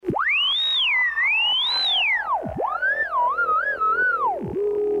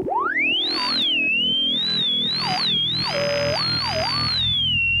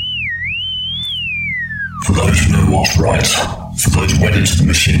Right. For those wedded to the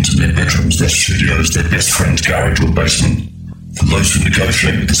machines in their bedrooms, their studios, their best friend's garage or basement. For those who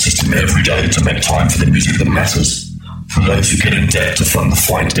negotiate with the system every day to make time for the music that matters. For those who get in debt to fund the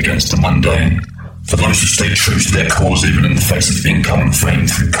fight against the mundane. For those who stay true to their cause even in the face of income and fame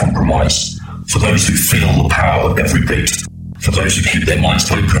through compromise. For those who feel the power of every beat. For those who keep their minds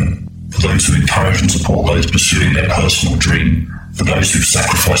open. For those who encourage and support those pursuing their personal dream. For those who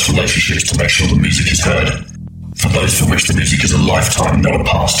sacrifice relationships to make sure the music is heard. For those for which the music is a lifetime, not a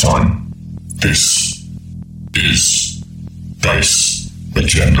pastime. This is Bass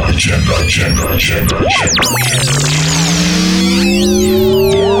Agenda.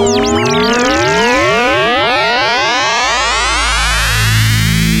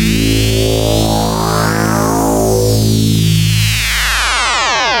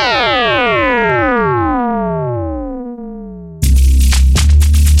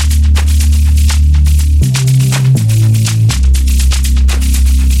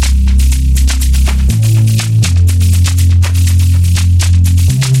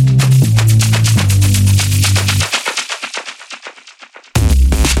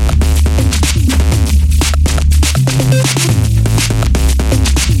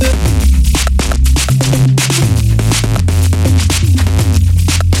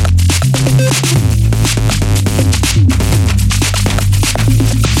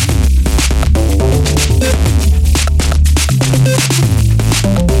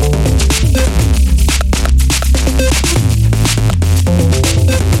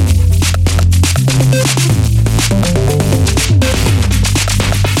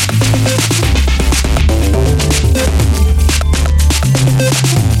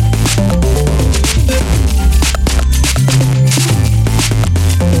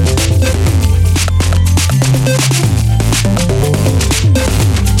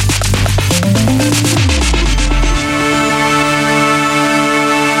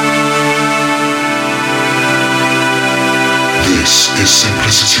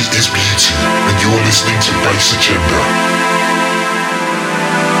 Simplicity is beauty, and you're listening to Bass Agenda.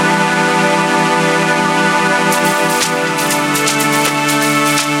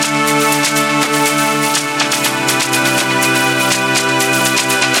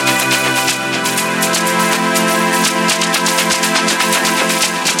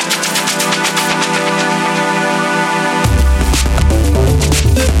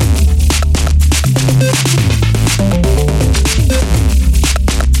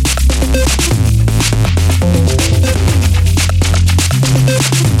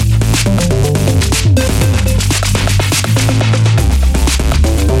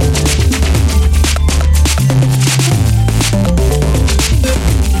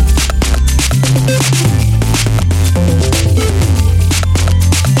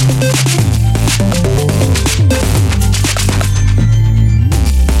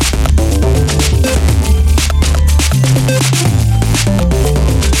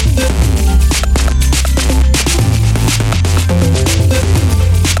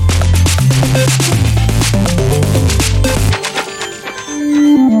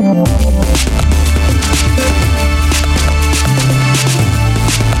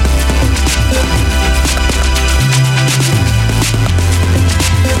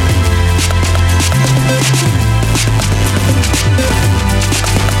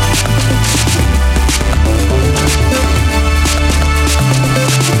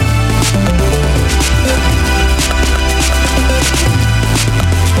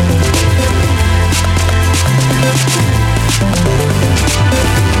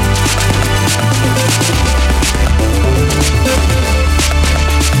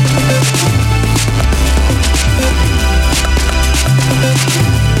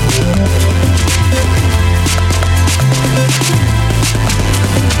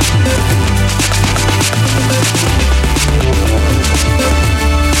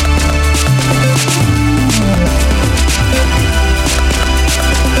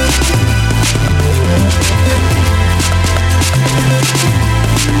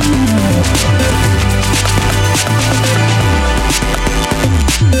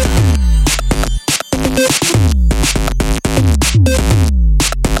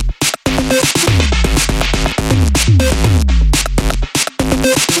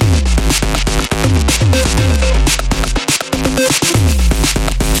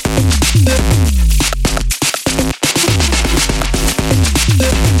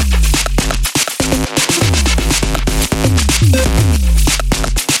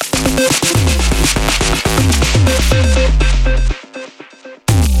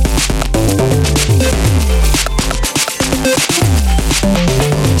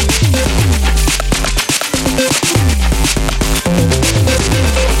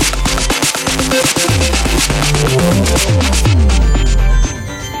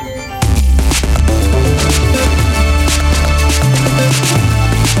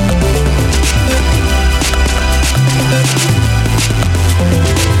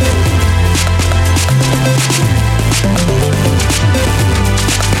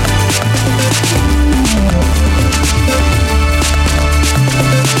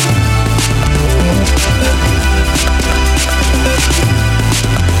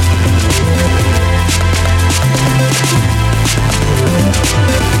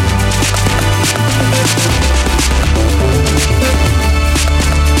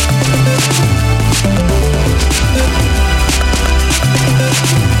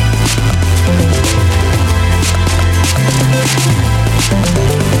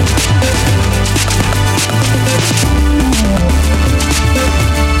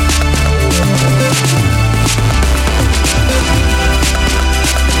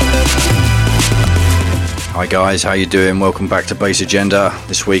 Hi guys, how you doing? Welcome back to Bass Agenda.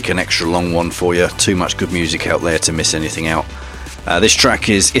 This week an extra long one for you. Too much good music out there to miss anything out. This track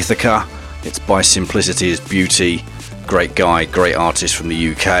is Ithaca. It's by Simplicity's Beauty. Great guy, great artist from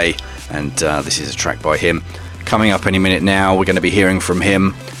the UK, and this is a track by him. Coming up any minute now, we're going to be hearing from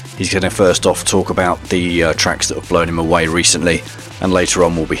him. He's going to first off talk about the tracks that have blown him away recently, and later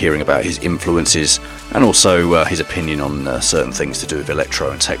on we'll be hearing about his influences and also his opinion on certain things to do with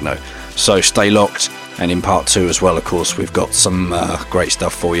electro and techno. So stay locked, and in part 2 as well, of course, we've got some great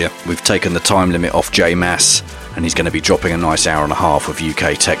stuff for you. We've taken the time limit off J Mass, and he's going to be dropping a nice hour and a half of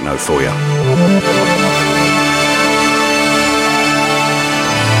UK techno for you.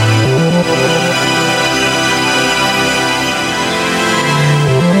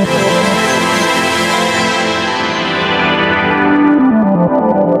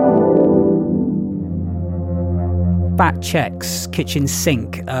 Fat Check's Kitchen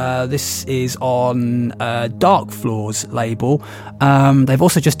Sink. This is on Dark Floor's label. They've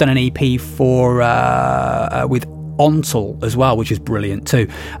also just done an EP for with Ontal as well, which is brilliant too.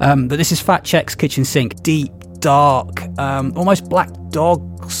 But this is Fat Check's Kitchen Sink. Deep, dark, almost Black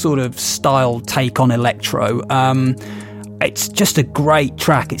Dog sort of style take on electro. It's just a great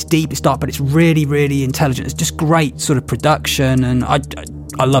track. It's deep, it's dark, but it's really, really intelligent. It's just great sort of production, and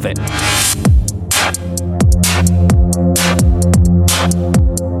I love it.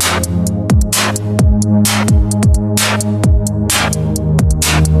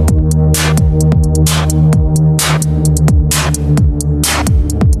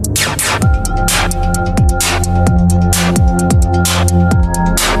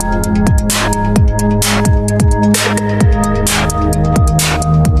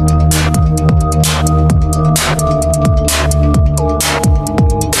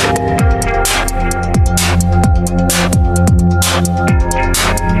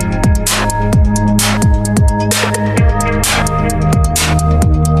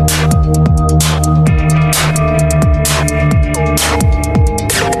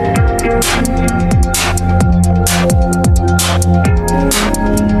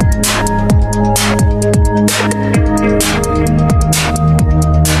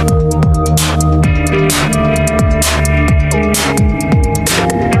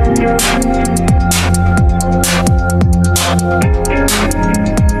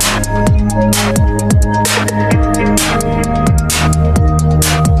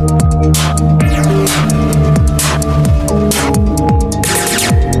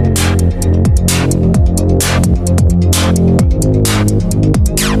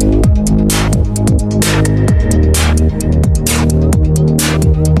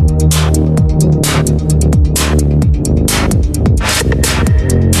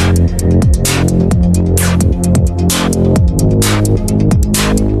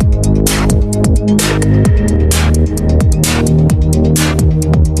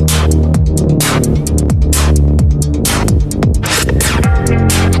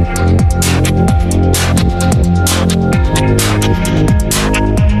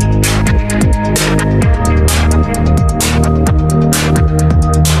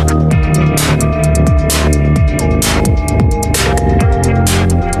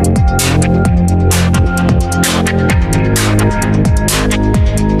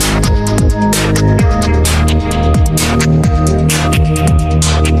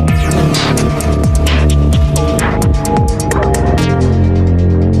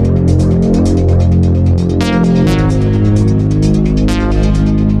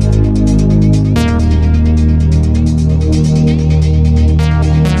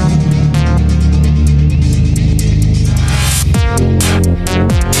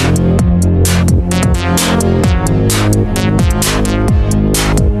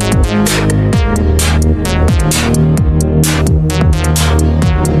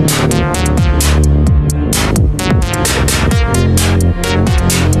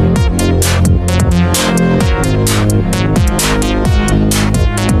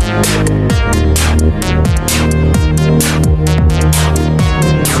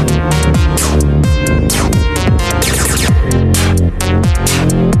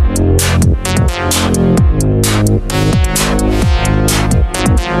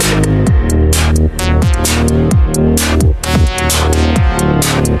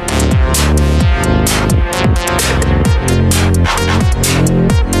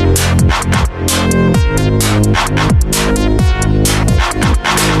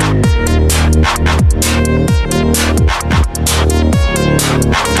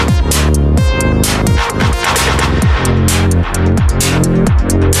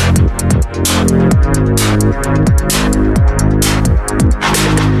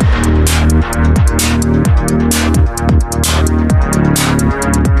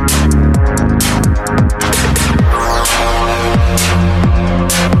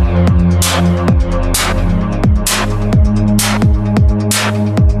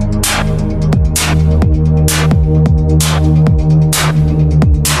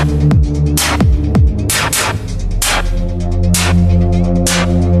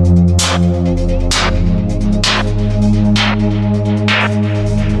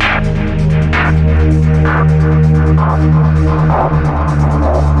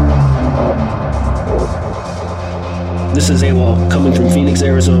 coming from Phoenix,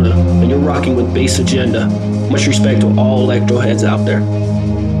 Arizona, and you're rocking with Bass Agenda. Much respect to all electro heads out there.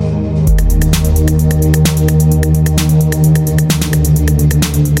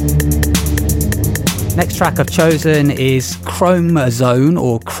 Next track I've chosen is Chromazone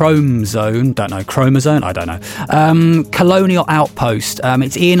or Chromazone. Don't know. Chromazone? I don't know. Colonial Outpost.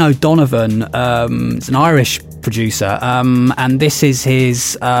 It's Ian O'Donovan. It's an Irish producer. And this is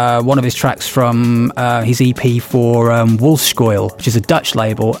his one of his tracks from his EP for Wolfschoil, which is a Dutch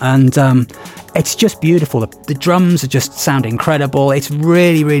label. And it's just beautiful. The drums are just sound incredible. It's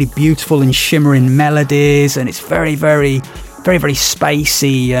really, really beautiful and shimmering melodies. And it's very, very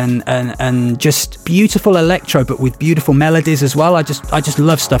spacey and just beautiful electro, but with beautiful melodies as well. I just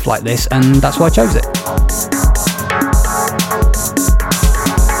love stuff like this, and that's why I chose it.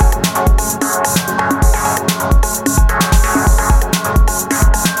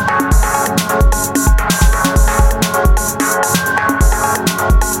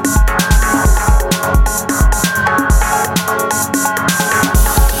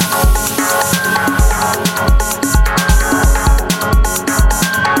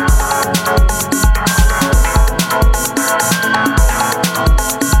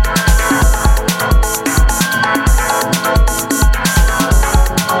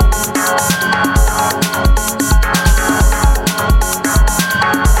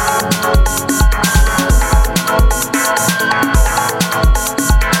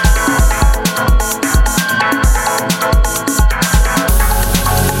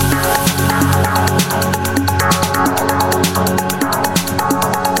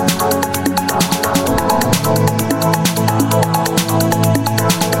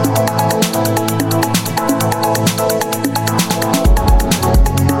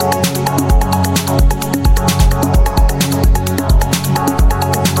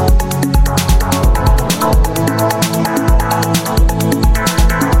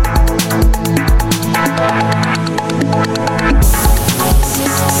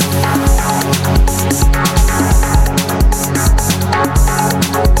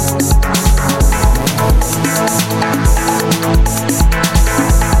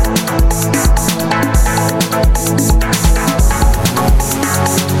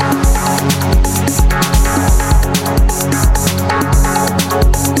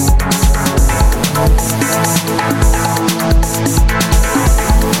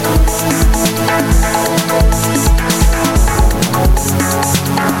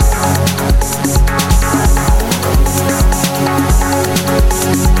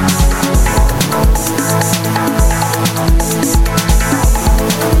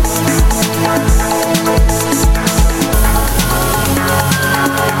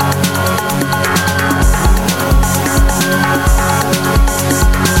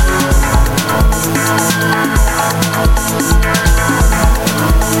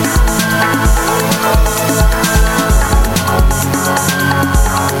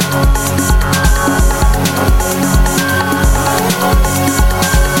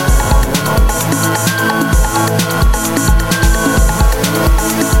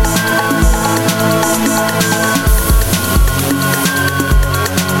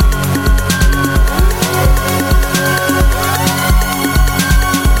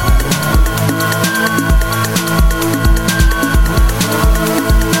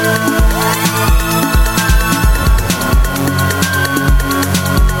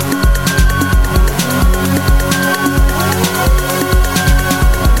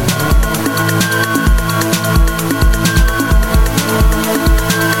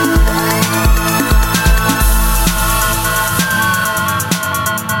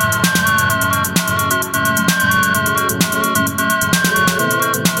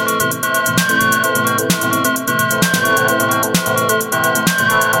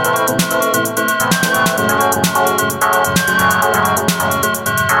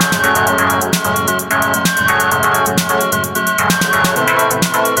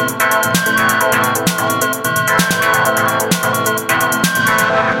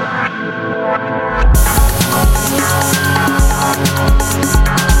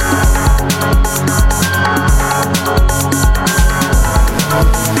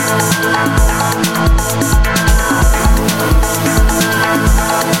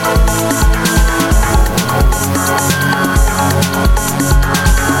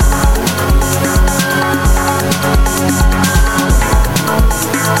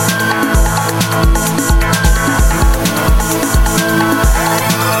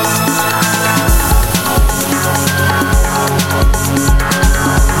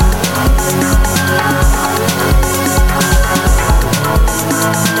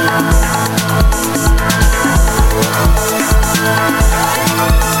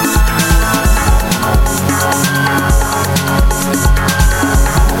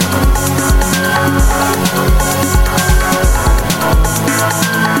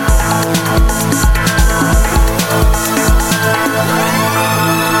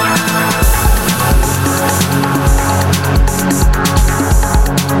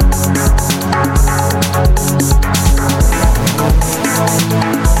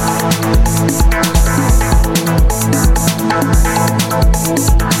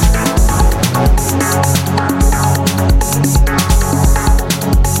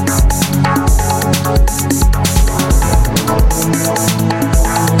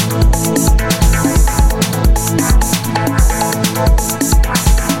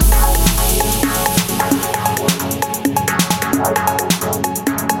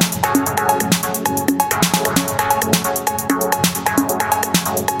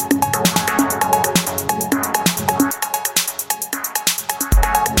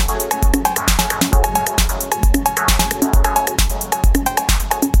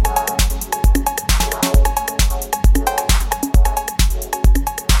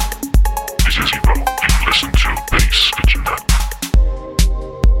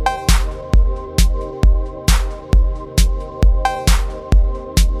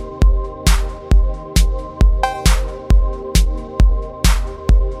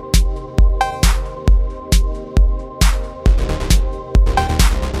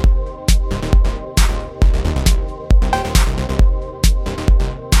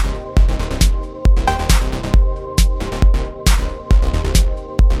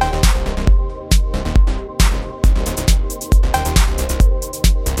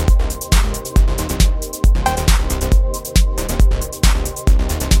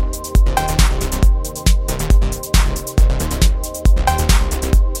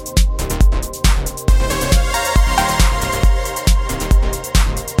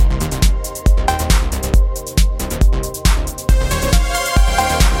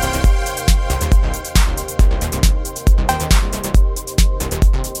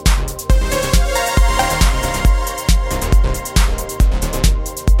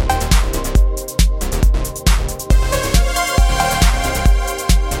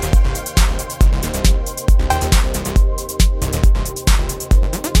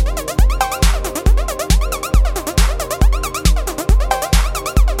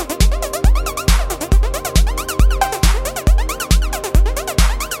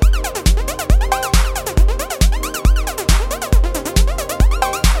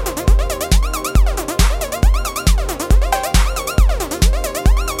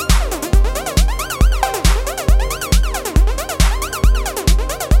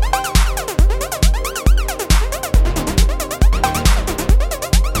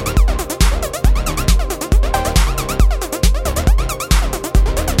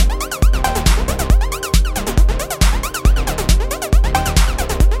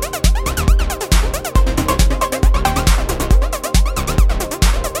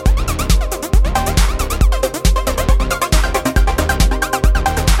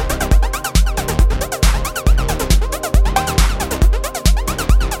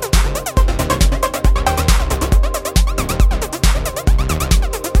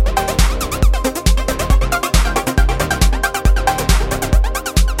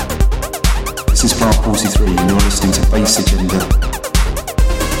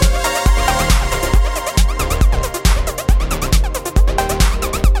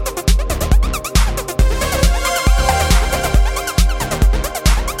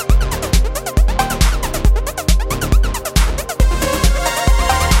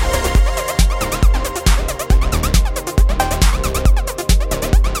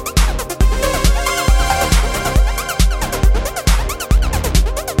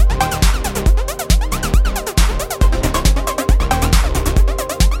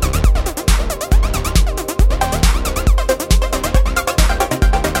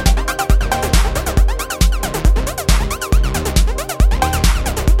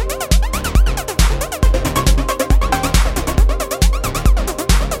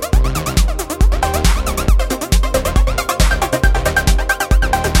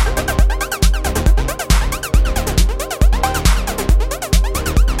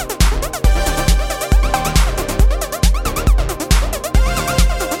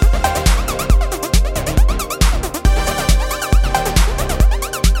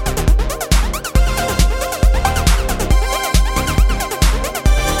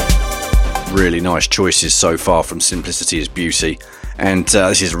 really nice choices so far from Simplicity is Beauty. And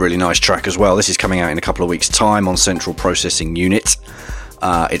this is a really nice track as well. This is coming out in a couple of weeks' time on Central Processing Unit.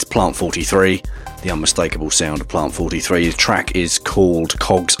 It's Plant 43, the unmistakable sound of Plant 43. The track is called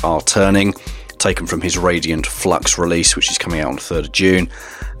Cogs Are Turning, taken from his Radiant Flux release, which is coming out on the 3rd of June.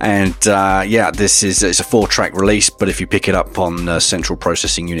 And it's a 4-track release, but if you pick it up on Central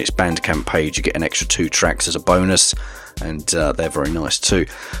Processing Unit's Bandcamp page, you get an extra 2 tracks as a bonus, and they're very nice too.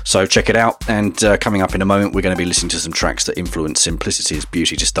 So check it out, and coming up in a moment, we're going to be listening to some tracks that influence Simplicity as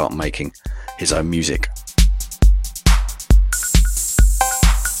Beauty to start making his own music.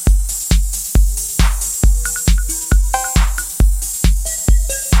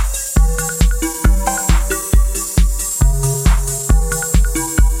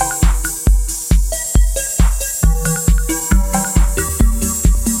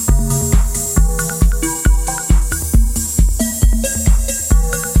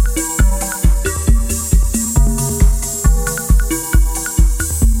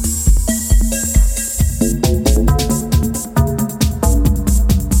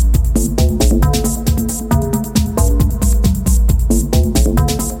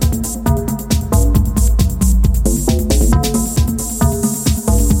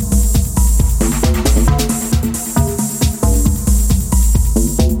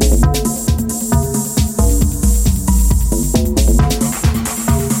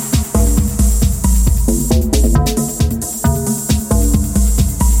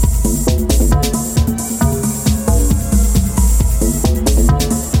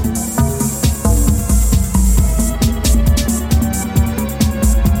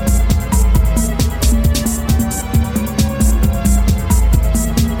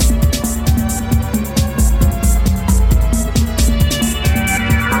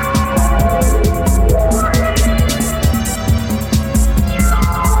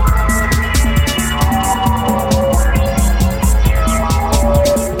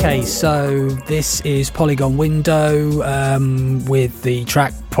 So this is Polygon Window with the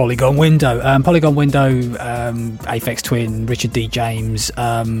track Polygon Window. Polygon Window, Aphex Twin, Richard D. James,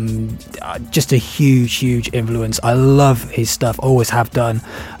 just a huge influence. I love his stuff, always have done.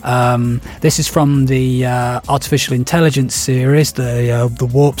 This is from the Artificial Intelligence series, the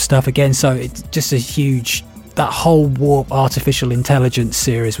Warp stuff again, so it's just a huge... That whole Warp Artificial Intelligence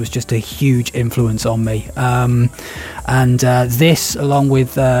series was just a huge influence on me. And this, along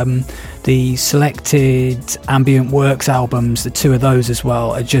with the Selected Ambient Works albums, the 2 of those as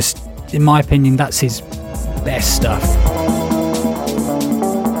well, are just, in my opinion, that's his best stuff.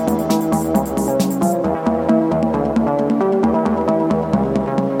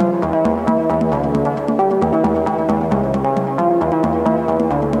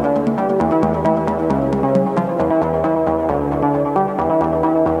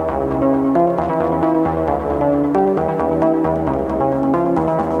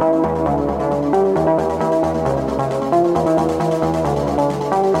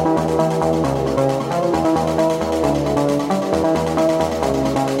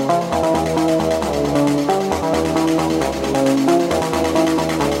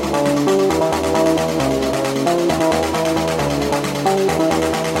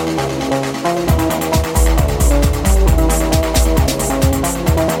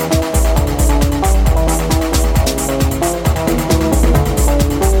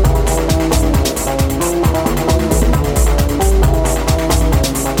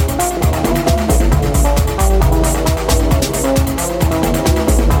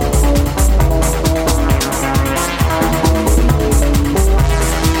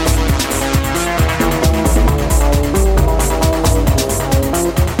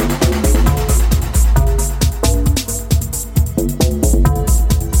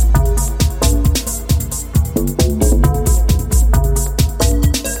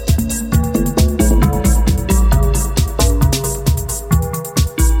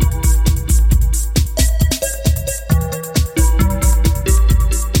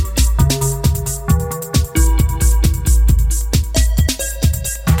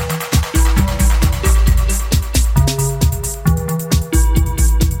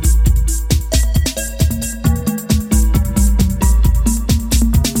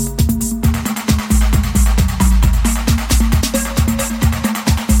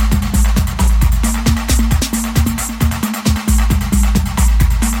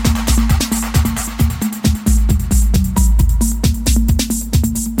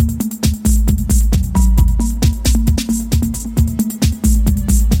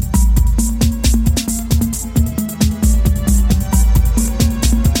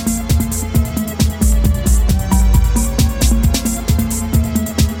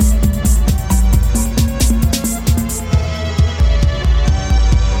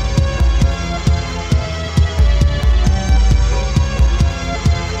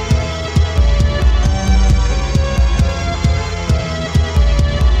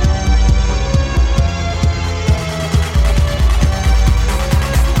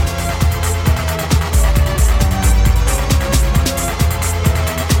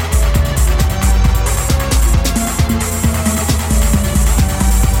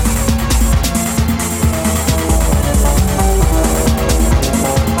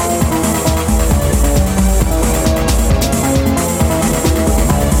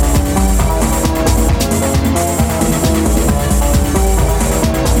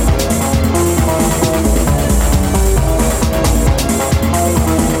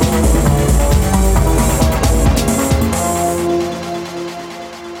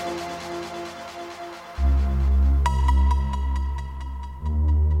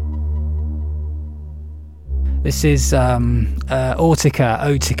 This is Autica,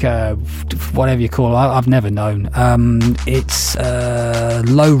 whatever you call it. I've never known. It's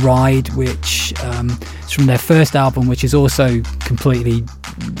Low Ride, which is from their first album, which is also completely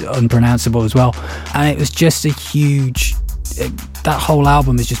unpronounceable as well. And it was just a huge... that whole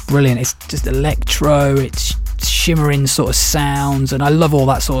album is just brilliant. It's just electro, it's shimmering sort of sounds, and I love all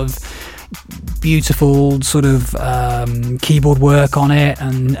that sort of beautiful sort of keyboard work on it,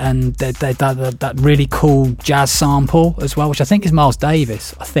 and that really cool jazz sample as well, which I think is Miles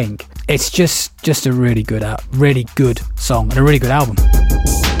Davis. I think it's just a really good song and a really good album.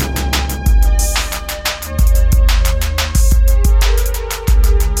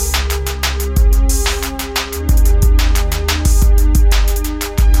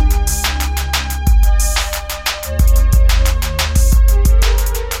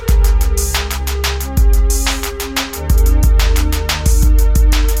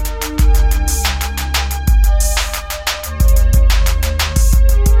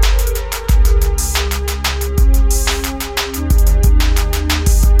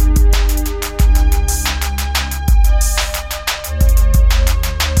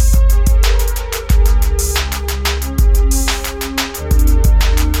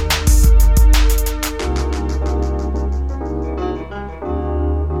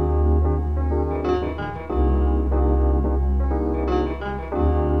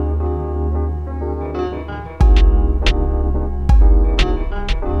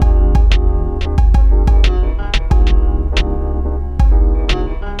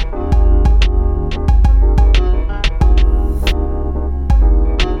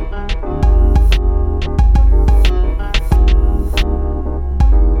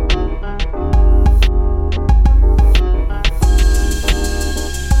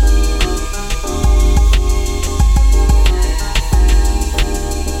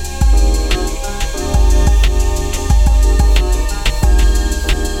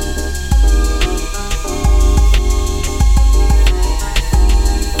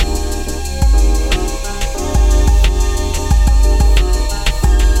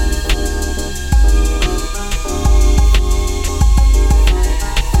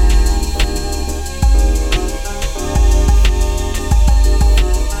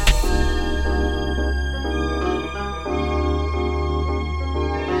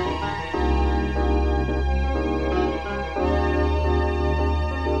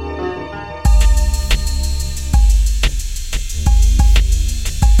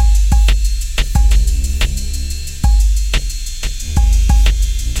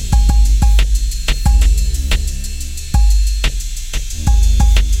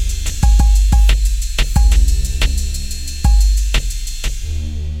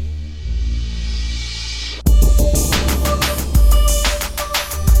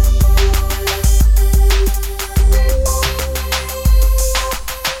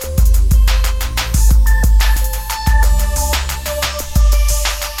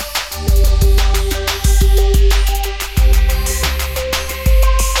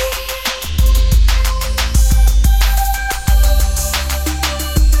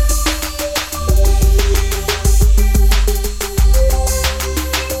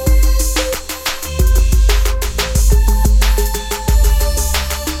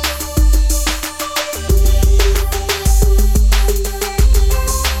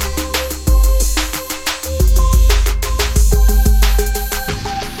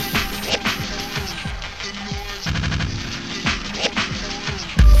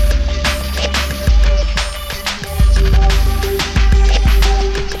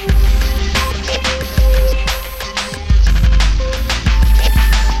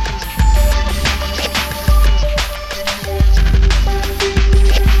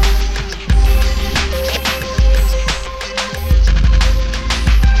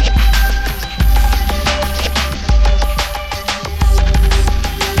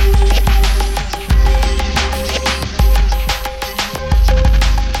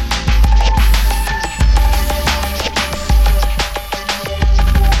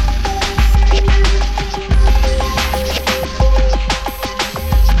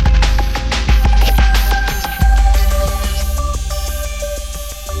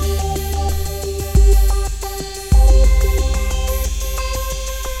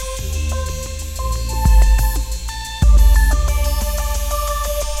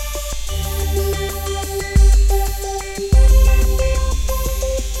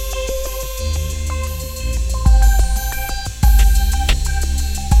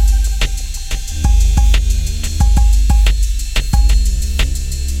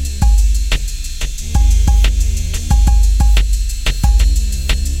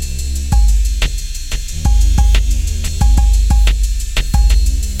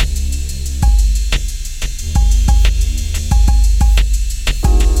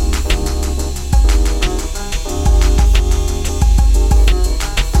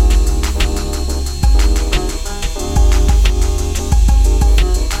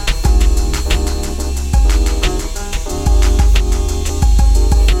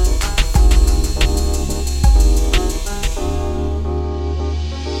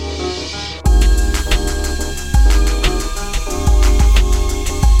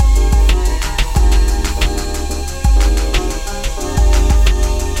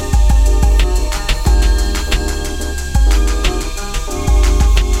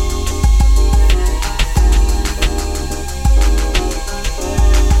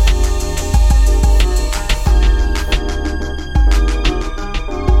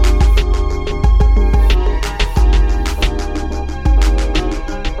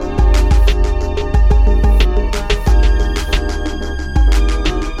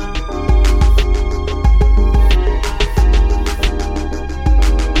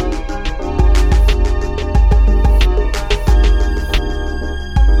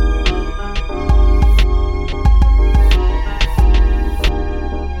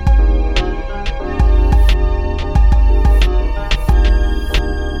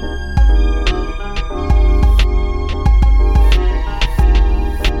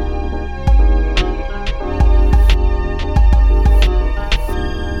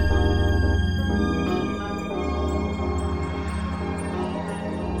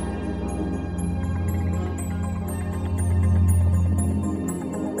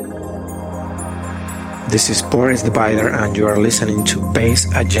 This is Boris the Buyer, and you are listening to Bass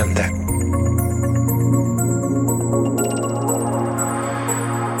Agenda.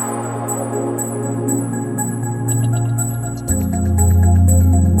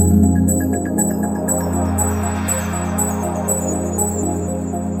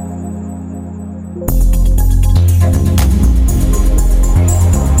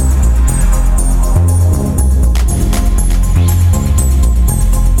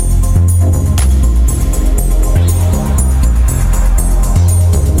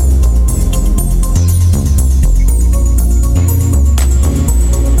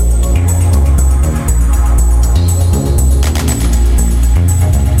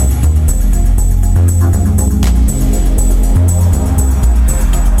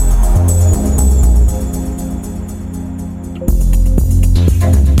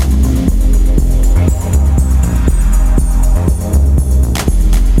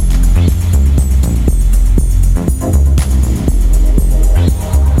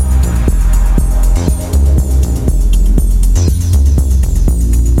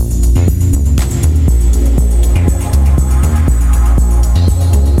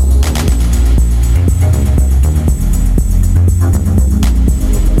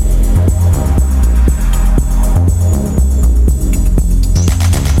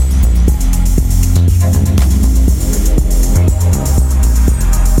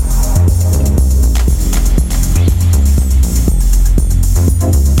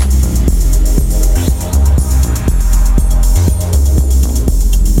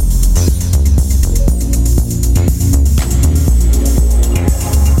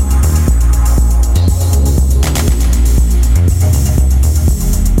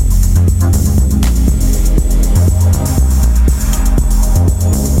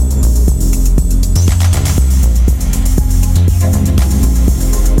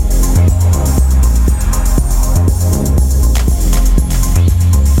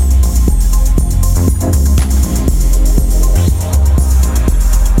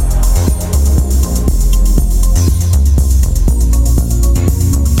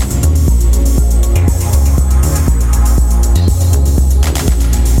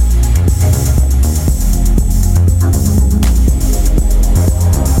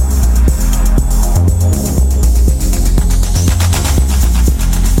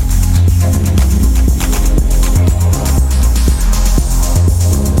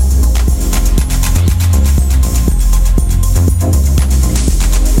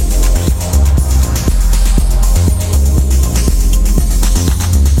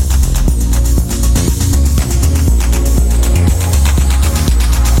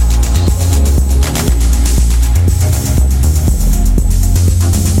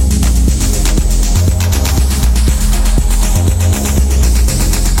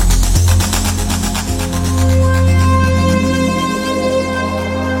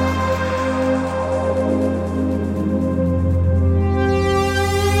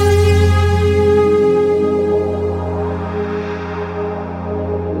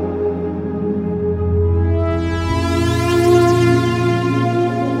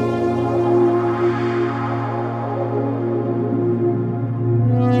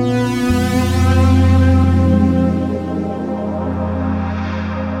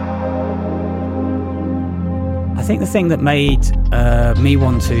 think the thing that made me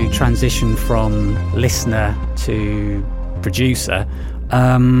want to transition from listener to producer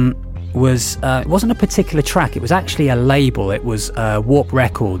was it wasn't a particular track. It was actually a label. It was Warp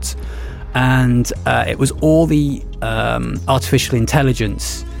Records, and it was all the artificial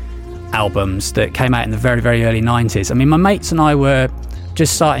intelligence albums that came out in the very, very early 90s. I mean, my mates and I were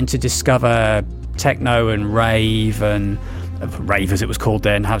just starting to discover techno and rave, and rave as it was called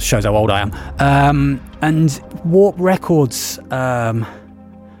then, shows how old I am, and Warp Records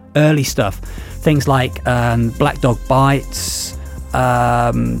early stuff, things like Black Dog Bites,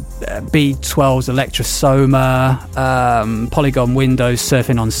 B12's Electrosoma, Polygon Windows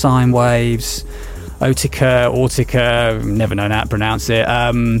Surfing on Sine Waves, Autica, never known how to pronounce it,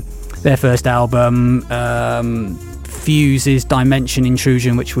 their first album, Fuse's Dimension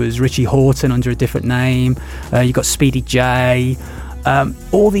Intrusion, which was Richie Hawtin under a different name. You got Speedy J.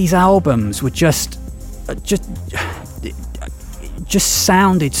 All these albums were just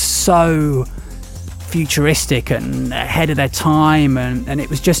sounded so futuristic and ahead of their time, and it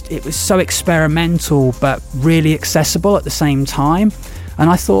was so experimental but really accessible at the same time. And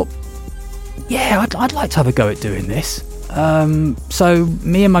I thought, yeah, I'd like to have a go at doing this. So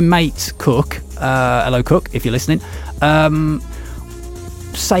me and my mate Cook, hello Cook if you're listening,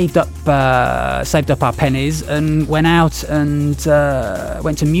 saved up our pennies and went out and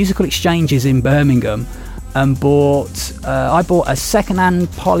went to musical exchanges in Birmingham and I bought a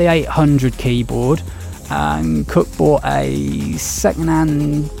second-hand Poly 800 keyboard, and Cook bought a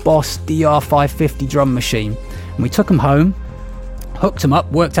second-hand Boss DR550 drum machine. And we took them home, hooked them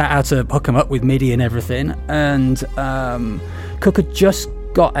up, worked out how to hook them up with MIDI and everything. And Cook had just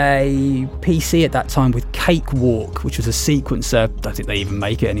got a PC at that time with Cakewalk, which was a sequencer. I don't think they even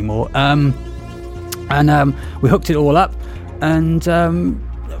make it anymore. And we hooked it all up and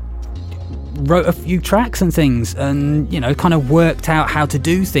wrote a few tracks and things, and kind of worked out how to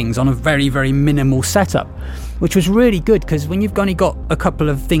do things on a very, very minimal setup, which was really good, because when you've only got a couple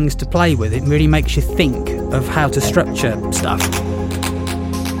of things to play with, it really makes you think of how to structure stuff.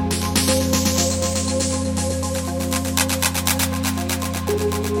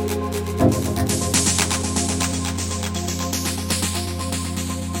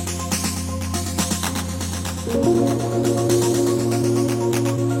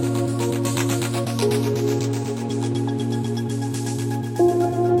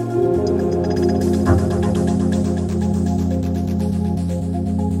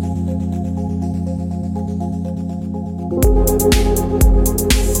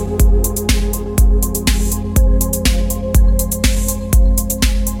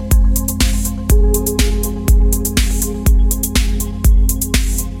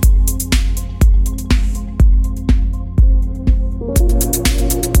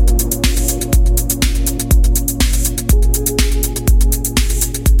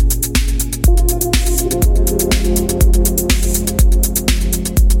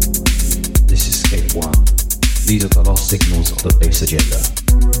 These are the lost signals of the bass agenda.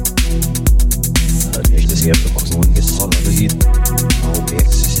 Echtes Hierflox und Gesonderlied.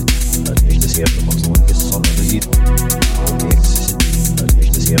 Echtes Hierflox und Gesonderlied.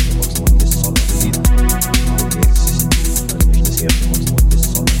 Echtes Hierflox und Gesonderlied. Echtes Hierflox und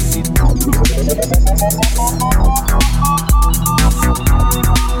Gesonderlied.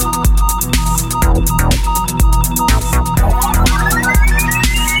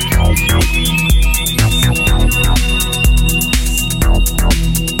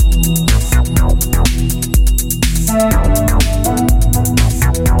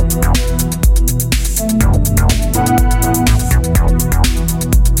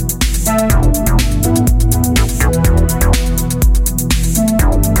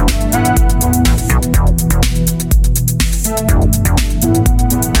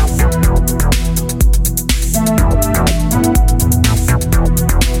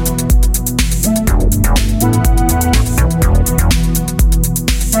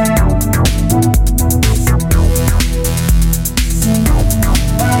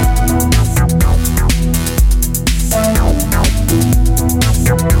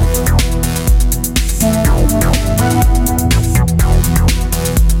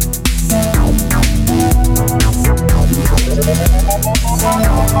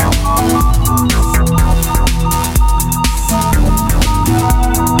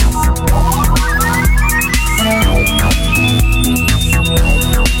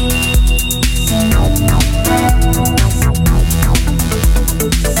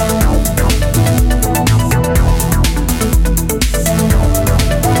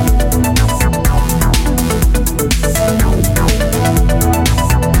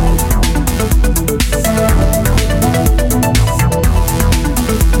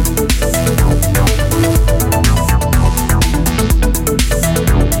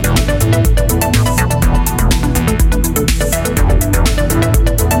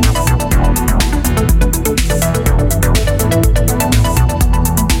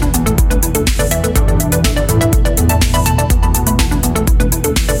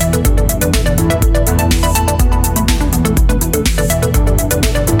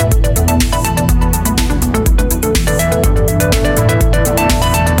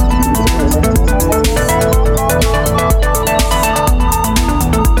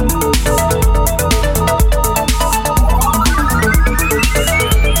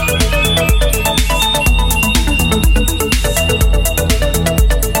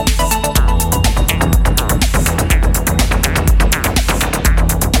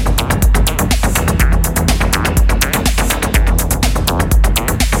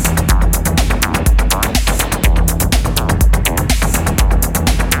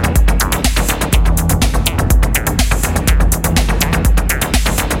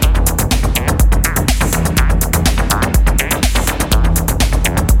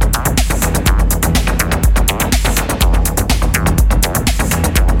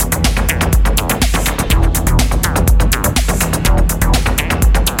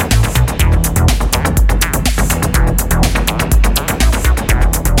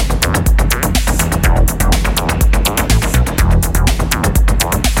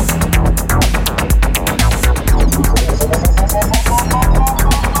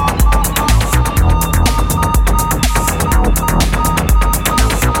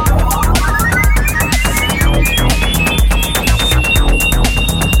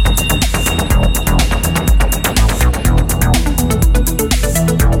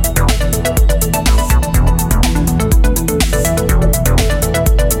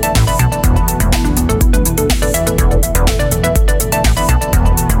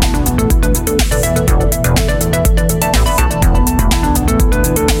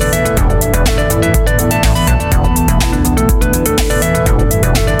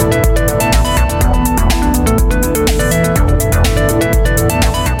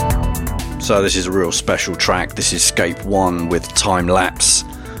 So this is a real special track. This is Scape 1 with Time Lapse.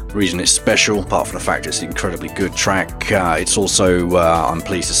 The reason it's special, apart from the fact it's an incredibly good track, it's also, I'm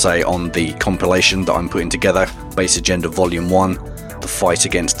pleased to say, on the compilation that I'm putting together, Bass Agenda Volume 1, The Fight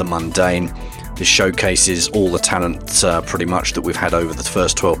Against the Mundane. This showcases all the talent pretty much that we've had over the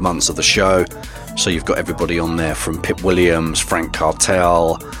first 12 months of the show. So you've got everybody on there from Pip Williams, Frank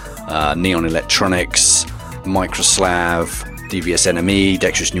Cartel, Neon Electronics, Microslav, DVS Enemy,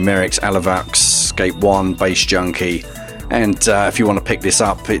 Dexterous Numerics, Alavax, Scape 1, Bass Junkie. And if you want to pick this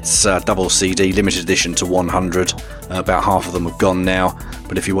up, it's double CD, limited edition to 100. About half of them have gone now.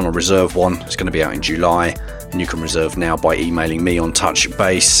 But if you want to reserve one, it's going to be out in July. And you can reserve now by emailing me on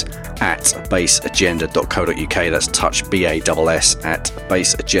touchbass@bassagenda.co.uk. That's touch, BASS, at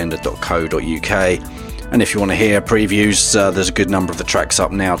bassagenda.co.uk. And if you want to hear previews, there's a good number of the tracks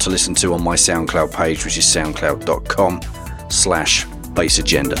up now to listen to on my SoundCloud page, which is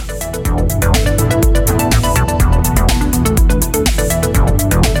soundcloud.com/bassagenda.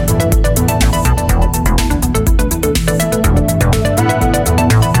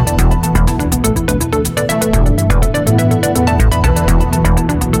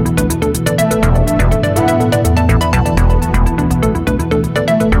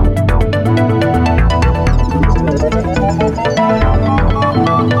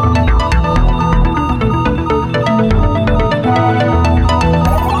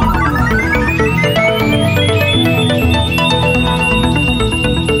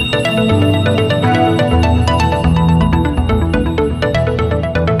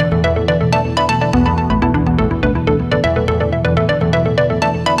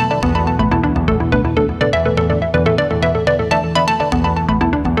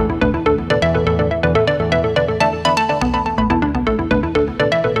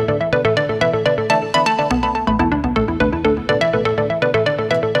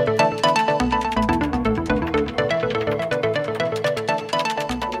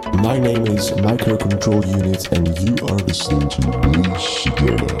 My name is Microcontrol Unit, and you are listening to Bass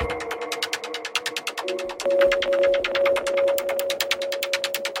Agenda.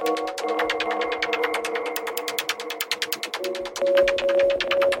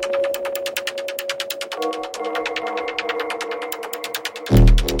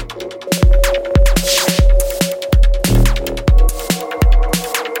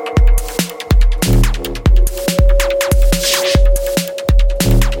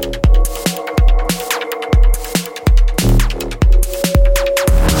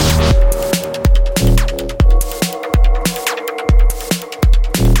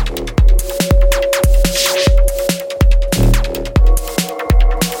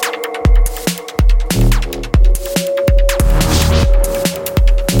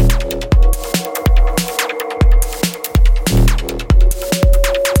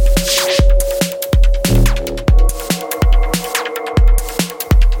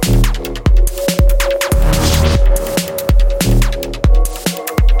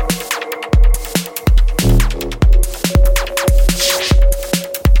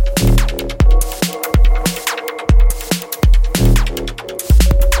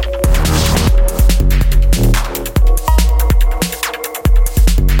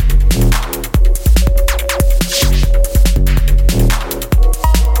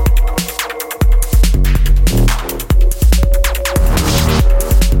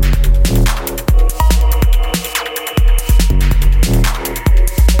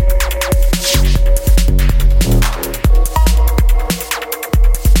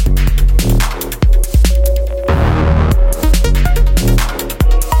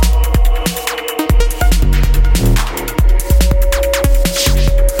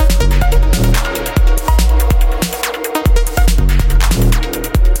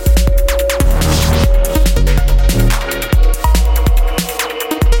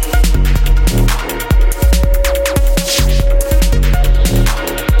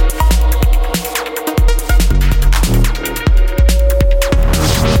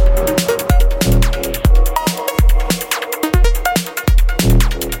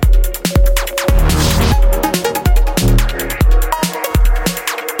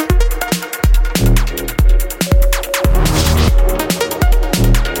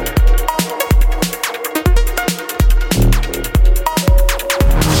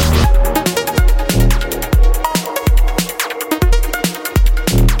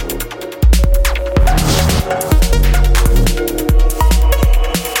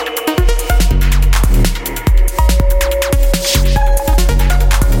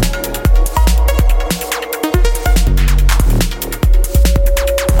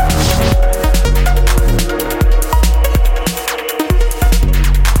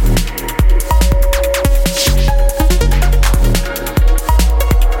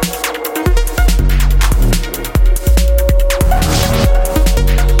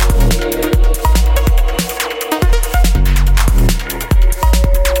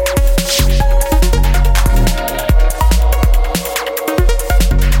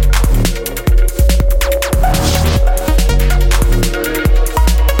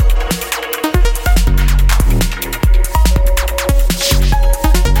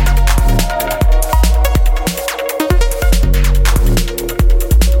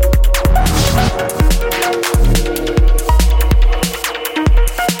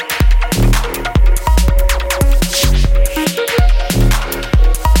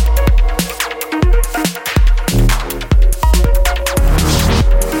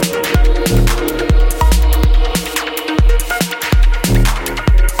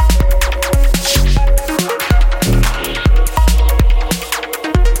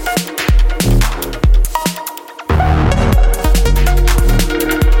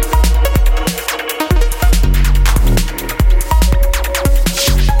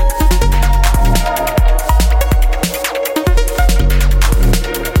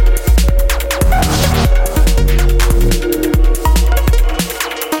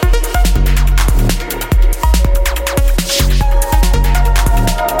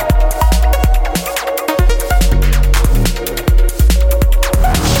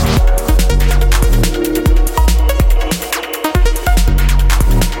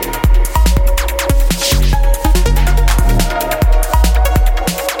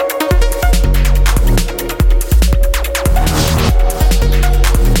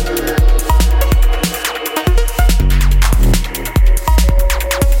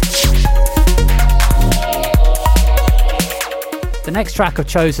 next track I've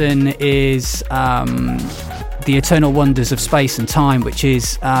chosen is The Eternal Wonders of Space and Time, which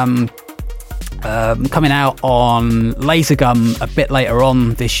is coming out on Lasergum a bit later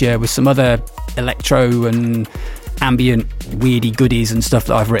on this year with some other electro and ambient weirdy goodies and stuff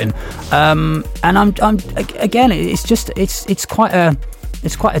that I've written. And I'm again, it's quite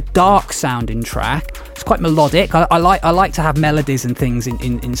a dark sounding track. It's quite melodic. I like to have melodies and things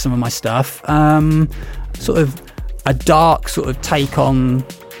in some of my stuff. Sort of a dark sort of take on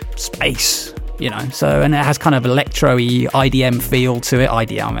space, you know. So, and it has kind of electro-y IDM feel to it.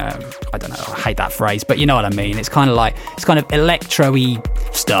 IDM, I don't know, I hate that phrase, but you know what I mean. It's kind of electro-y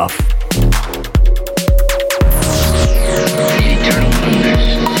stuff.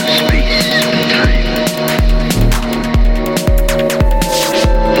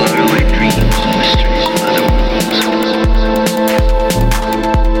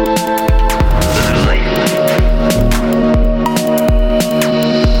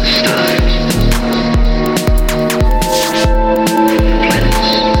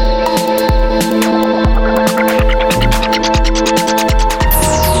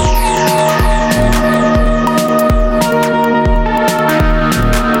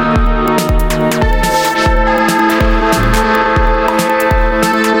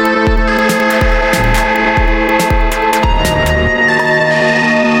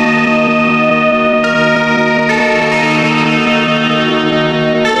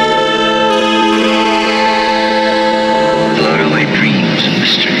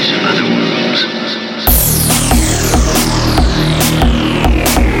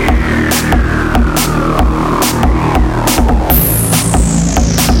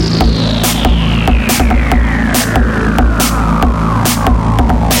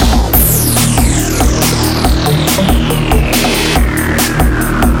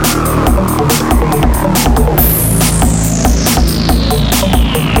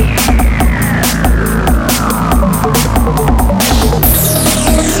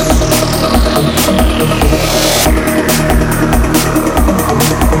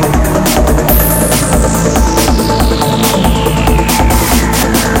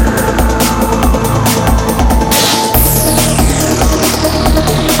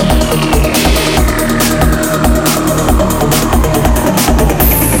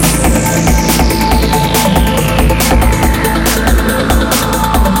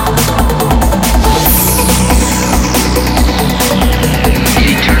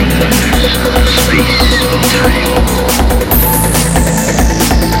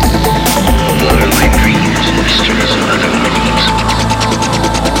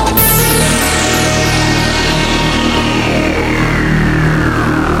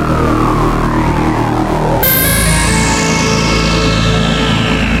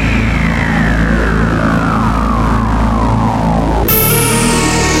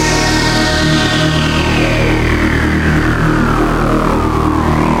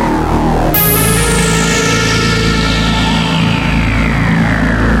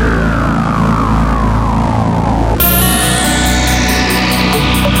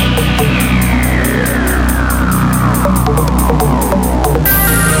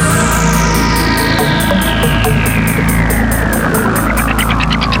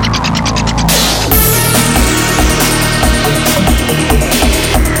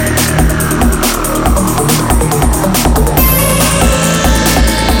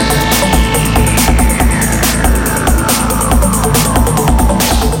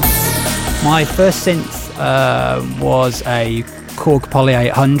 My first synth was a Korg Poly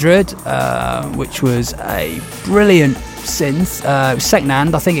 800, which was a brilliant synth. It was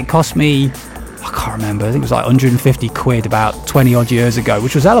second-hand. I think it cost me, I can't remember, I think it was like 150 quid about 20 odd years ago,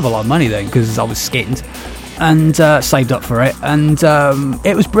 which was a hell of a lot of money then because I was skinned and saved up for it. And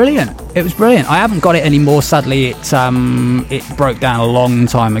it was brilliant. It was brilliant. I haven't got it anymore, sadly. It broke down a long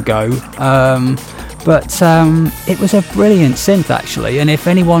time ago. But it was a brilliant synth, actually. And if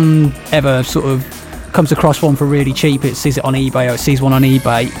anyone ever sort of comes across one for really cheap, it sees it on eBay or it sees one on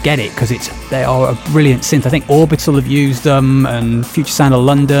eBay, get it, because they are a brilliant synth. I think Orbital have used them and Future Sound of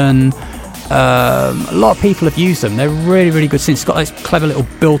London. A lot of people have used them. They're really, really good synths. It's got this clever little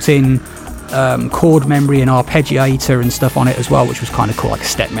built-in chord memory and arpeggiator and stuff on it as well, which was kind of cool, like a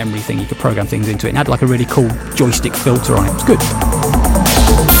step memory thing. You could program things into it, and had like a really cool joystick filter on it. It was good.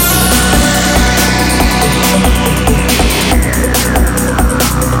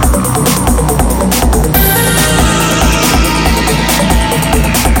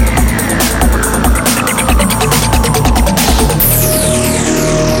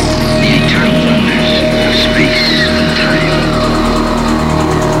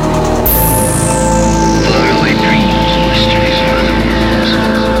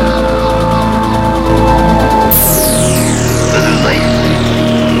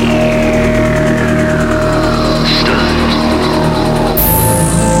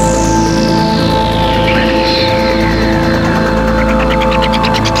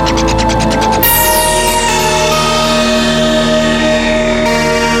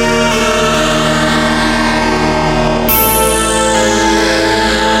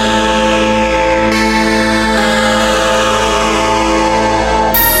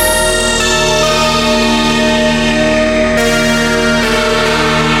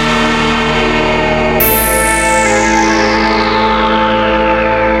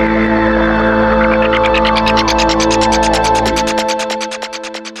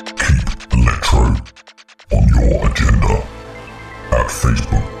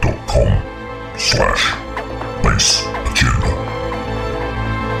 facebook.com/Bass Agenda.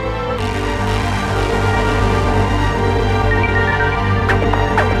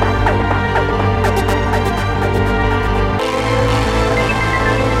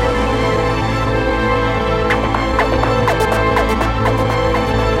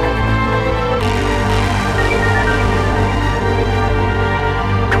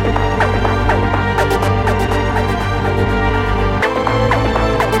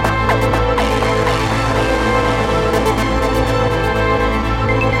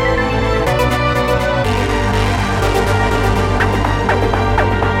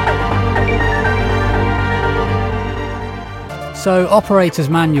 So, Operator's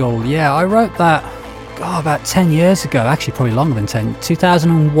Manual, yeah, I wrote that about 10 years ago, actually probably longer than 10,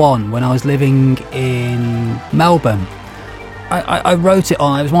 2001, when I was living in Melbourne. I wrote it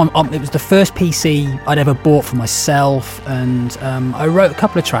on, it was the first PC I'd ever bought for myself, and I wrote a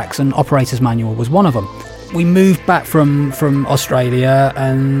couple of tracks, and Operator's Manual was one of them. We moved back from Australia,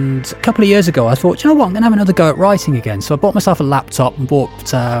 and a couple of years ago I thought, you know what, I'm going to have another go at writing again. So I bought myself a laptop and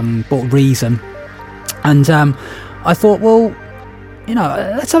bought Reason, and I thought, well, you know,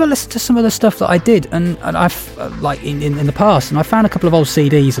 let's have a listen to some of the stuff that I did, and I've like in the past, and I found a couple of old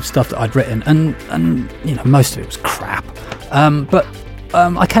CDs of stuff that I'd written, and you know, most of it was crap. But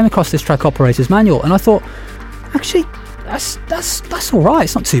I came across this track, Operator's Manual, and I thought, actually, that's all right.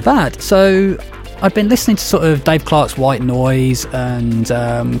 It's not too bad. So I've been listening to sort of Dave Clarke's White Noise and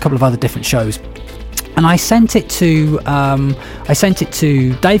a couple of other different shows. And I sent it to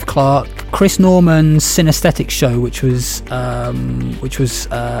Dave Clarke, Chris Norman's Synesthetic show, which was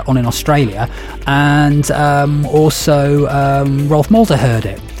on in Australia, and also Rolf Mulder heard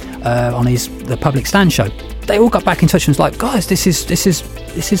it on the Public Stand show. They all got back in touch and was like, guys, this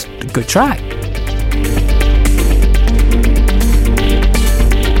is a good track.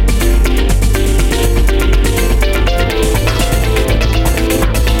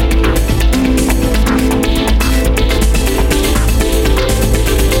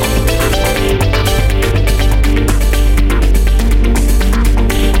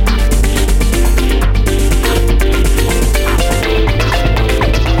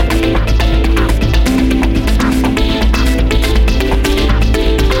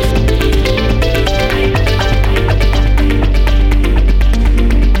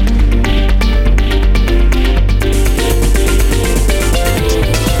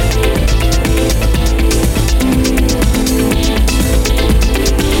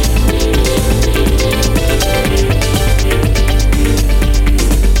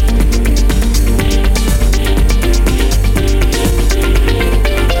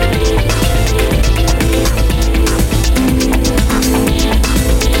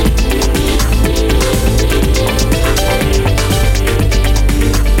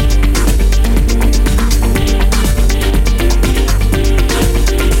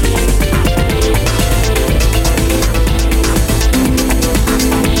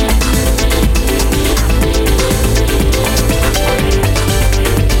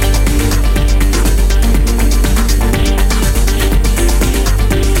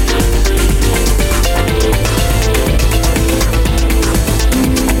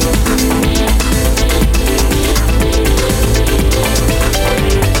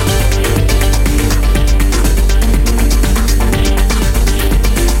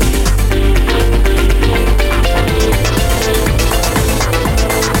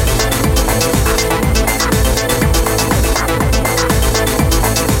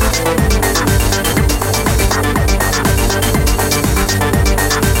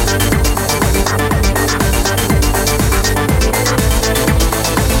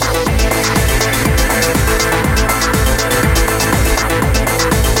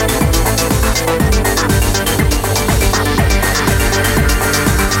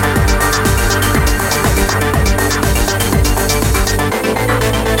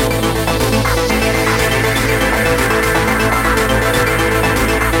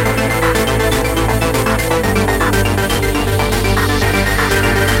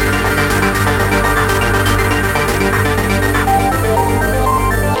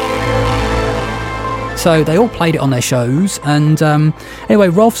 So they all played it on their shows, and anyway,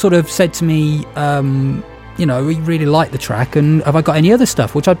 Rolf sort of said to me, you know, we really liked the track, and have I got any other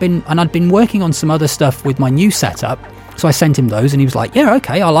stuff? I'd been working on some other stuff with my new setup, so I sent him those, and he was like, yeah,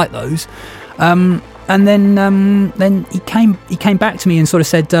 okay, I like those. And then he came back to me and sort of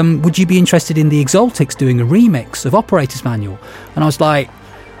said, would you be interested in the Exaltics doing a remix of Operator's Manual? And I was like,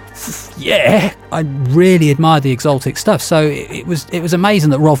 yeah, I really admire the Exaltic stuff. So it was amazing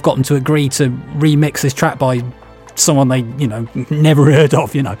that Rolf got them to agree to remix this track by someone they, you know, never heard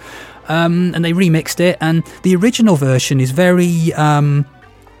of, you know. and they remixed it. And the original version is very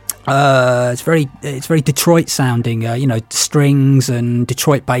it's very Detroit sounding, strings and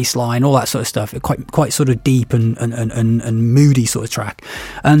Detroit bass line, all that sort of stuff. Quite sort of deep and moody sort of track.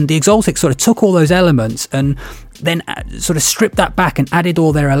 And the Exotics sort of took all those elements and then sort of stripped that back and added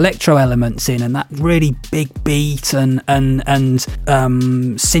all their electro elements in, and that really big beat and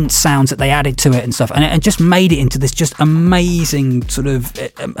synth sounds that they added to it and stuff, and just made it into this just amazing sort of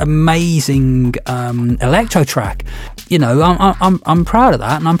electro track. I'm proud of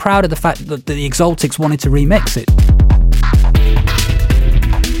that, and I'm proud of the fact that the Exotics wanted to remix it.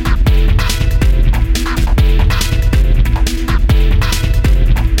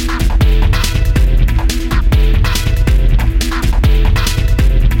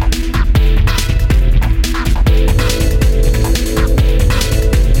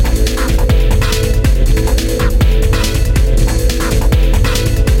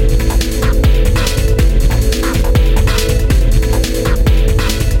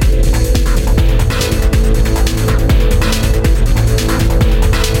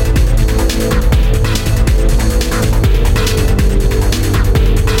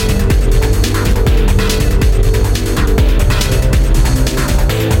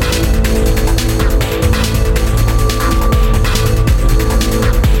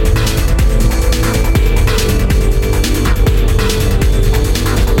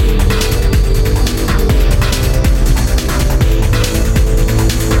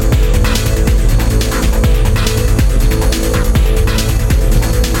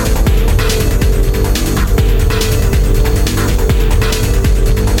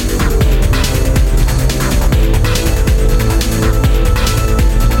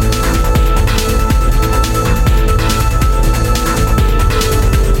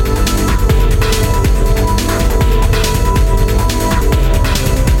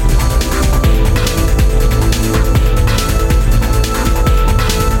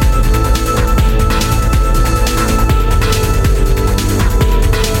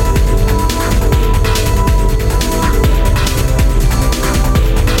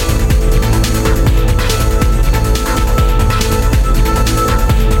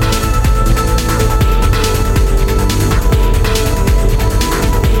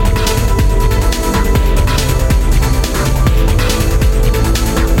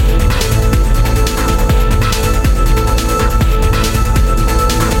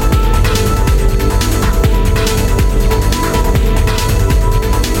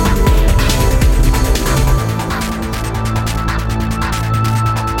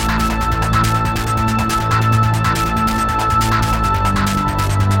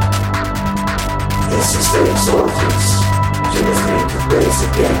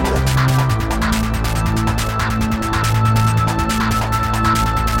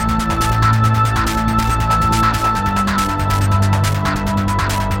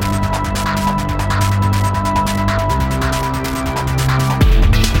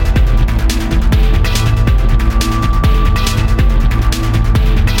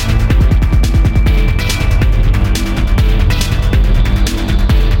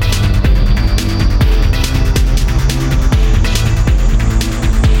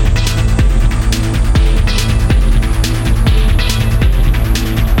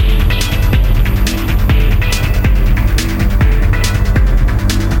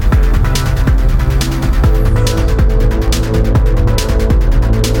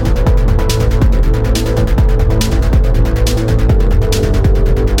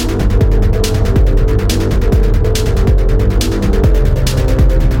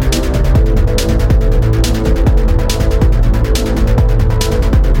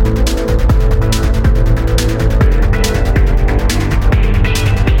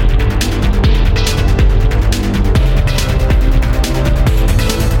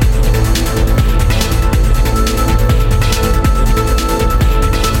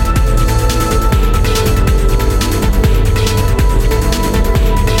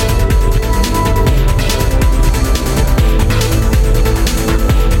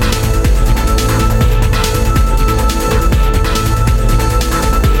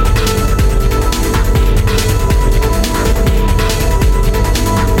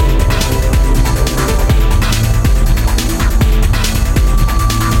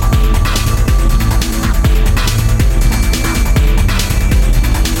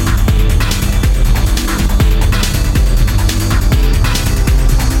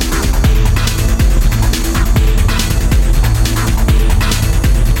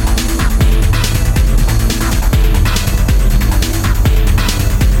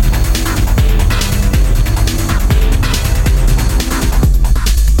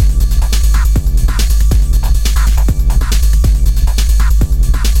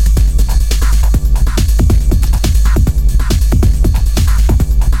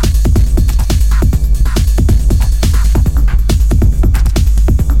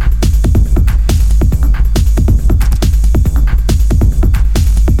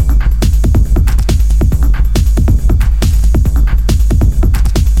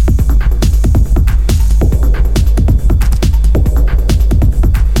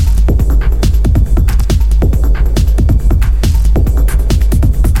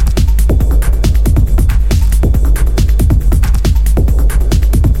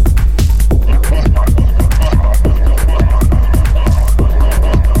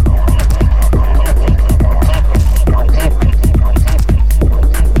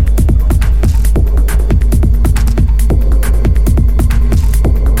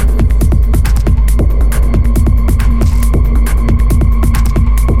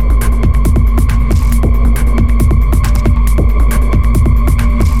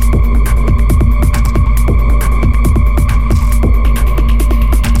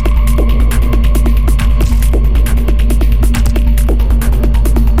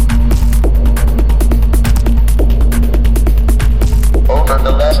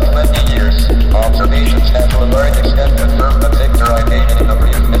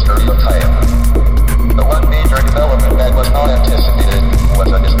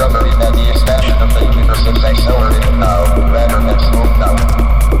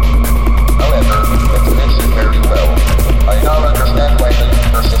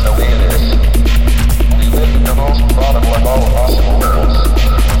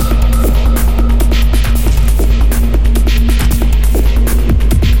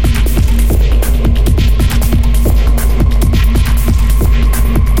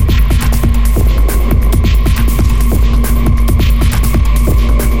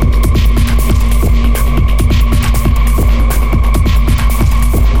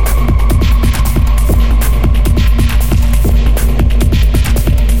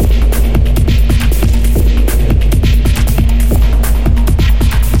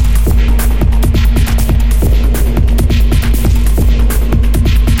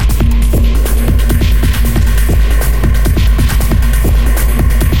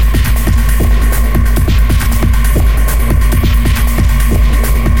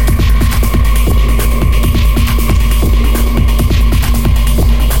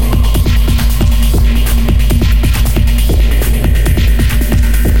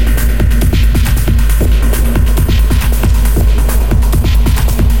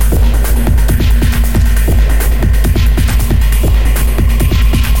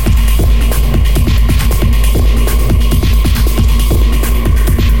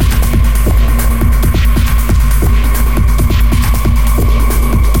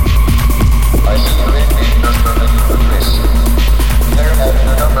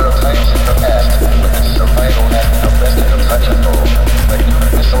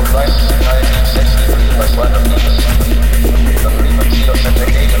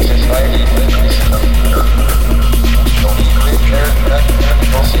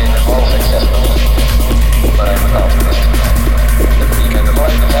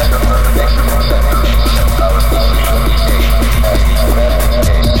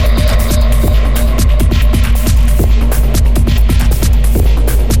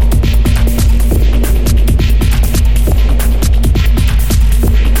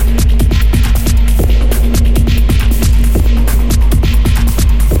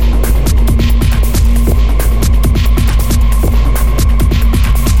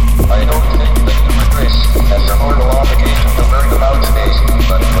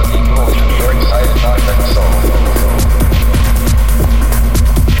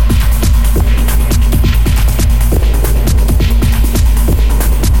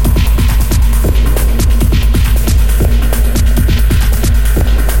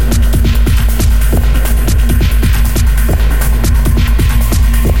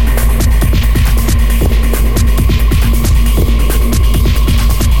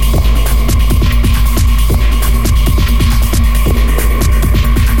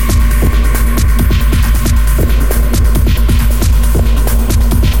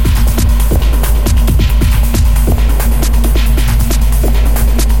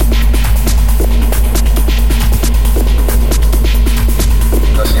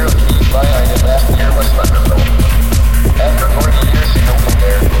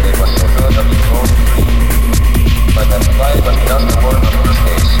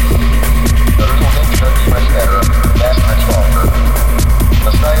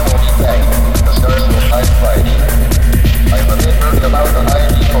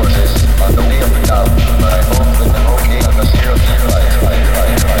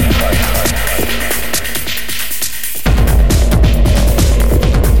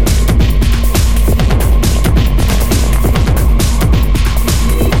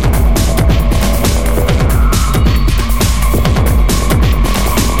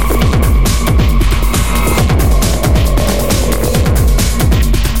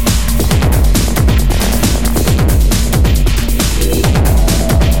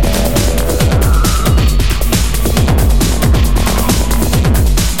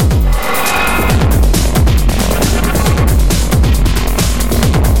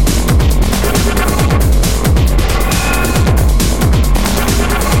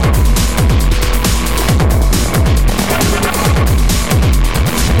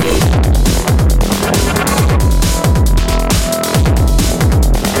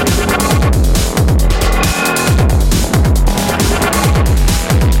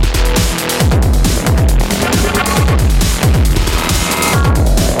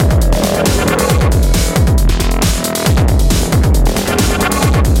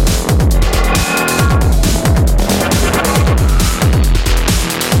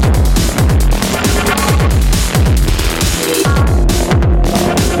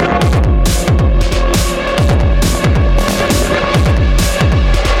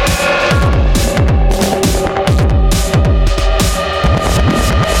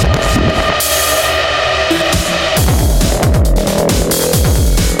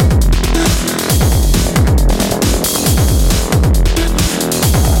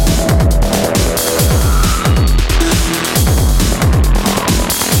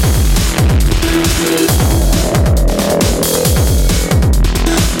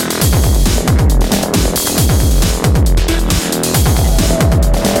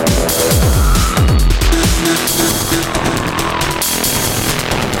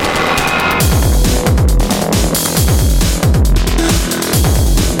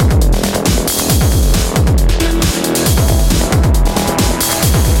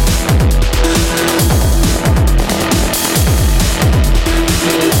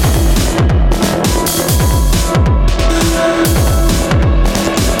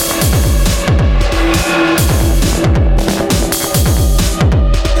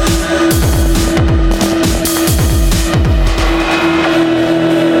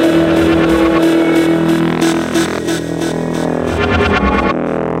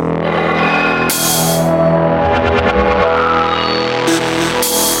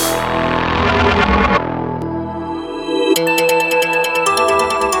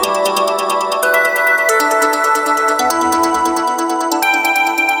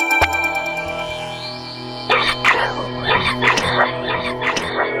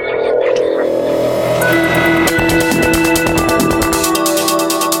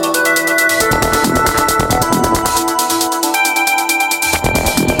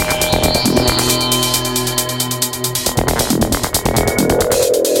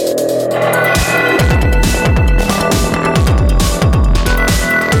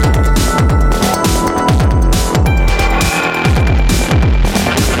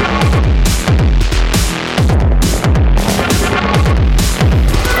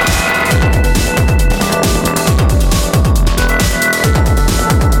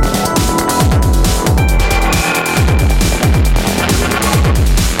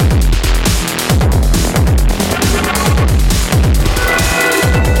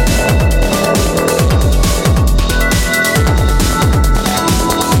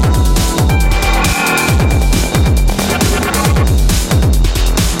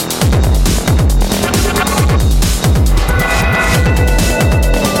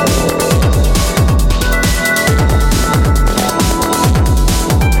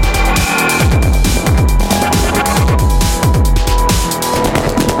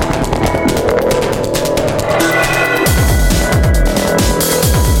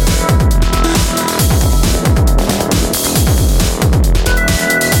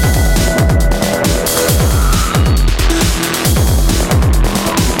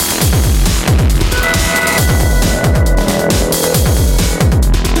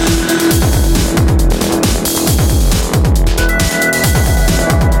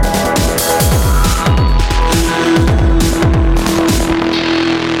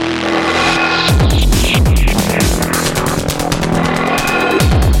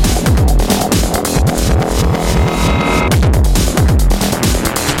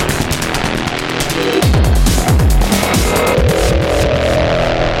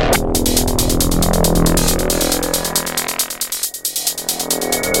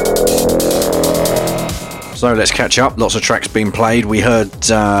 So let's catch up. Lots of tracks being played. We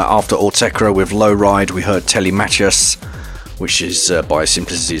heard after Ortekra with Low Ride, we heard Telemachus, which is by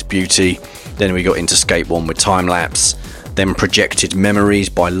Simplicity's Beauty. Then we got into Skate One with Time Lapse. Then Projected Memories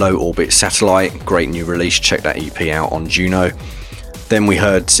by Low Orbit Satellite. Great new release. Check that EP out on Juno. Then we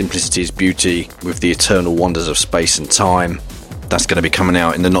heard Simplicity's Beauty with The Eternal Wonders of Space and Time. That's going to be coming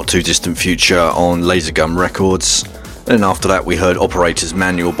out in the not too distant future on Lasergun Records. And after that we heard Operator's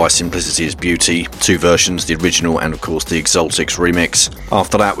Manual by Simplicity's Beauty, 2 versions, the original and of course the Exaltix remix.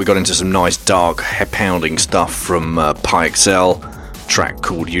 After that we got into some nice dark head-pounding stuff from PyXL, track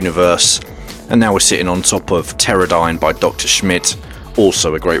called Universe. And now we're sitting on top of Pterodyne by Dr. Schmidt,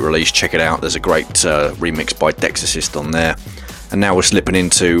 also a great release, check it out, there's a great remix by Dexasist on there. And now we're slipping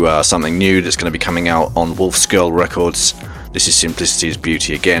into something new that's going to be coming out on Wolf's Girl Records. This is Simplicity's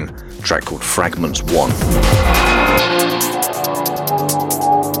Beauty again, a track called Fragments 1.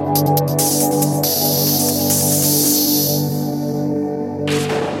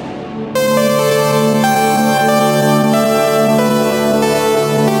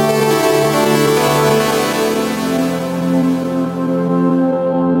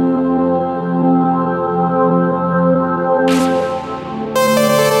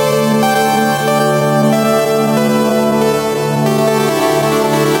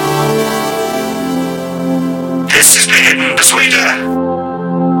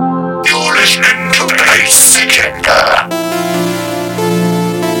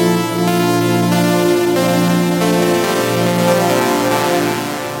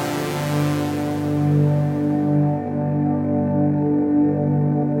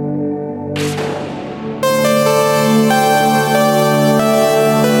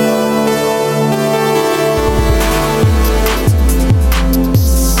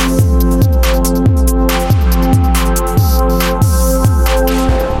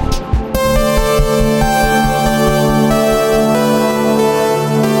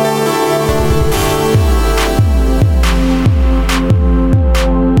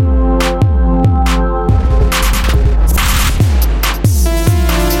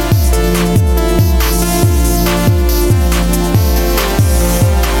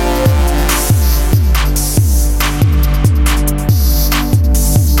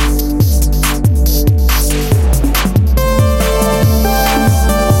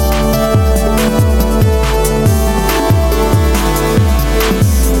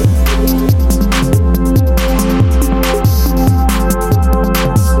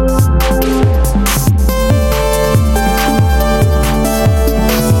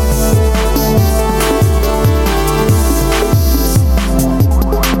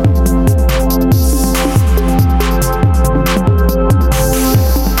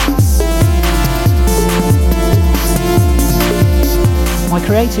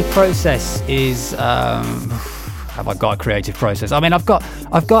 creative process is have I got a creative process? I mean, I've got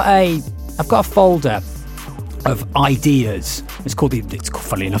a folder of ideas.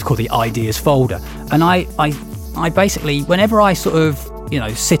 Funnily enough called the ideas folder, and I basically, whenever I sort of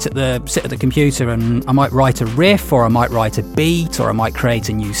sit at the computer, and I might write a riff, or I might write a beat, or I might create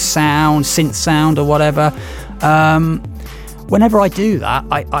a new sound, synth sound or whatever. Whenever I do that,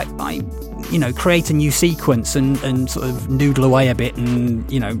 I create a new sequence and sort of noodle away a bit, and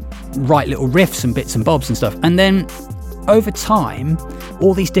write little riffs and bits and bobs and stuff. And then over time,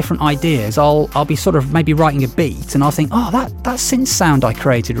 all these different ideas, I'll be sort of maybe writing a beat, and I'll think, oh, that synth sound I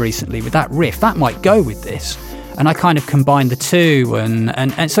created recently with that riff, that might go with this. And I kind of combine the two,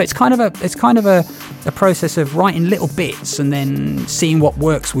 and so it's kind of a process of writing little bits and then seeing what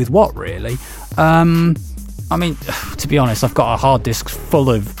works with what, really. I mean, to be honest, I've got a hard disk full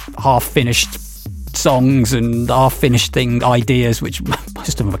of half-finished songs and half-finished ideas, which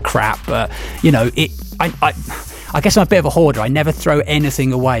most of them are crap. But I guess I'm a bit of a hoarder. I never throw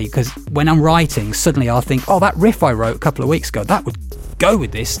anything away, because when I'm writing, suddenly I'll think, oh, that riff I wrote a couple of weeks ago, that would go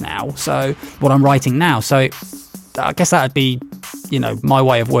with this now. So what I'm writing now. So I guess that would be, my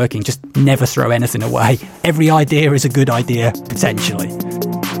way of working. Just never throw anything away. Every idea is a good idea, potentially.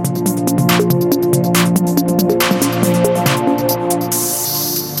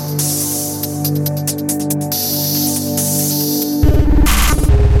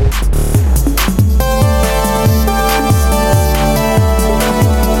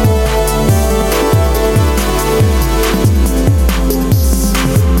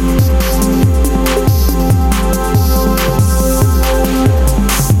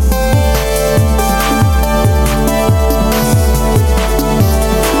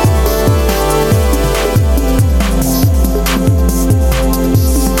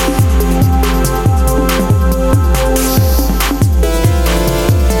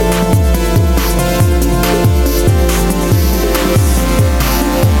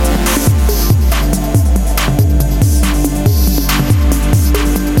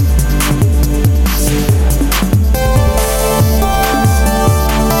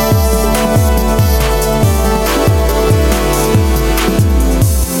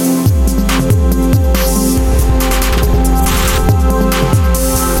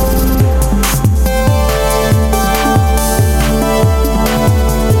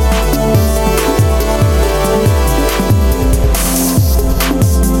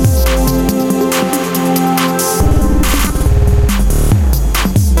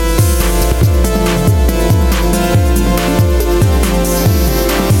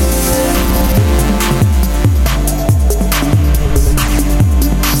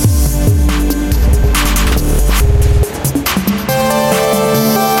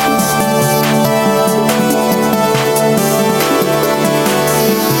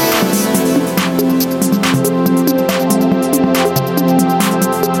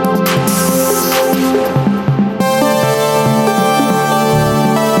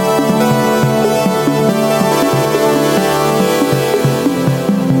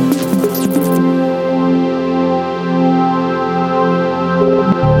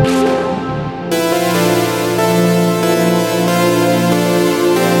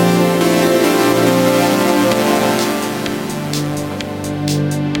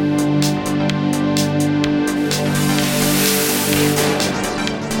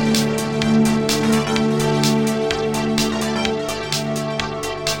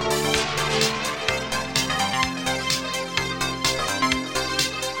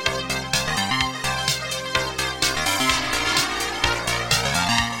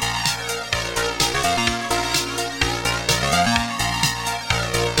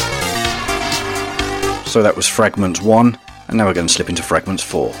 So that was Fragment 1, and now we're going to slip into Fragment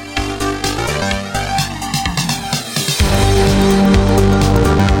 4.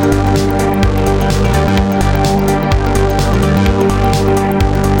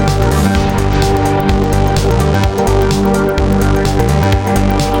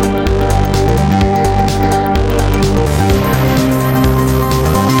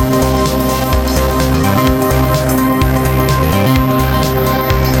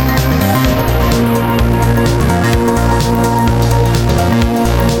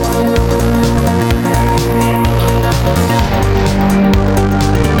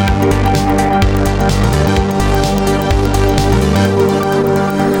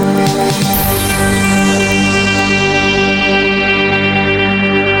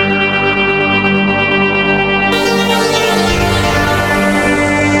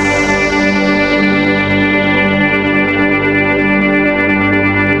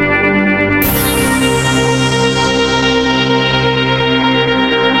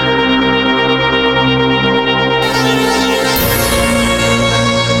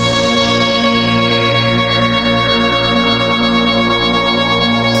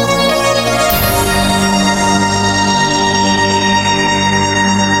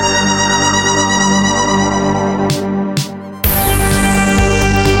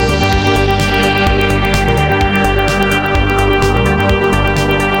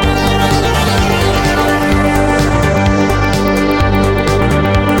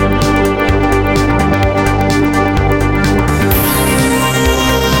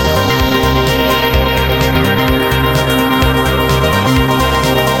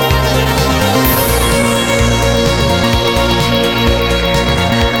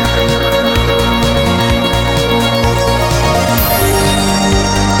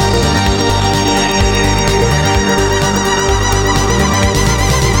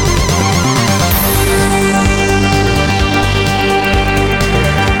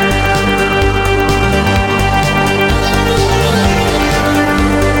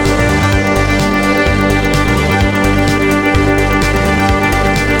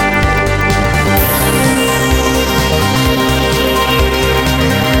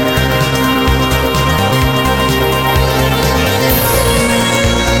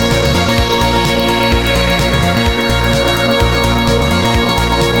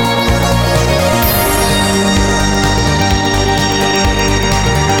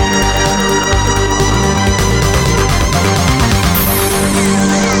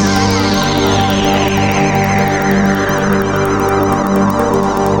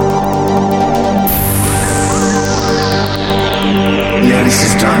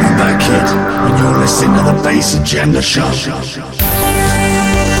 Agenda Show.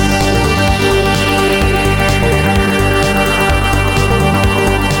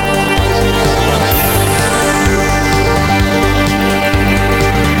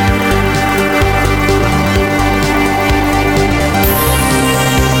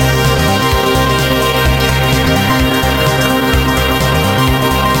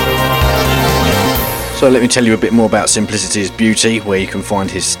 So let me tell you a bit more about Simplicity is Beauty, where you can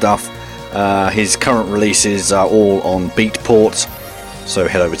find his stuff. His current releases are all on Beatport, so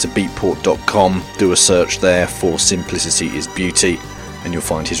head over to beatport.com, do a search there for Simplicity is Beauty, and you'll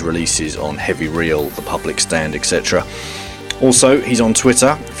find his releases on Heavy Reel, The Public Stand, etc. Also, he's on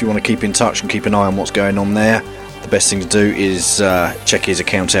Twitter. If you want to keep in touch and keep an eye on what's going on there, the best thing to do is check his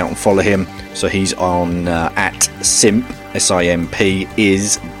account out and follow him. So he's on at Simp, S-I-M-P,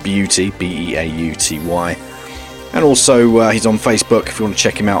 is Beauty, B-E-A-U-T-Y. And also he's on Facebook if you want to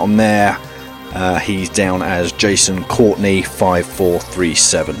check him out on there. He's down as Jason Courtney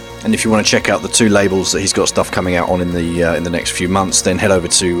 5437. And if you want to check out the two labels that he's got stuff coming out on in the next few months, then head over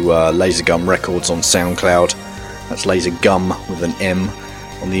to Laser Gum Records on SoundCloud. That's Laser Gum with an M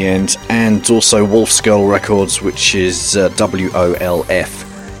on the end. And also Wolf Skull Records, which is WOLFSKUIL.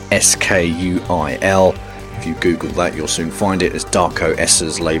 If you Google that, you'll soon find it. It's Darko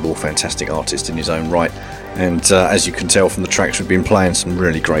Esser's label, fantastic artist in his own right. And as you can tell from the tracks we've been playing, some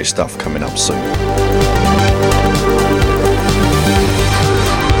really great stuff coming up soon.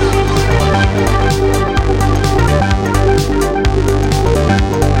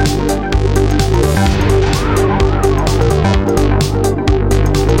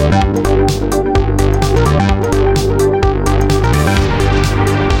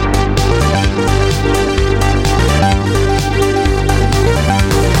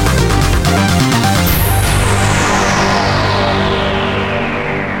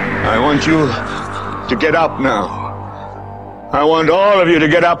 I want you to get up now. I want all of you to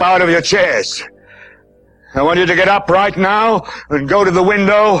get up out of your chairs. I want you to get up right now and go to the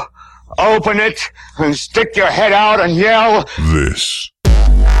window open it and stick your head out and yell. This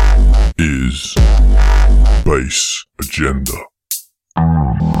is Bass Agenda.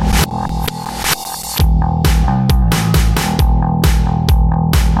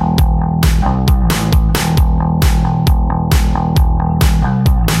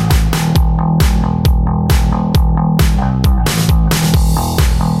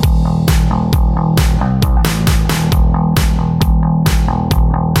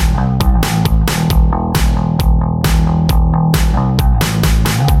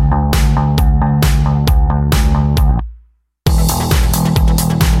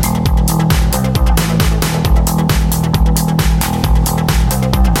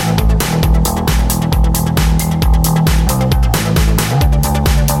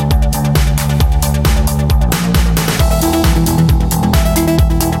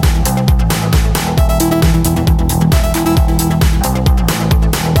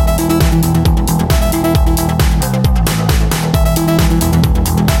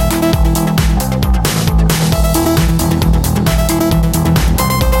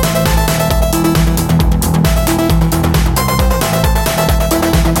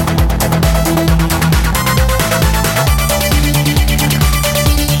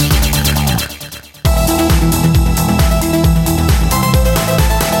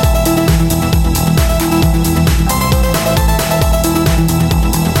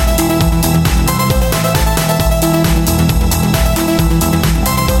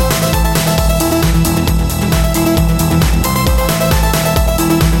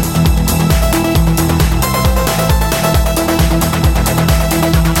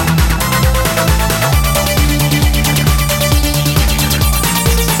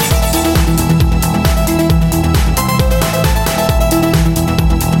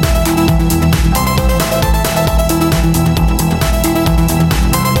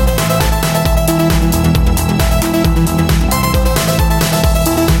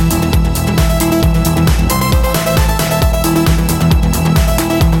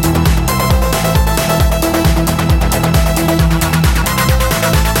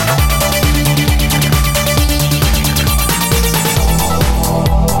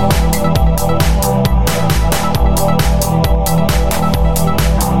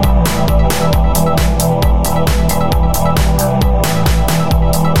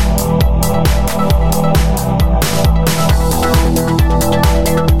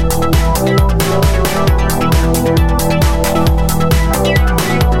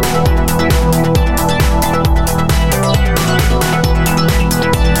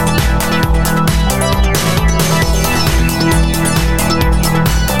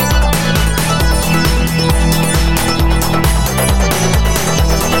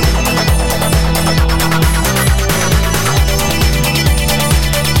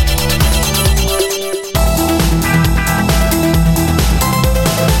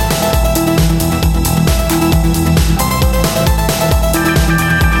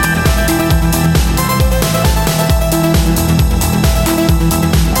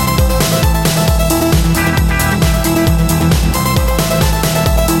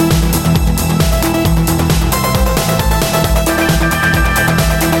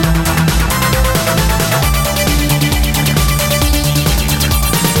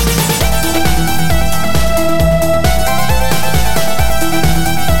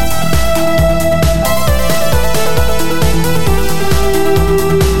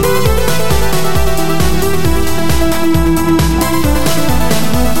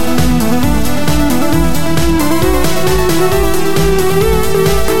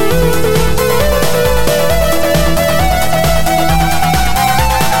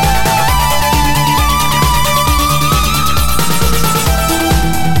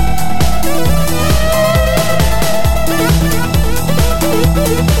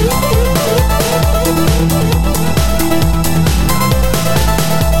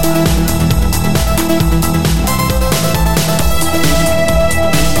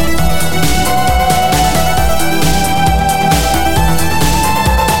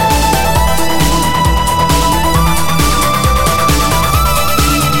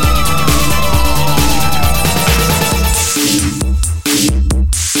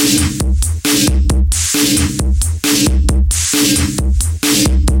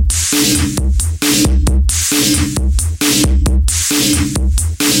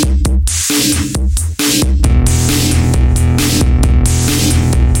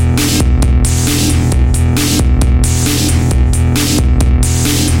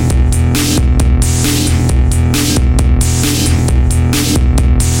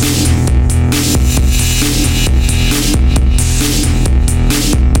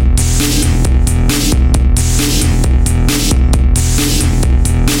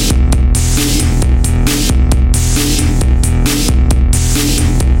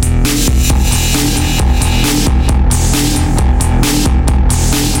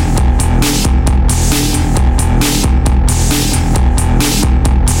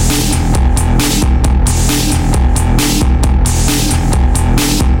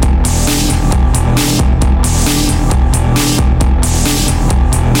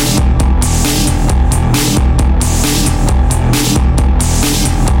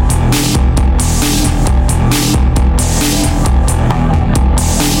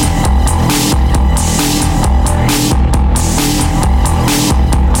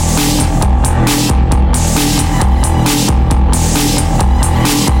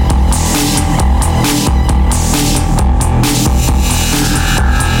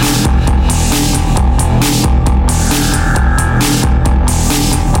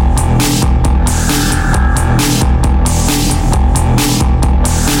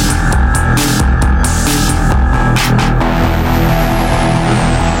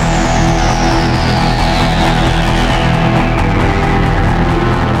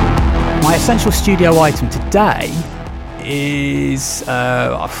 essential studio item today is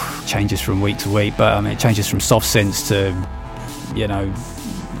changes from week to week, but I mean it changes from soft synths to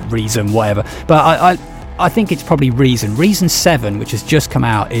Reason, whatever. But I think it's probably Reason 7, which has just come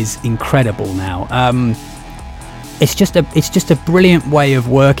out, is incredible now. It's just a brilliant way of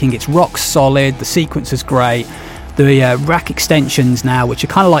working. It's rock solid. The sequencer's great. The rack extensions now, which are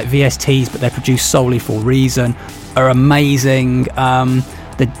kind of like VSTs, but they're produced solely for Reason, are amazing.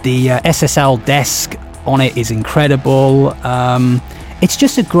 The SSL desk on it is incredible. It's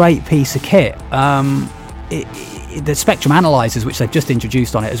just a great piece of kit. The spectrum analyzers, which they've just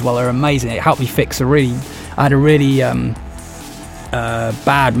introduced on it as well, are amazing. It helped me fix I had a really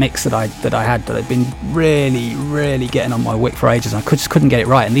bad mix that I had that had been really getting on my wick for ages, and I just couldn't get it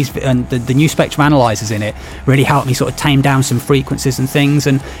right. And the new spectrum analyzers in it really helped me sort of tame down some frequencies and things,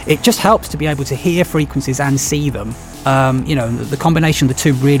 and it just helps to be able to hear frequencies and see them. The combination of the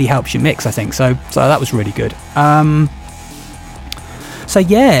two really helps you mix, I think. So that was really good.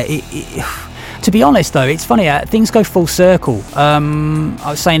 To be honest, though, it's funny. Things go full circle. I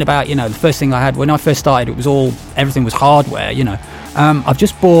was saying about the first thing I had when I first started, everything was hardware. I've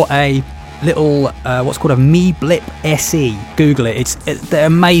just bought a little what's called a Mi Blip SE. Google it. They're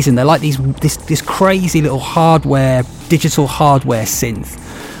amazing. They're like this crazy little digital hardware synth.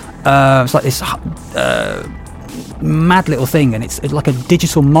 It's like this mad little thing, and it's like a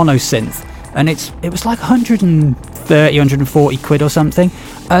digital mono synth, and it was like 140 quid or something,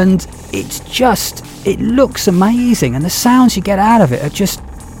 and it looks amazing, and the sounds you get out of it are just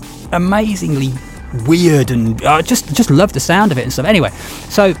amazingly weird, and I just love the sound of it and stuff. Anyway,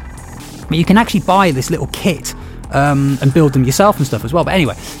 so you can actually buy this little kit and build them yourself and stuff as well. But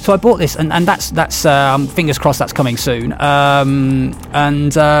anyway, so I bought this, and that's fingers crossed that's coming soon.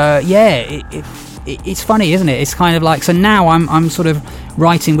 It's funny, isn't it? It's kind of like, so now I'm sort of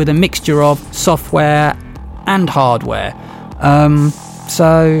writing with a mixture of software and hardware.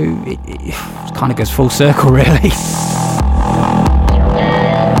 So it kind of goes full circle, really.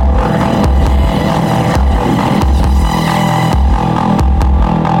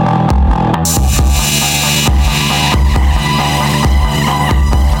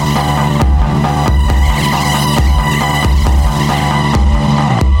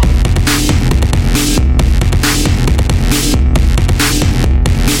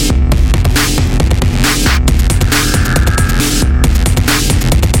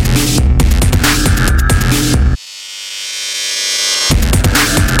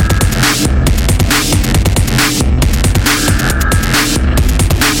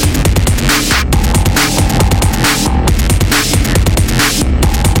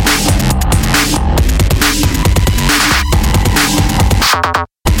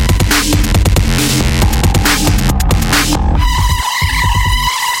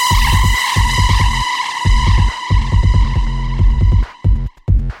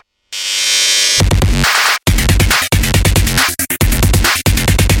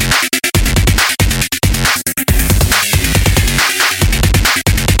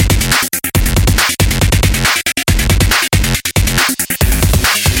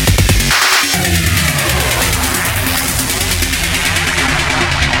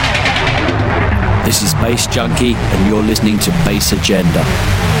 This is Bass Junkie, and you're listening to Bass Agenda.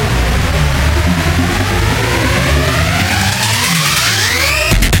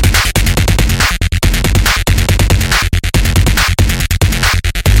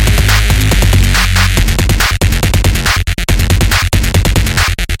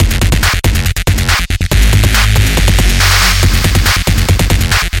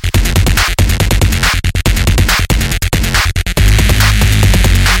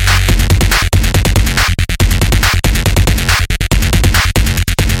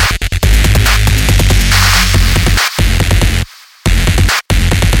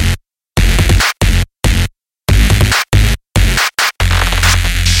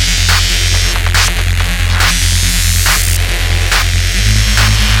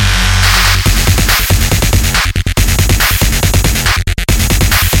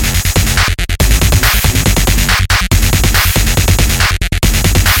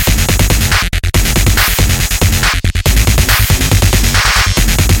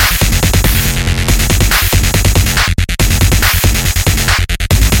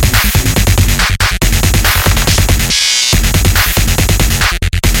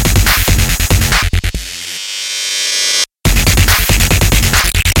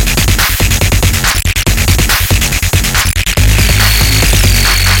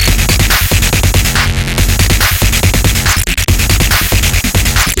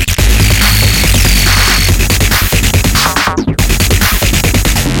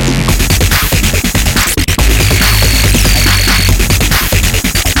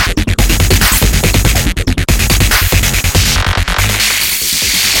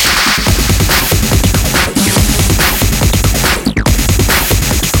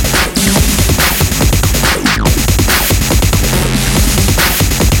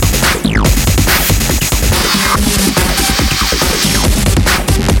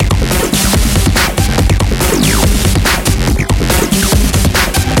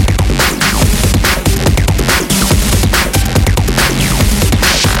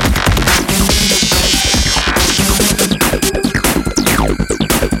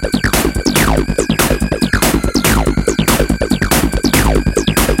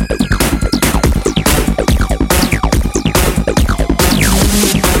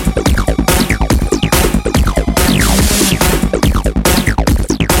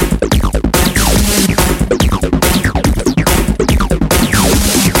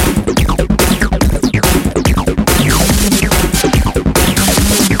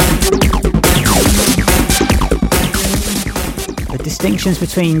 distinctions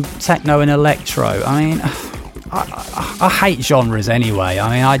between techno and electro. I mean, I hate genres anyway.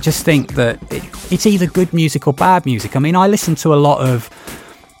 I mean, I just think that it's either good music or bad music. I mean, I listen to a lot of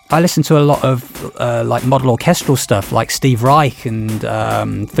like model orchestral stuff, like Steve Reich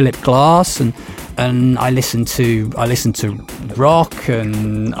and Philip Glass, and I listen to rock,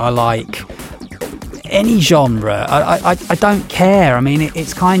 and I like any genre. I don't care. I mean,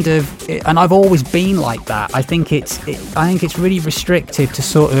 it's kind of, and I've always been like that. I think it's really restrictive to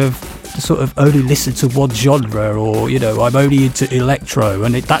sort of only listen to one genre, or I'm only into electro,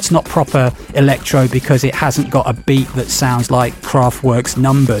 and that's not proper electro because it hasn't got a beat that sounds like Kraftwerk's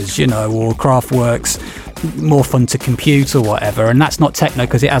Numbers, or Kraftwerk's More Fun to Compute or whatever, and that's not techno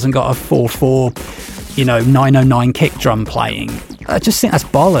because it hasn't got a 4/4 909 kick drum playing. I just think that's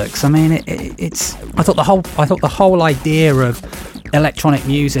bollocks. I mean, I thought the whole idea of electronic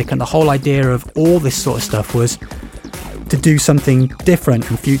music and the whole idea of all this sort of stuff was to do something different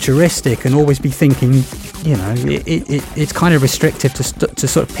and futuristic, and always be thinking, it's kind of restrictive to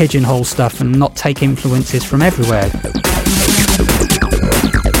sort of pigeonhole stuff and not take influences from everywhere.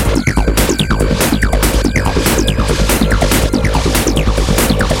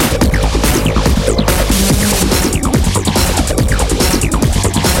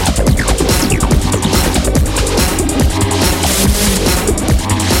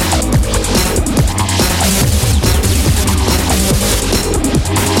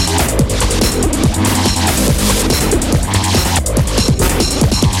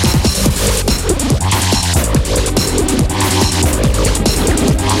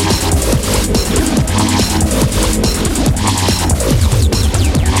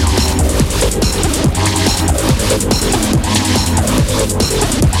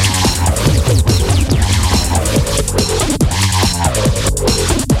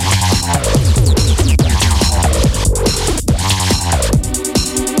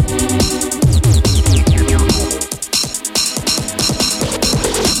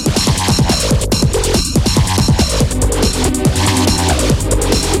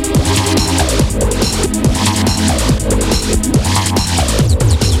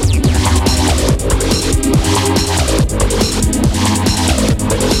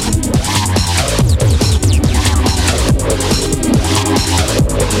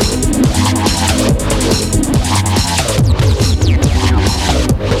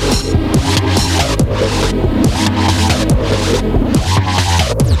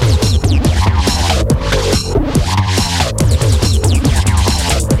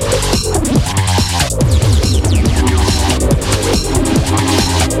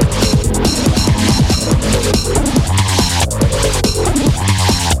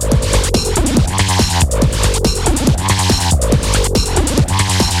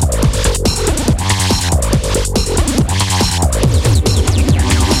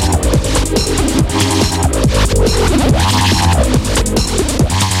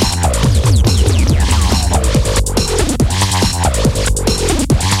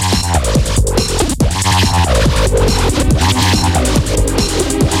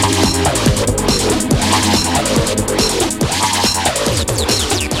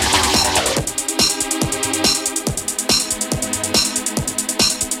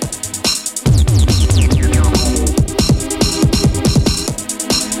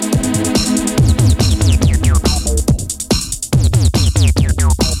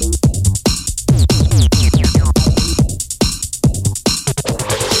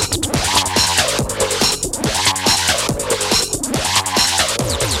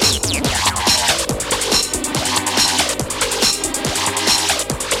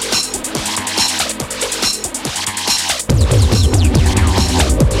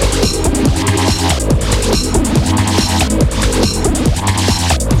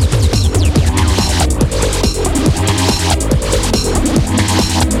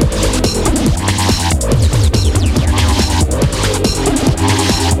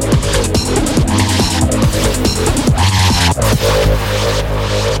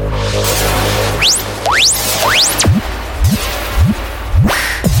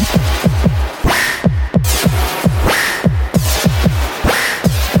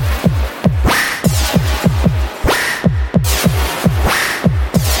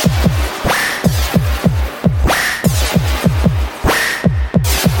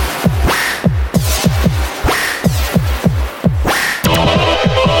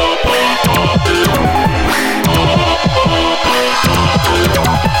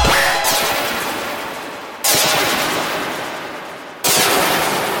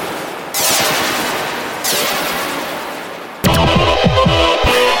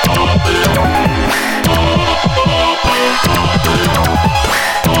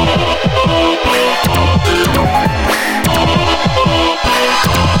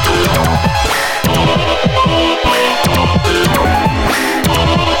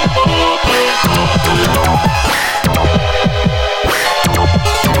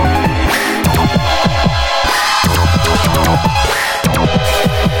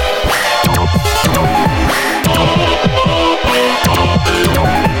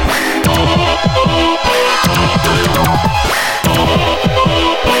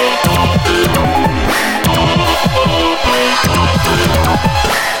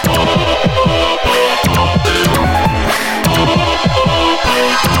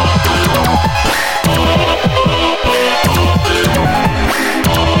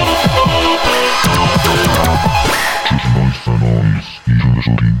 noise, you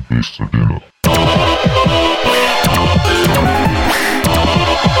listen to Bass Agenda.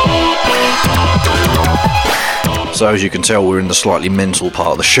 So as you can tell, we're in the slightly mental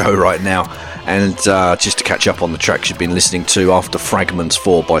part of the show right now, and just to catch up on the tracks you've been listening to, after Fragments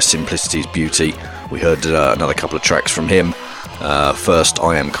 4 by Simplicity's Beauty, we heard another couple of tracks from him. First,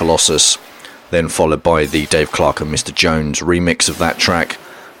 I Am Colossus, then followed by the Dave Clark and Mr. Jones remix of that track,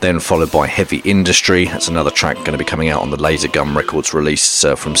 then followed by Heavy Industry. That's another track going to be coming out on the Laser Gun Records release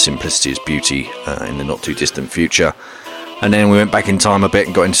from Simplicity's Beauty in the not too distant future. And then we went back in time a bit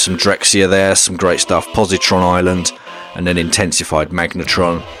and got into some Drexciya there, some great stuff, Positron Island, and then Intensified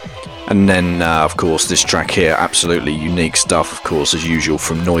Magnetron. And then, of course, this track here, absolutely unique stuff, of course, as usual,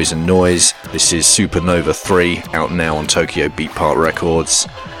 from Noise and Noise. This is Supernova 3, out now on Tokyo Beat Part Records.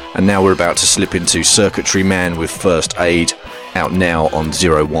 And now we're about to slip into Circuitry Man with First Aid, out now on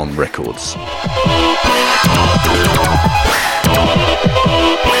 01 Records.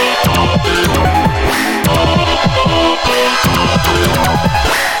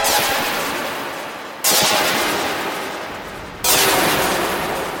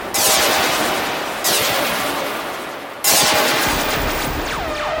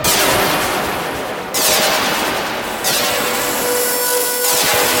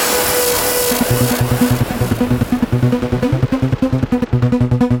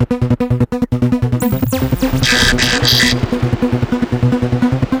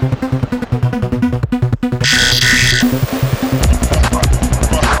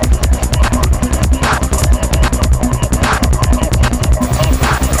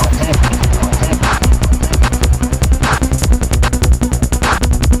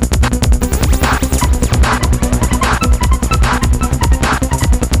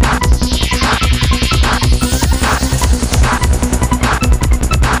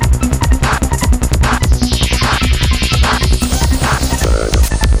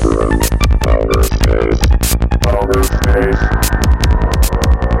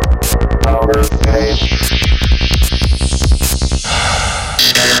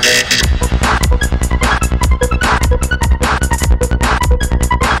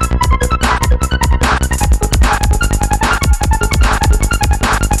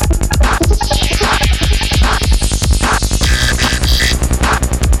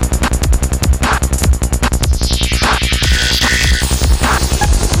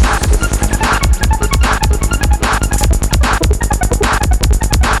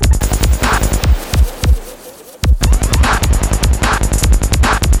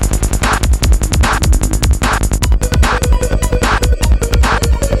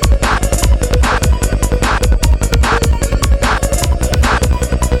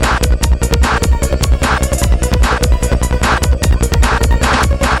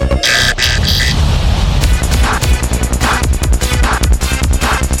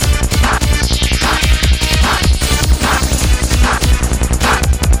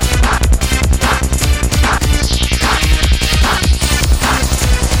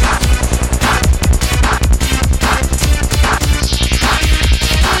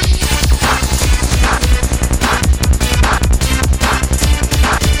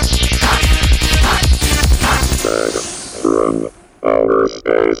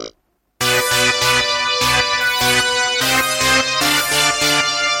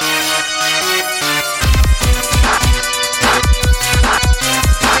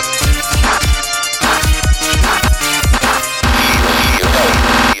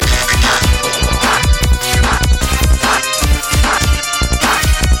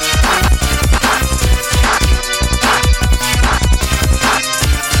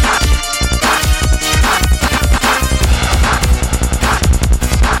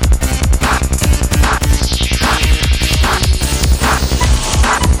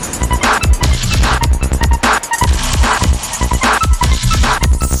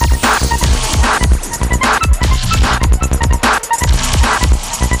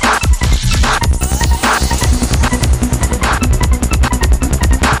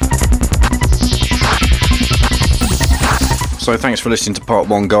 So thanks for listening to part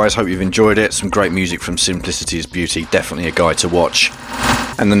one, guys. Hope you've enjoyed it. Some great music from Simplicity's Beauty. Definitely a guy to watch.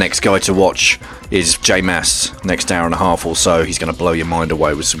 And the next guy to watch is J Mass. Next hour and a half or so, he's going to blow your mind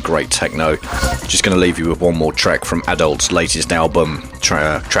away with some great techno. Just going to leave you with one more track from Adult's latest album,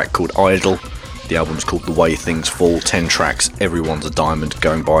 track called Idle. The album's called The Way Things Fall. 10 tracks, everyone's a diamond.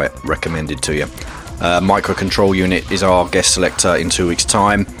 Go and buy it, recommended to you. Micro Control Unit is our guest selector in 2 weeks'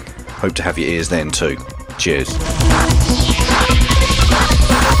 time. Hope to have your ears then too. Cheers.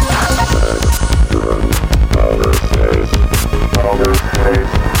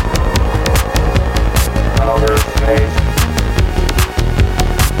 Outer space.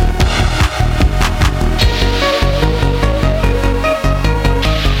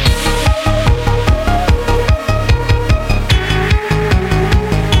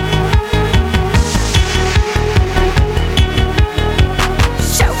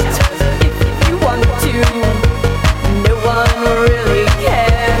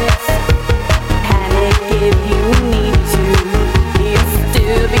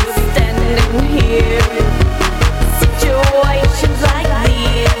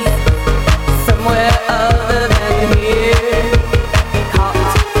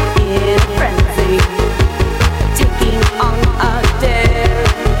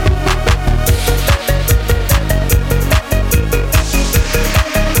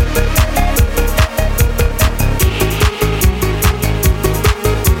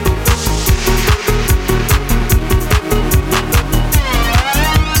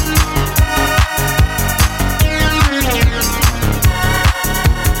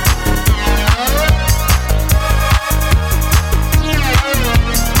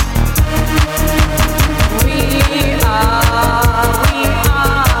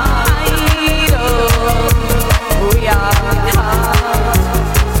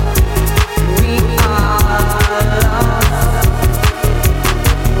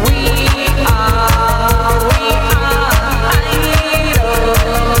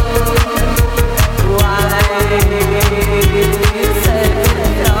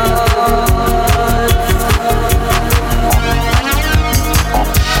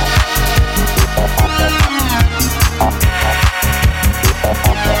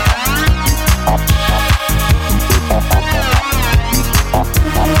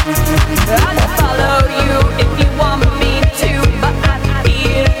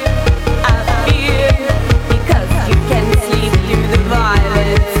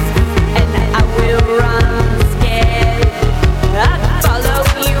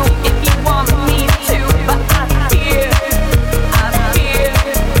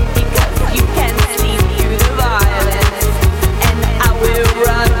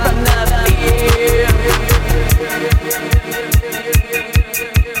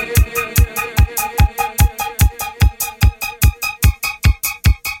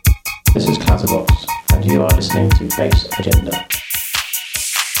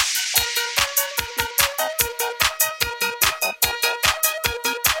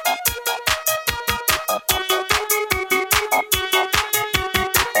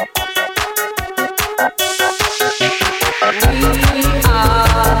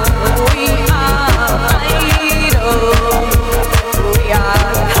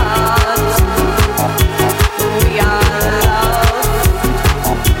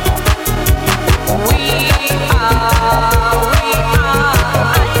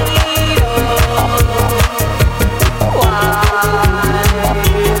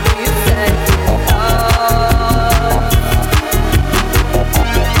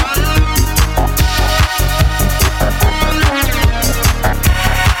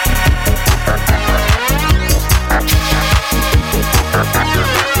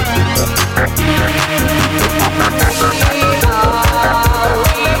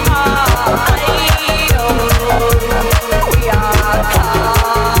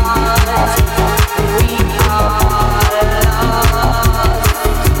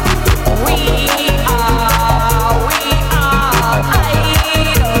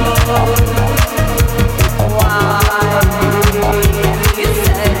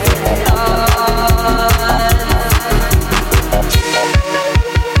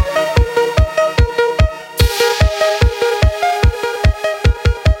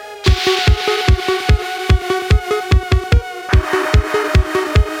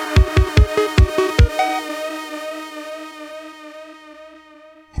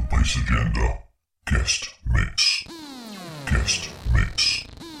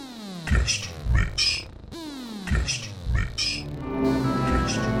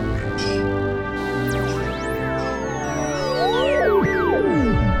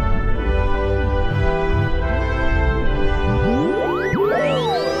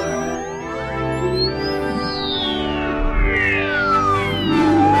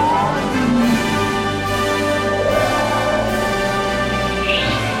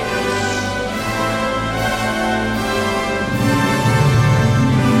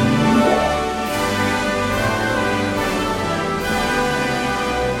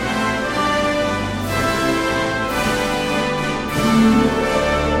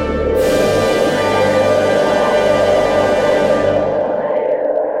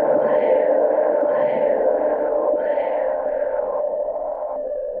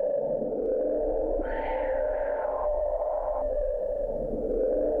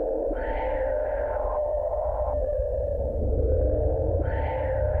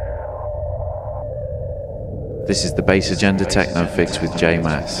 This is the Bass Agenda Techno Fix with J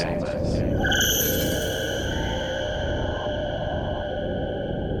Mass.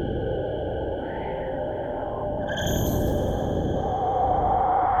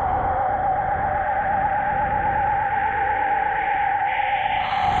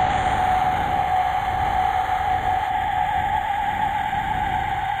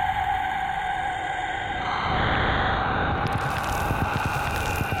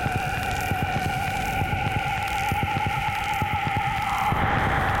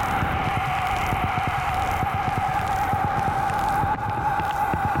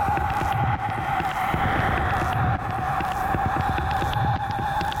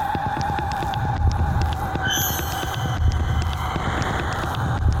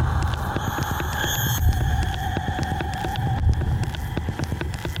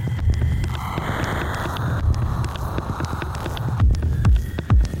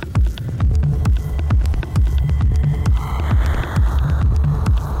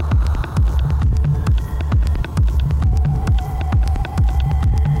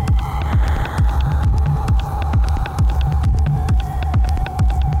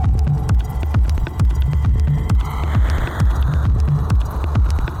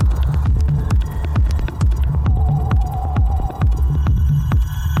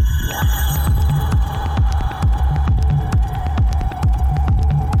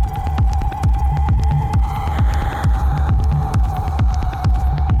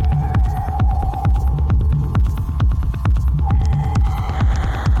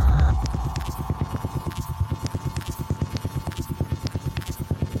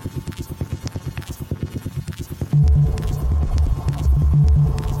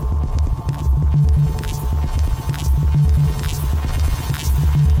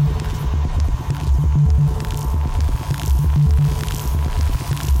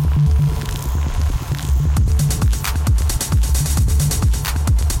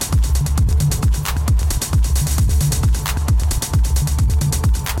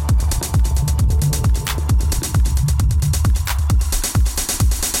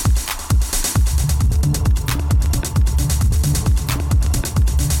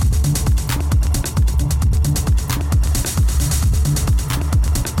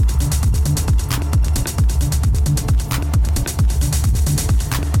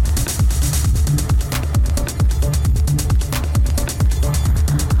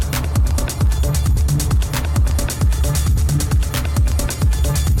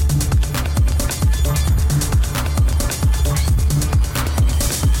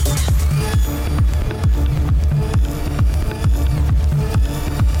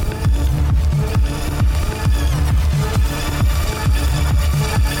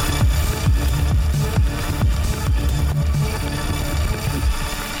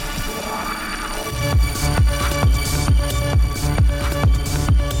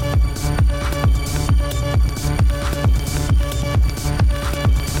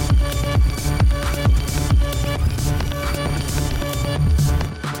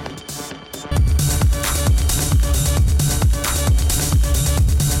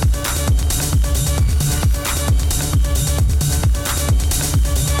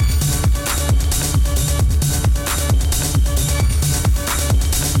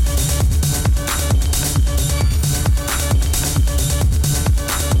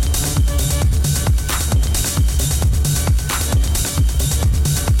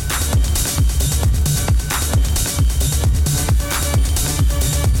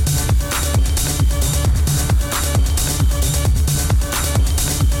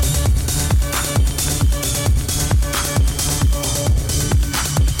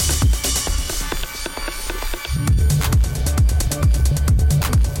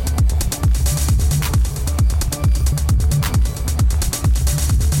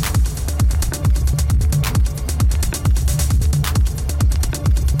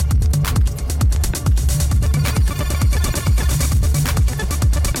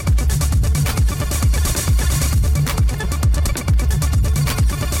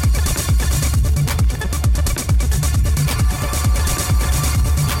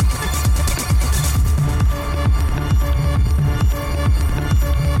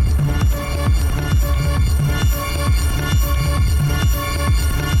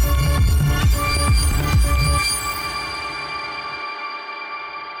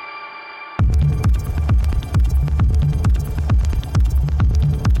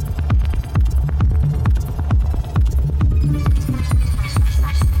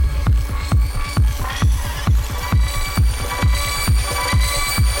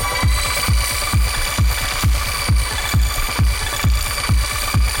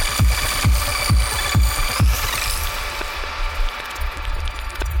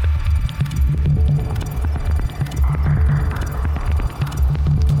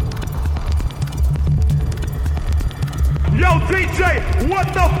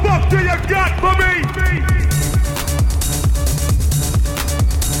 do you got for me?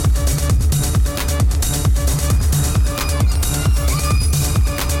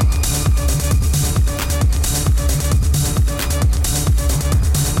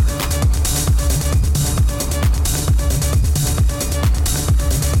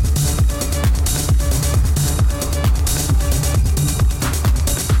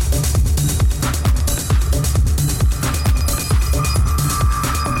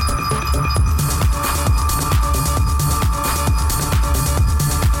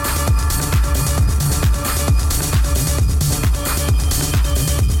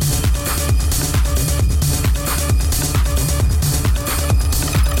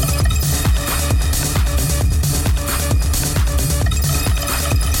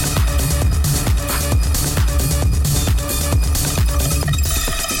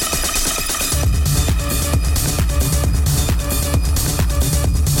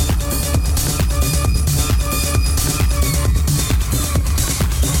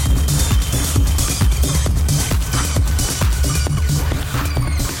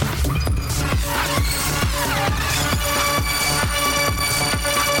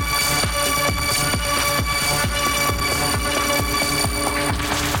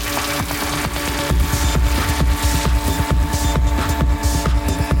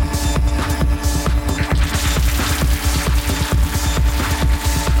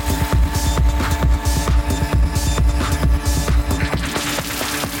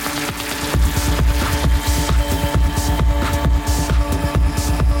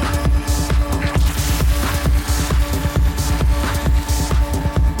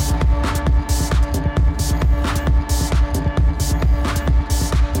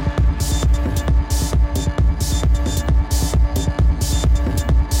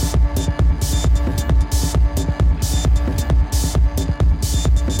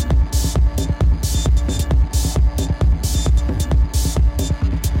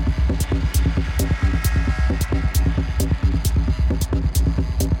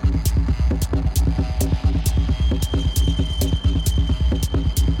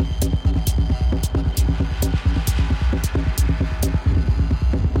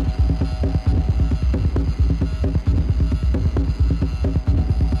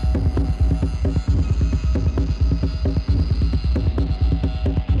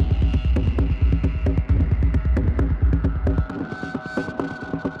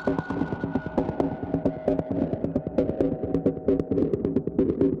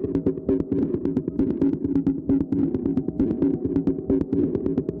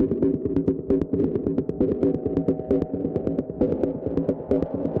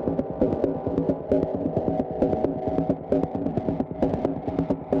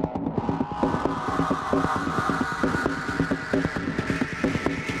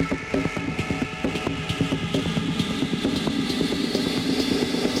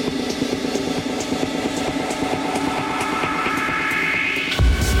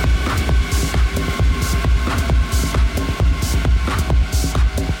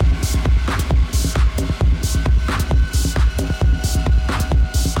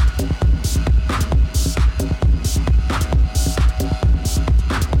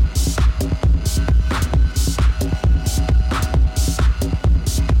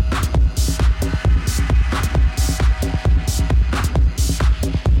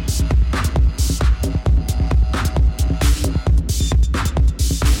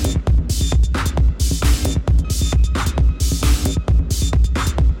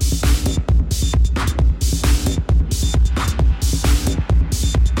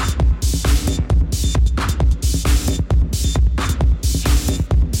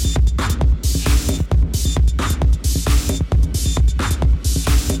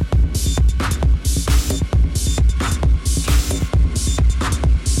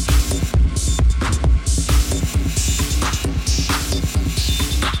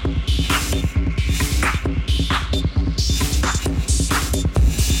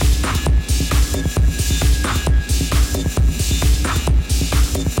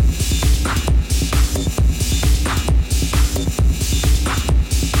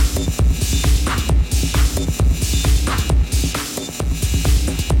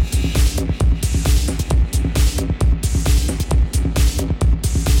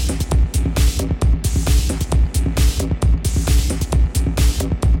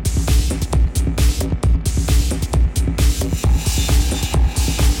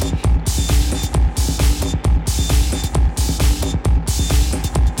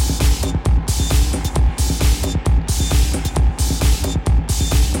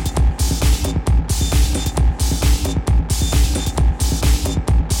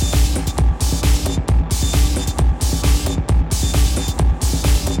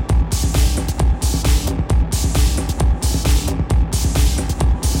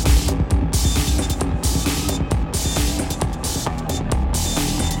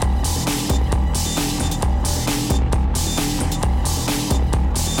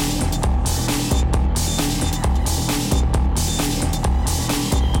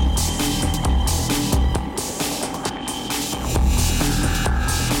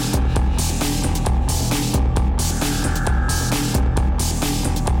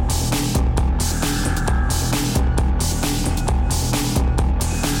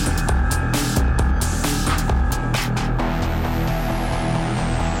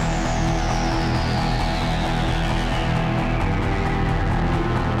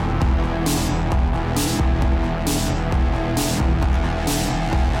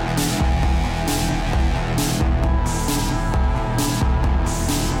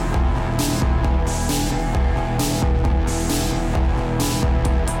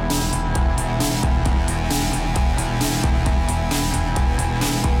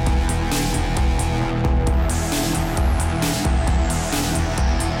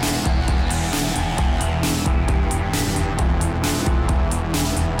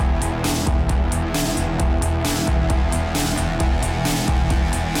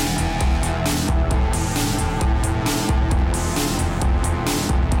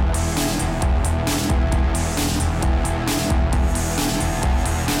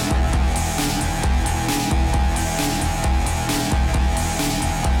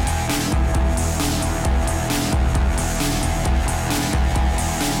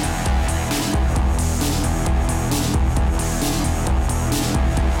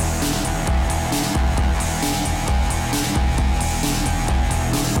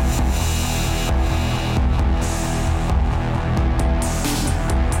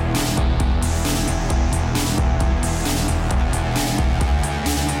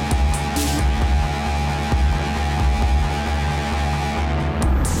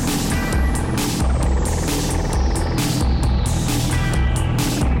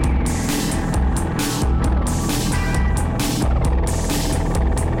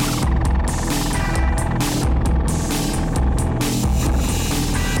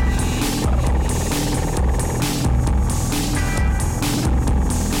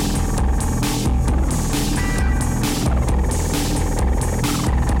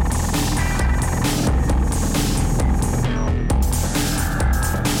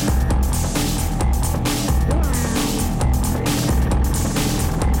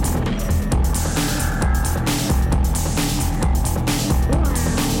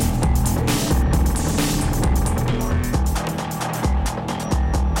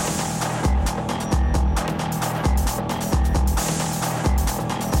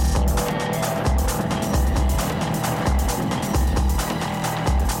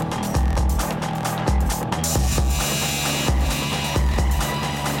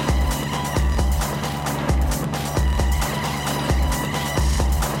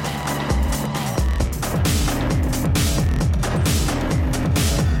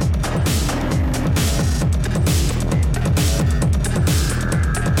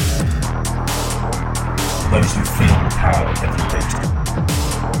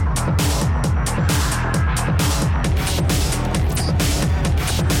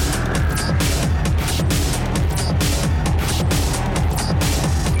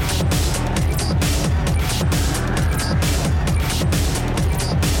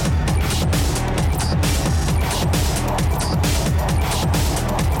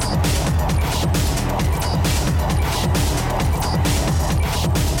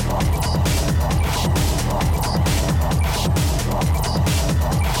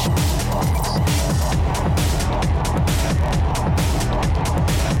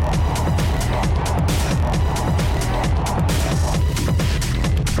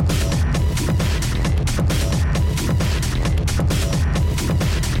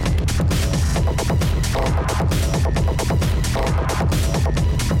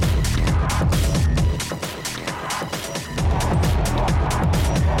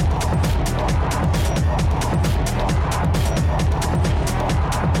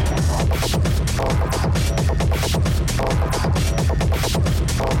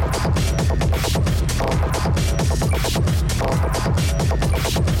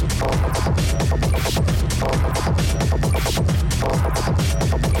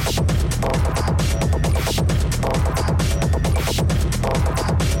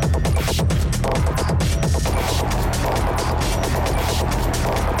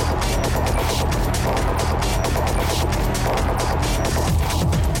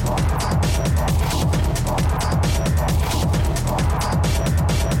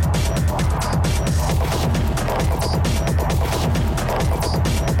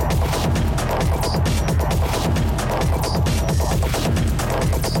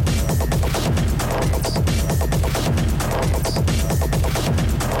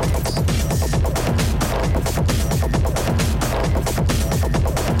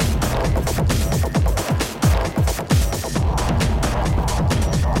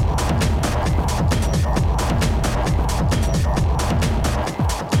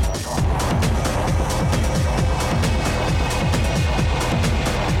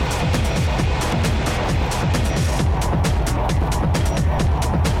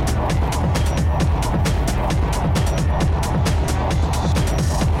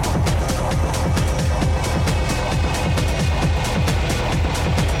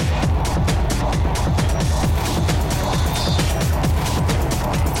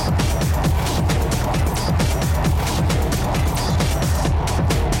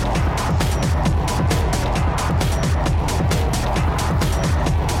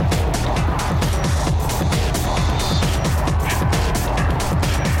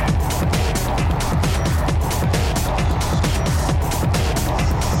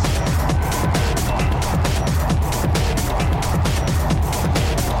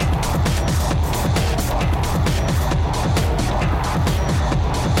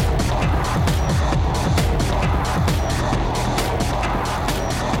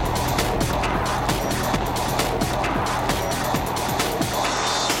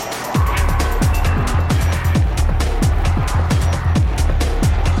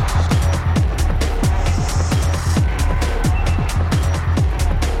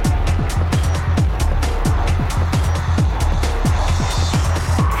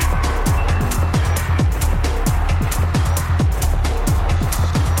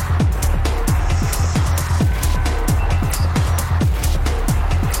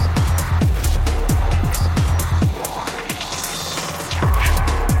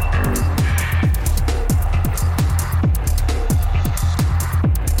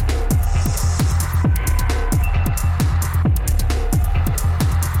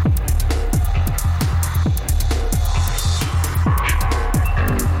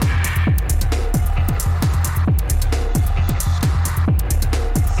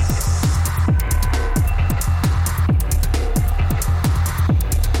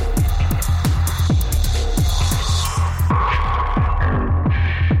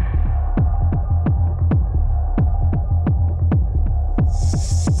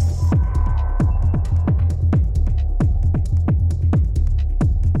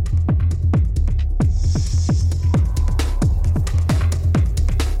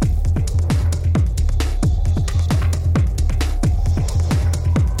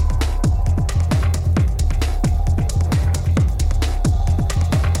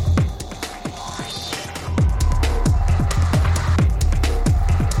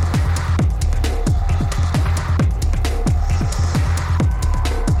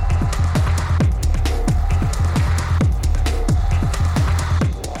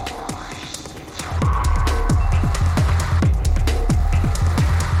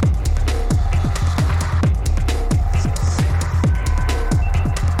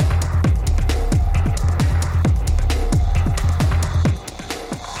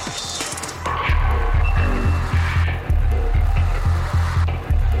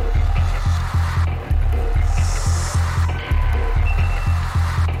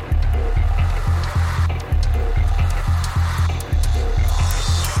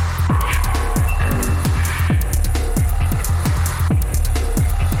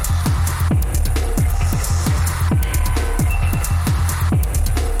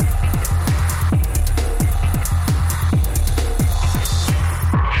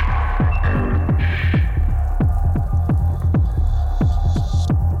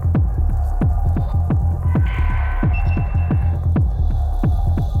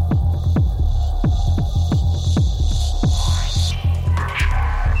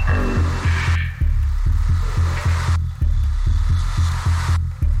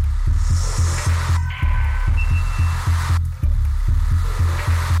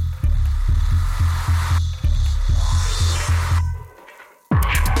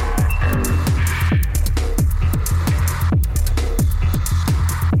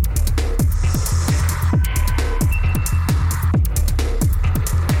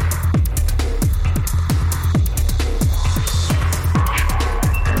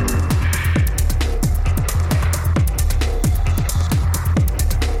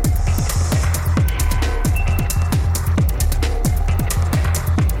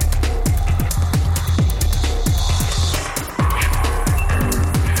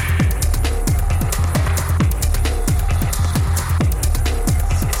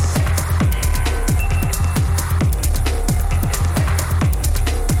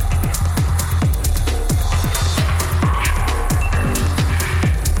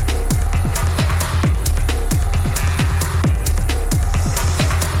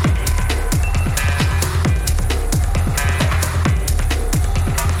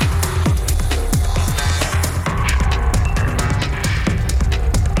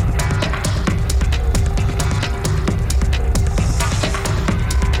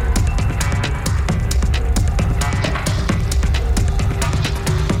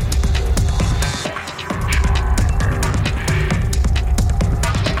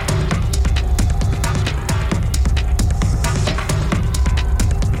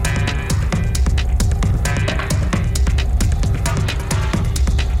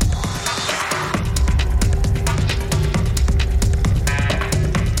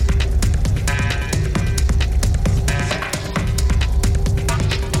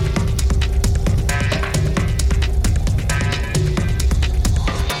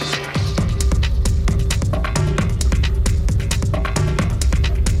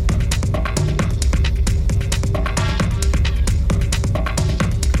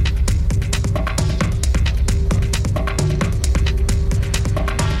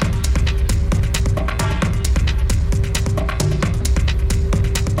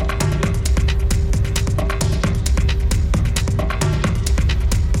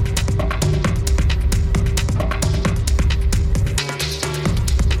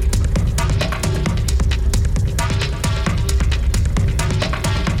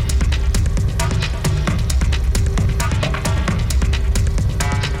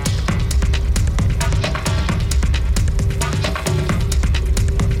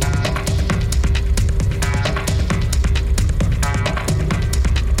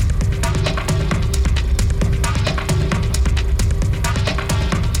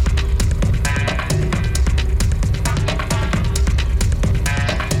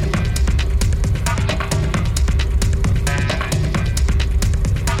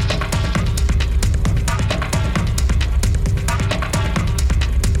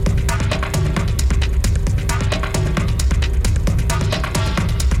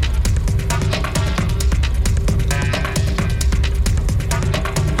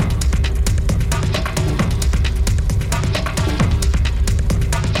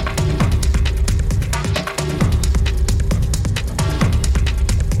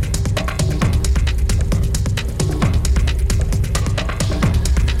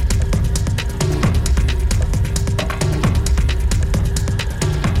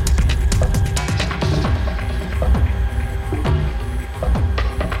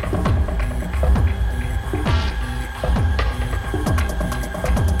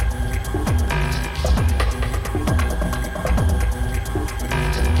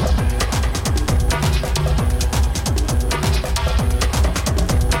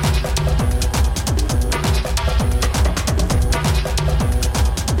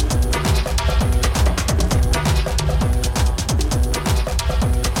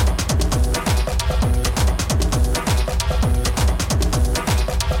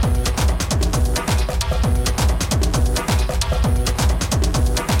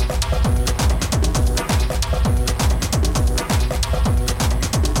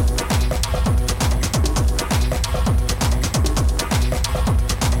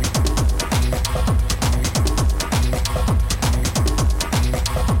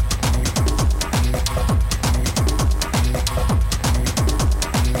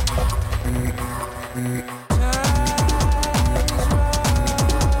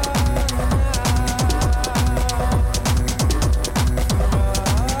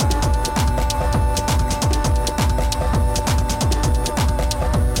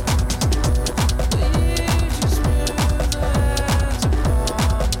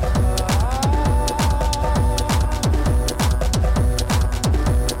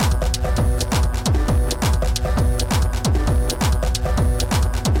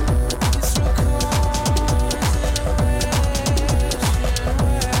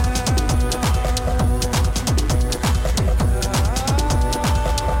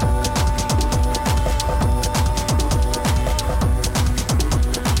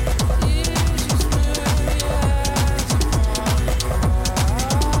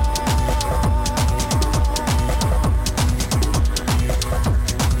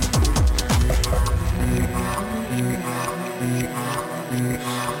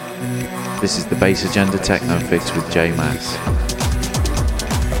 This is the Bass Agenda Techno Fix with J Mass.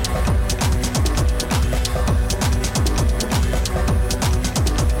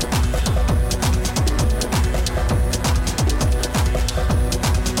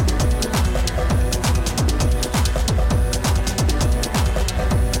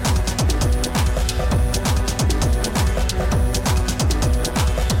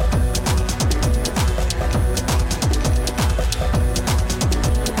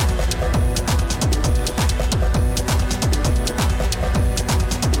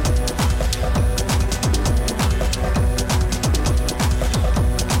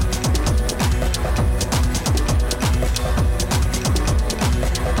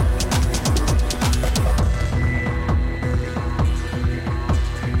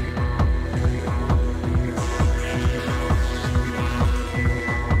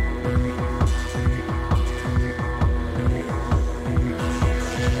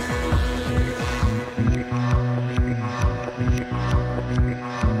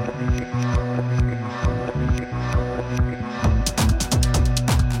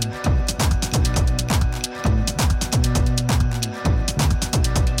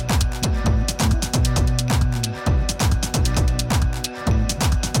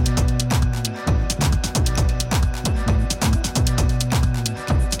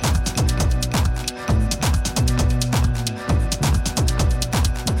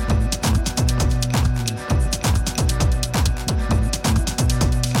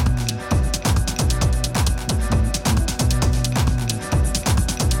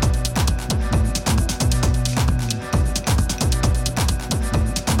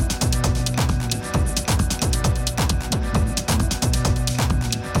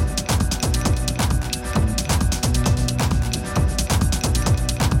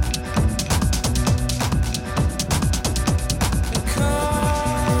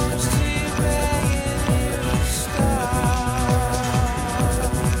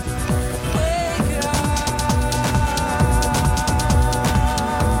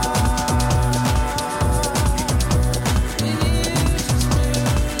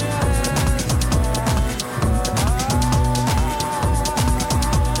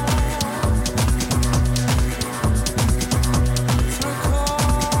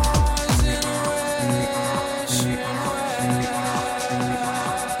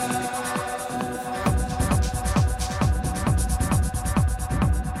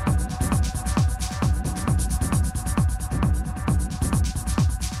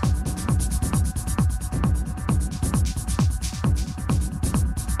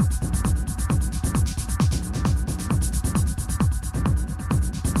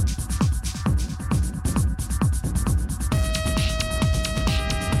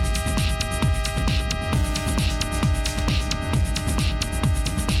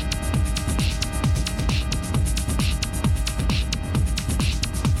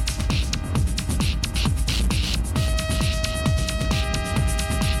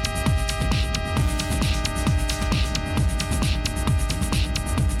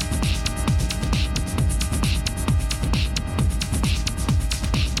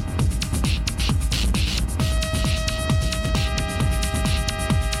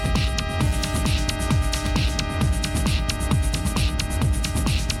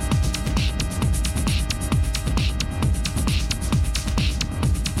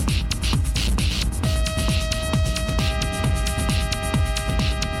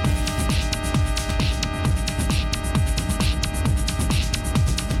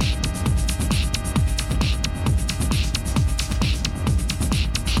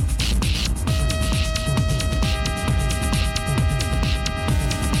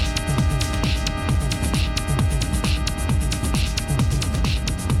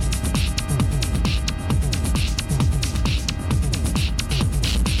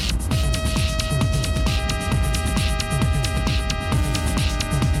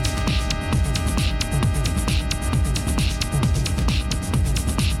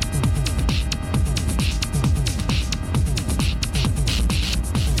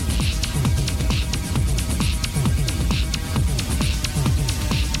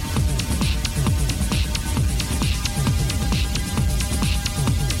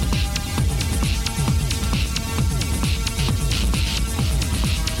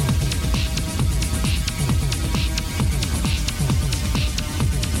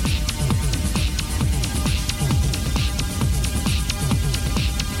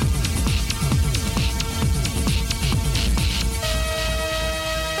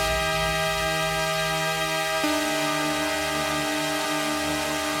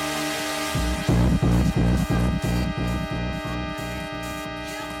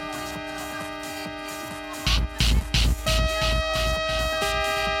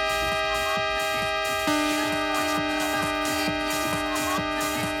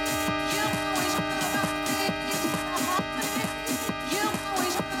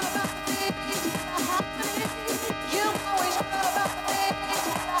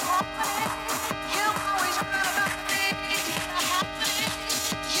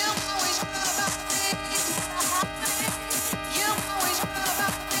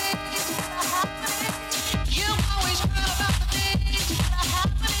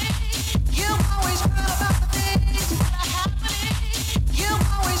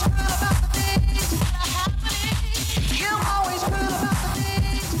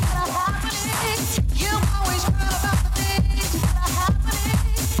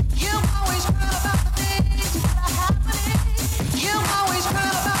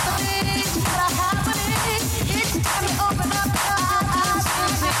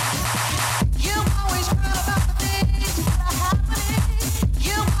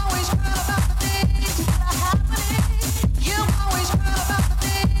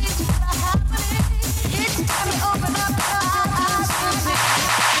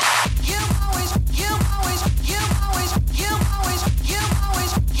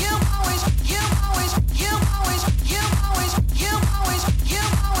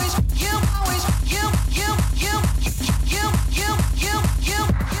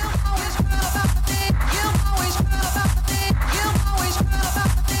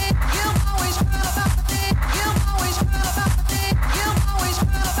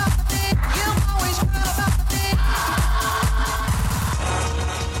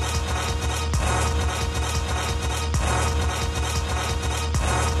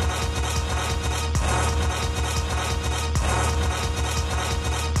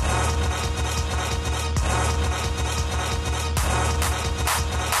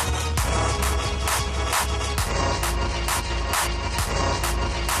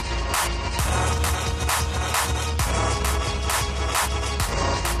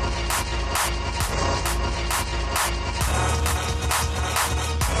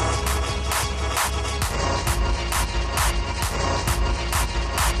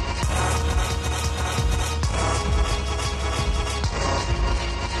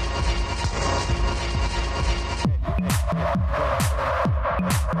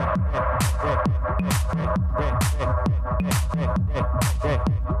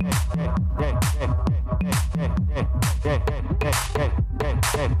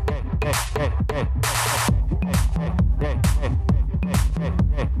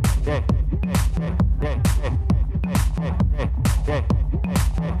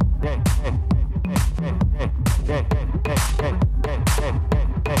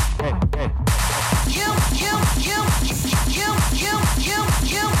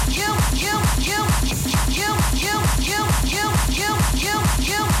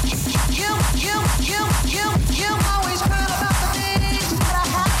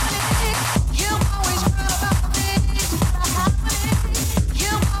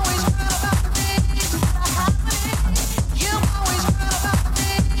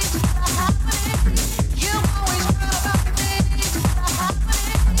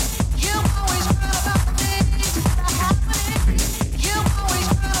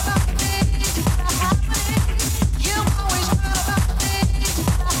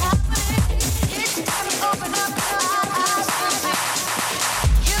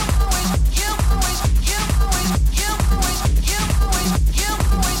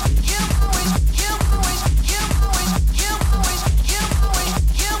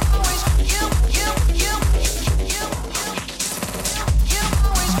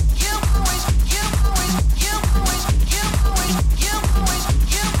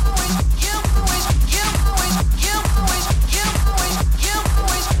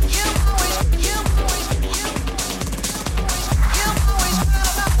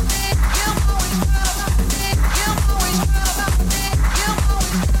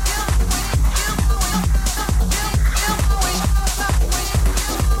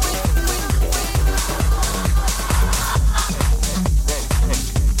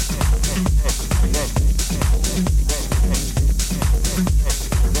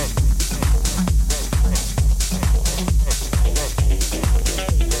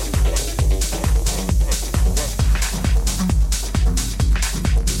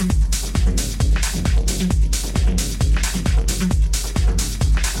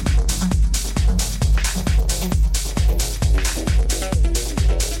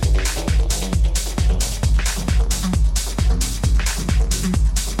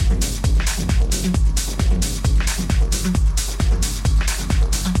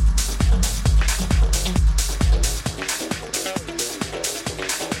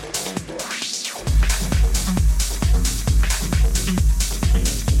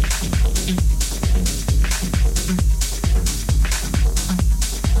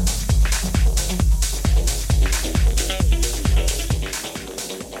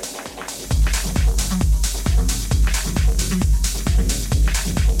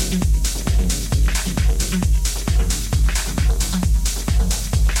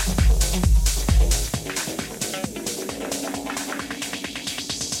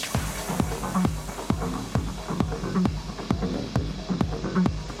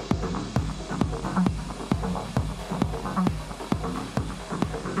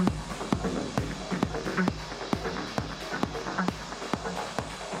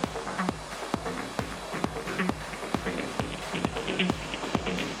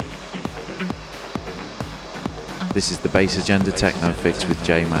 This is the Bass Agenda Techno Fix with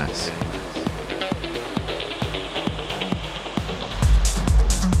J Mass.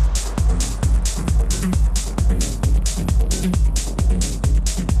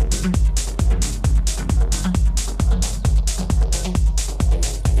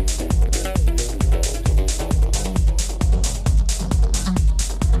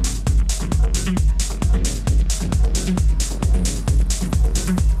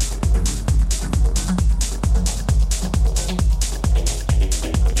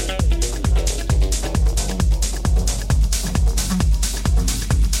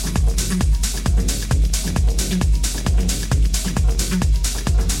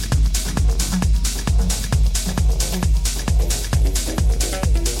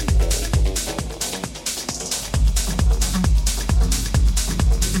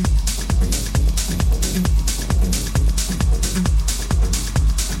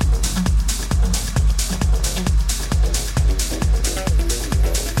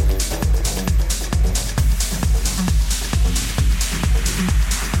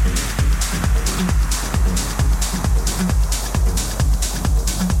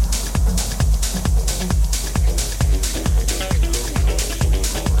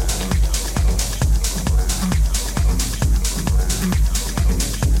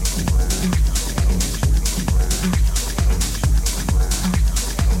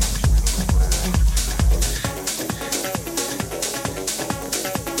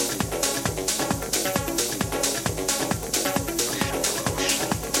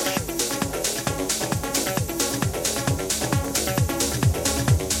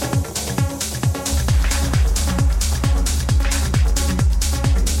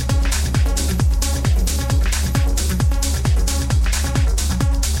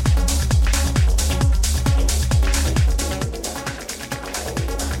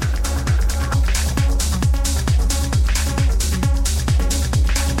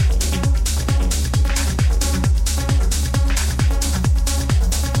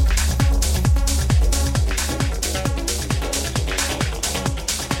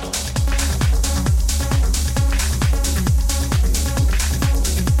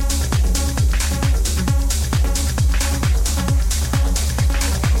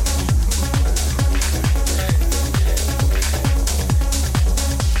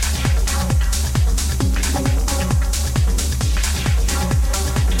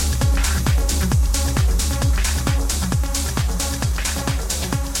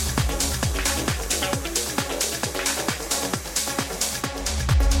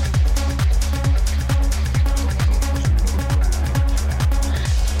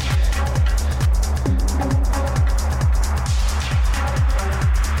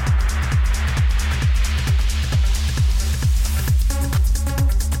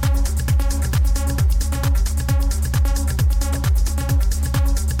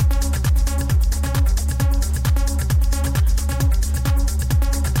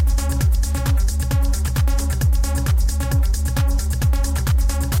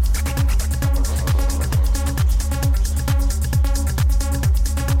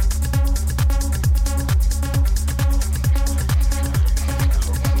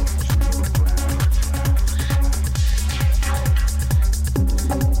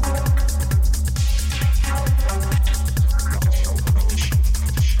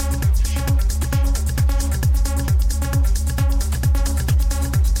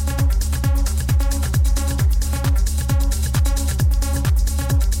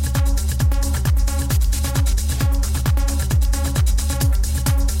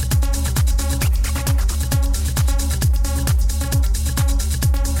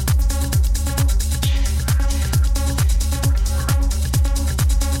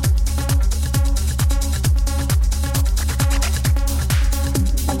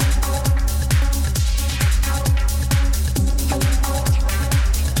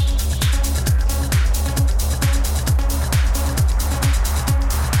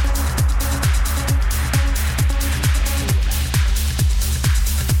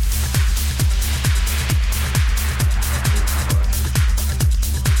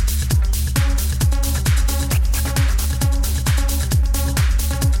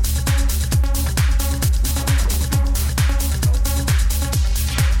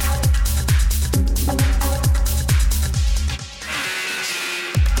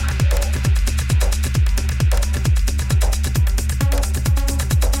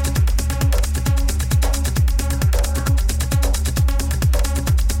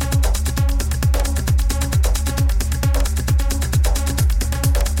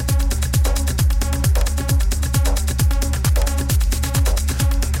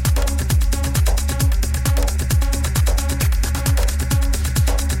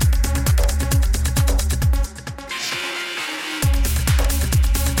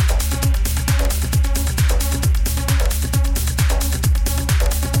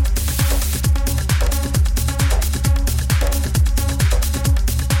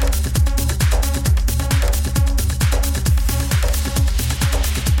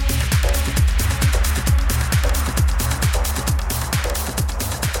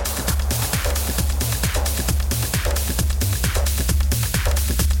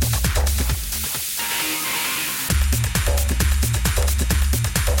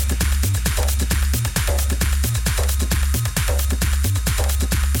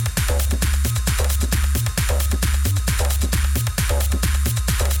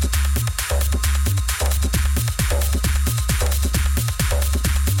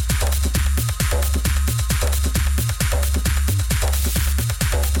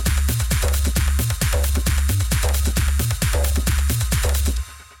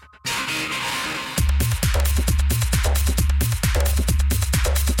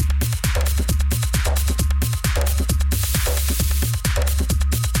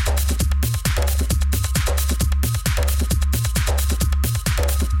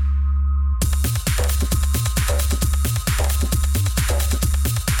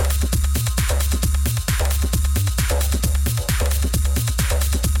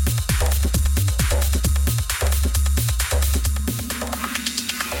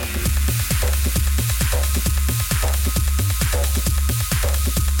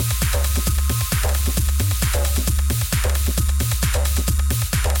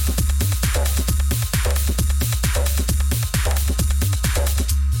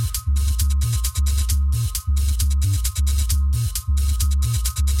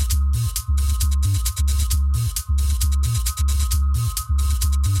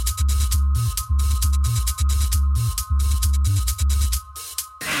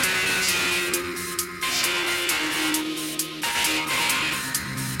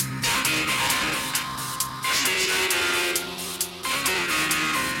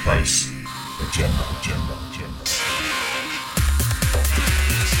 Bass Agenda, Agenda, Agenda.